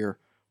Wrestling Figure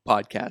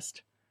Podcast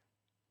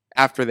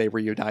after they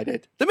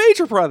reunited. The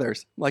Major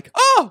Brothers. I'm like,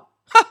 oh,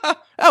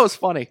 that was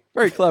funny.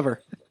 Very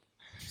clever.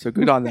 So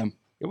good on them.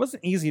 It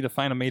wasn't easy to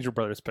find a Major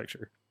Brothers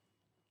picture.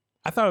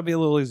 I thought it would be a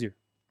little easier.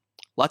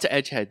 Lots of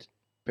Edgehead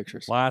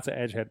pictures.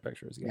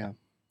 Yeah.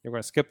 You're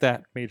going to skip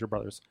that, Major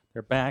Brothers.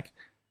 They're back,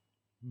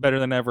 better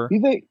than ever. You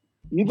think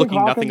looking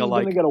Hawkins nothing is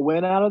alike. going to get a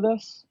win out of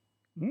this?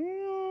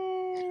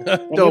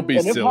 Don't be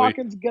and silly. if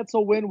Hawkins gets a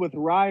win with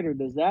Ryder,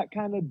 does that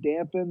kind of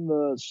dampen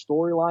the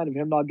storyline of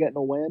him not getting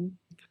a win?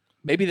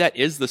 Maybe that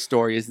is the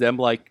story, is them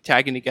like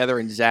tagging together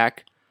and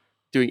Zach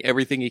doing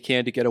everything he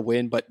can to get a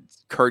win, but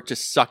Kurt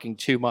just sucking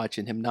too much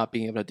and him not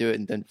being able to do it,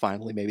 and then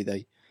finally maybe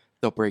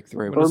they'll break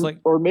through.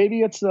 Or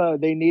maybe it's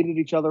they needed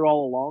each other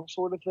all along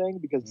sort of thing,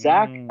 because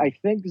I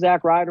think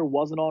Zack Ryder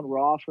wasn't on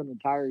Raw for an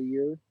entire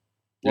year,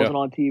 wasn't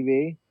on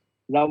TV.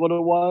 Is that what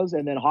it was?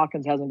 And then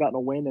Hawkins hasn't gotten a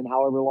win in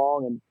however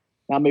long, and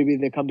now maybe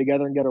they come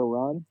together and get a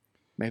run?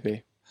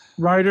 Maybe.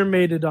 Ryder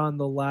made it on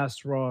the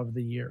last Raw of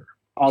the year.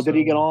 Oh, did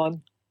he get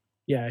on?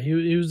 Yeah,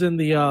 he was in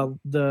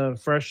the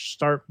Fresh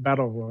Start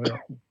Battle Royal.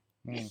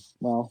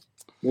 Well,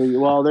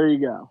 there you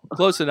go.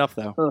 Close enough,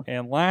 though.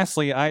 And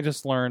lastly, I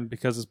just learned,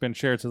 because it's been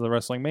shared to the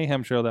Wrestling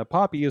Mayhem show, that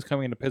Poppy is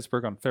coming to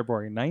Pittsburgh on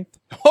February 9th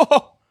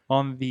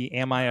on the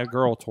Am I a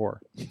Girl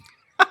tour.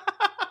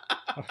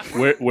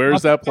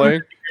 Where's that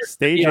playing?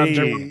 Stage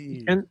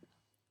A. And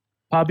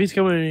Poppy's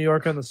coming to New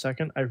York on the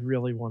 2nd. I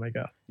really want to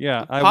go.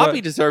 Yeah, Poppy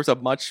deserves a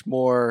much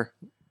more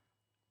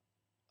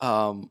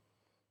out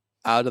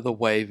of the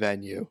way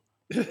venue.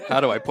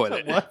 How do I put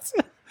it? What?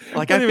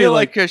 Like, I feel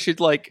like I should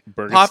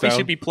Poppy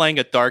should be playing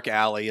a dark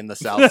alley in the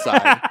South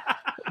Side,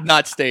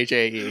 not Stage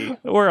AE,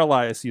 where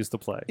Elias used to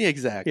play. Yeah,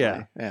 exactly.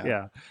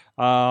 Yeah.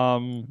 I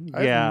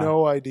have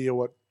no idea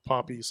what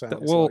Poppy sounds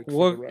Well, like.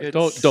 for the record.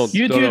 Don't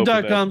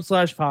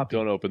YouTube.com/Poppy.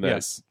 Don't open that.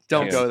 Yes.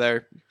 Don't go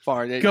there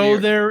far. Go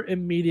there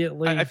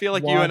immediately. I feel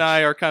like you and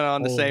I are kind of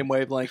on the same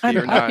wavelength.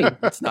 You're not.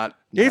 It's not.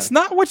 It's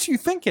not what you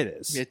think it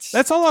is.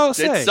 That's all I'll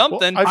say. It's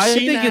something. Well, I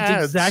seen think it's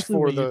ads exactly for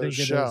what you the think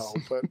it show,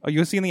 is. but Oh,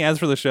 you've seen the ads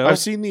for the show? I've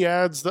seen the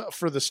ads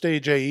for the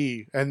stage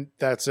AE, and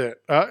that's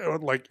it.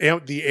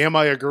 The Am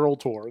I a Girl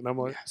tour, and I'm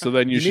like, So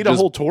then you should need a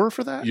just, whole tour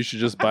for that? You should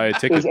just buy a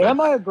ticket. Is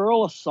Am I a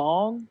Girl a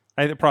song?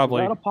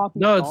 Probably. Is that a Poppy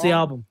No, song? it's the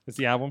album. It's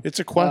the album. It's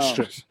a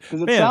question.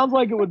 Because it Man. sounds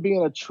like it would be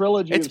in a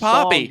trilogy It's of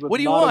Poppy. songs with What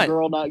do you Not want? a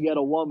Girl, Not Yet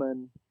a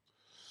Woman,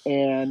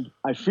 and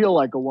I Feel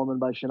Like a Woman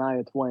by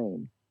Shania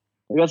Twain.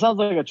 That sounds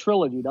like a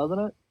trilogy, doesn't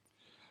it?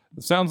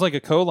 It sounds like a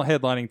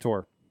co-headlining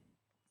tour.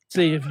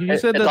 See, if you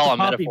said It's that all to a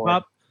Poppy,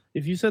 metaphor.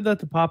 if you said that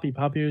to Poppy,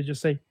 Poppy would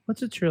just say,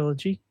 "What's a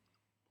trilogy?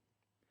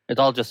 It's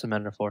all just a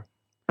metaphor.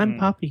 I'm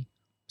Poppy."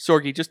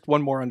 Sorgi, just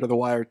one more under the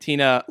wire.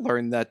 Tina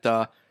learned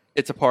that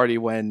it's a party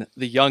when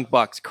the Young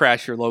Bucks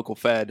crash your local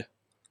Fed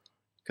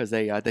because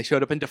they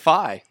showed up in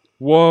Defy.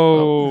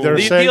 Whoa. They're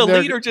The saying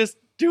Elite are just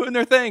doing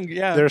their thing.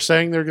 Yeah, They're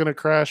saying they're going to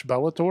crash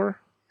Bellator.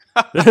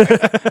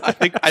 I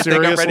think I'm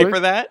ready Seriously? for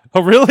that.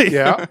 Oh, really?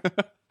 Yeah.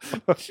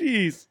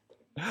 Jeez.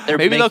 They're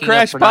Maybe they'll making up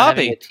crash for not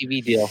having Poppy. a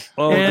TV deal.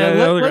 Oh, And yeah,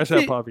 they'll crash let's that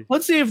see- Poppy.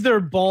 Let's see if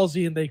they're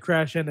ballsy and they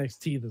crash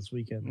NXT this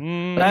weekend.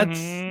 Mhm.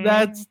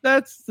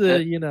 That's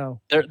the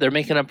They're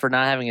making up for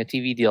not having a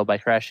TV deal by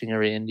crashing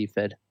every indie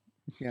Fed.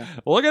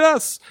 Look at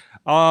us.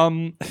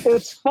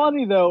 It's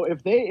funny though,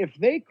 if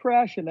they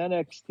crash in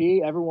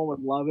NXT, everyone would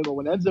love it. But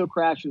when Enzo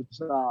crashes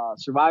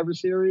Survivor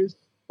Series,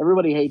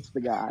 everybody hates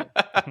the guy.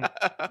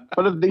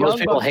 But if the Most Young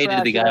people Bucks hated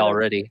crash the guy NXT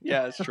already.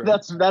 Yeah, that's true.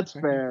 That's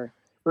fair.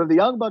 But if the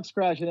Young Bucks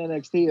crash in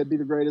NXT, it'd be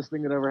the greatest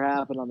thing that ever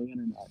happened on the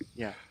internet.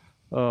 Yeah.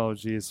 Oh,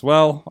 geez.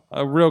 Well,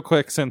 real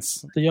quick,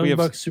 since the Young we have,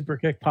 Bucks super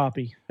kick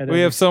Poppy. we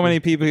have so many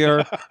people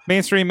here.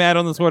 Mainstream Matt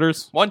on the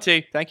Twitters.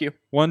 1T. Thank you.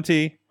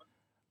 1T.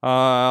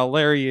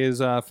 Larry is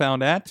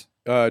found at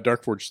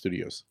Darkforge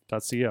Studios.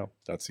 .co.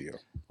 .co.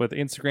 With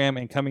Instagram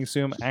and coming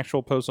soon,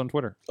 actual posts on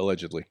Twitter.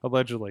 Allegedly.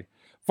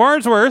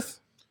 Farnsworth.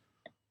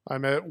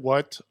 I'm at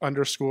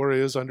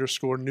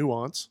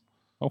what_is_nuance.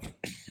 Oh.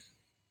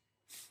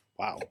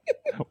 Wow.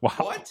 Wow.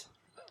 What?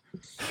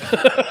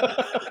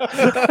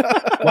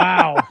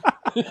 Wow.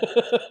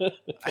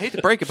 I hate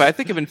to break it, but I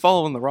think I've been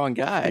following the wrong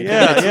guy.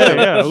 Yeah.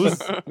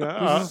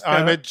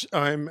 I'm at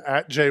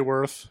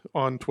Jworth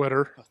on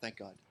Twitter. Oh, thank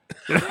God.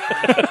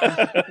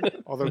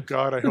 Although,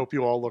 God, I hope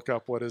you all look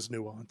up what is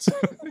nuance.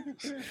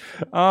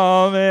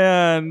 Oh,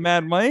 man.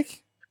 Mad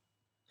Mike?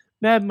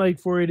 Mad Mike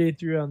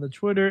 4883 on the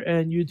Twitter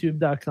and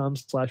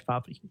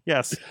YouTube.com/Poppy.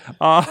 Yes.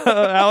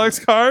 Alex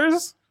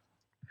Cars?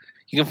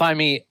 You can find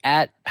me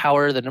at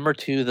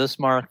Power2 This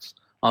Marks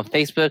on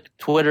Facebook,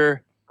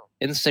 Twitter,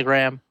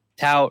 Instagram,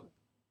 Tout,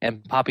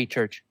 and Poppy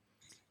Church.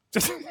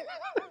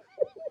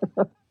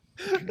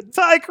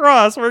 Ty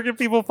Cross, where can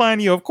people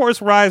find you? Of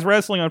course, Rise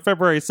Wrestling on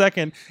February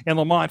 2nd in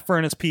Lamont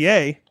Furnace,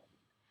 PA.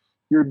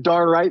 You're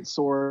darn right,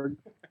 Sword.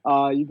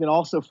 You can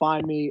also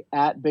find me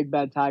at Big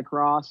Bad Ty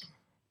Cross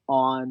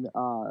on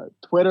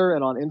Twitter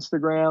and on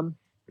Instagram,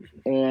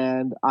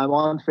 and I'm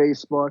on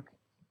Facebook.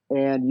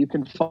 And you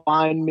can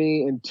find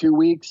me in 2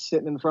 weeks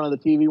sitting in front of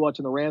the TV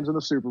watching the Rams in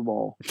the Super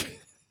Bowl,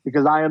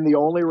 because I am the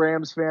only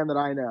Rams fan that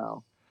I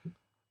know.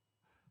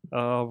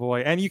 Oh,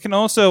 boy. And you can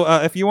also,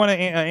 if you want to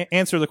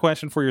answer the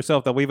question for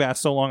yourself that we've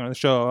asked so long on the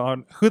show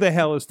on who the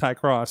hell is Ty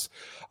Cross,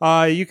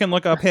 you can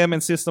look up him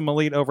and System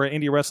Elite over at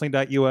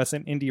IndieWrestling.us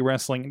and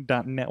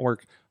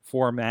IndieWrestling.network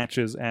for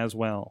matches as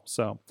well.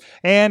 So,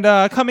 and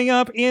coming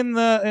up in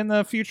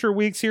the future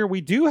weeks here,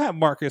 we do have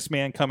Marcus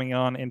Mann coming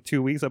on in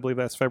 2 weeks. I believe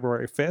that's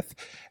February 5th.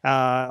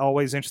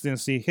 Always interesting to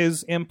see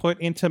his input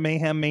into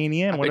Mayhem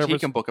Mania. And I bet he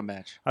can book a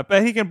match. I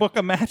bet he can book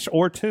a match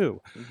or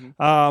two.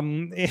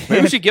 Maybe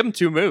we should give him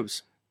 2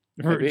 moves.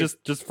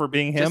 Just for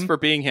being him? Just for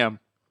being him.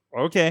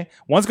 Okay.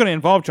 One's going to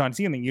involve John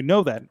Cena. You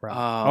know that,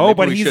 right? Maybe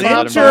but we he's should let him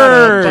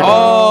injured.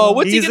 Oh,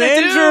 what's he He's going to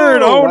do?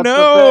 injured. Oh, That's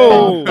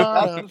no.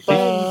 That's the thing.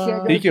 You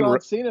can't He get can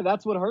John Cena.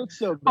 That's what hurts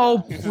so bad.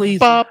 Oh,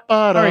 please. All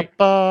right.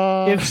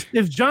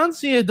 If John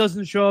Cena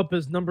doesn't show up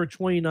as number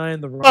 29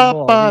 in the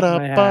Rumble, I'll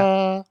leave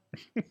my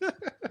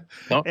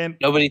hat. And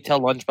Nobody tell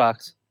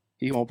Lunchbox.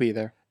 He won't be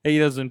there. he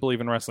doesn't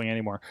believe in wrestling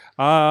anymore.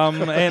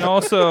 And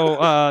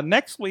also,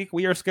 next week,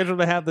 we are scheduled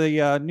to have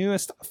the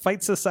newest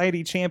Fight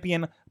Society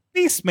champion,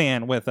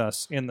 Beastman, with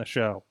us in the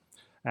show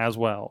as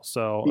well.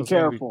 So Be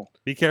careful.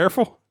 Be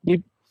careful.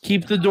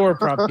 Keep the door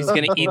propped. He's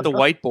going to eat the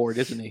whiteboard,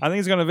 isn't he? I think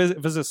he's going to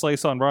visit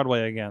Slice on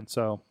Broadway again.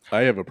 So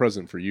I have a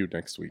present for you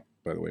next week,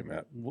 by the way,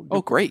 Matt.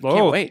 Oh, great.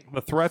 Can't wait.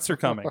 The threats are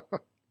coming.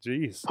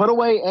 Jeez. Put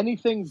away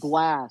anything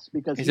glass,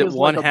 because Is he it is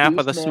one like a half beast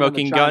of the man in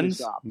smoking a china guns?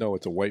 shop. No,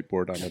 it's a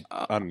whiteboard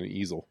on an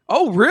easel.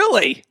 Oh,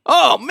 really?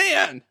 Oh,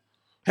 man.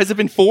 Has it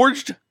been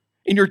forged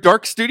in your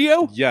dark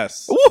studio?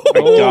 Yes. Ooh.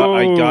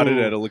 I got it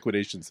at a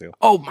liquidation sale.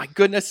 Oh, my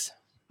goodness.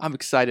 I'm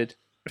excited.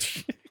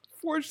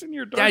 Forged in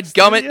your dark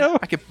Dadgummit. studio.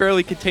 I can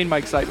barely contain my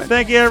excitement.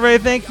 Thank you,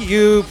 everybody. Thank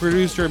you,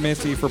 producer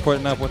Missy, for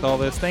putting up with all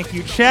this. Thank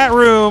you, chat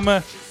room.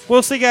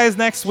 We'll see you guys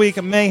next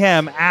week.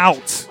 Mayhem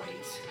out.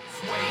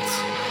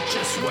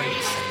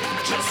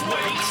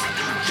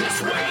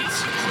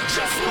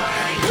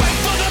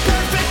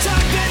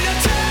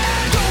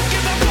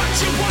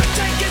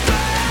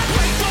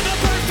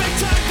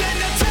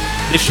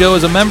 This show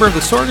is a member of the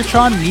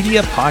Sorgatron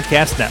Media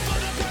Podcast Network.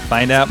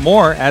 Find out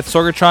more at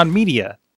sorgatronmedia.com.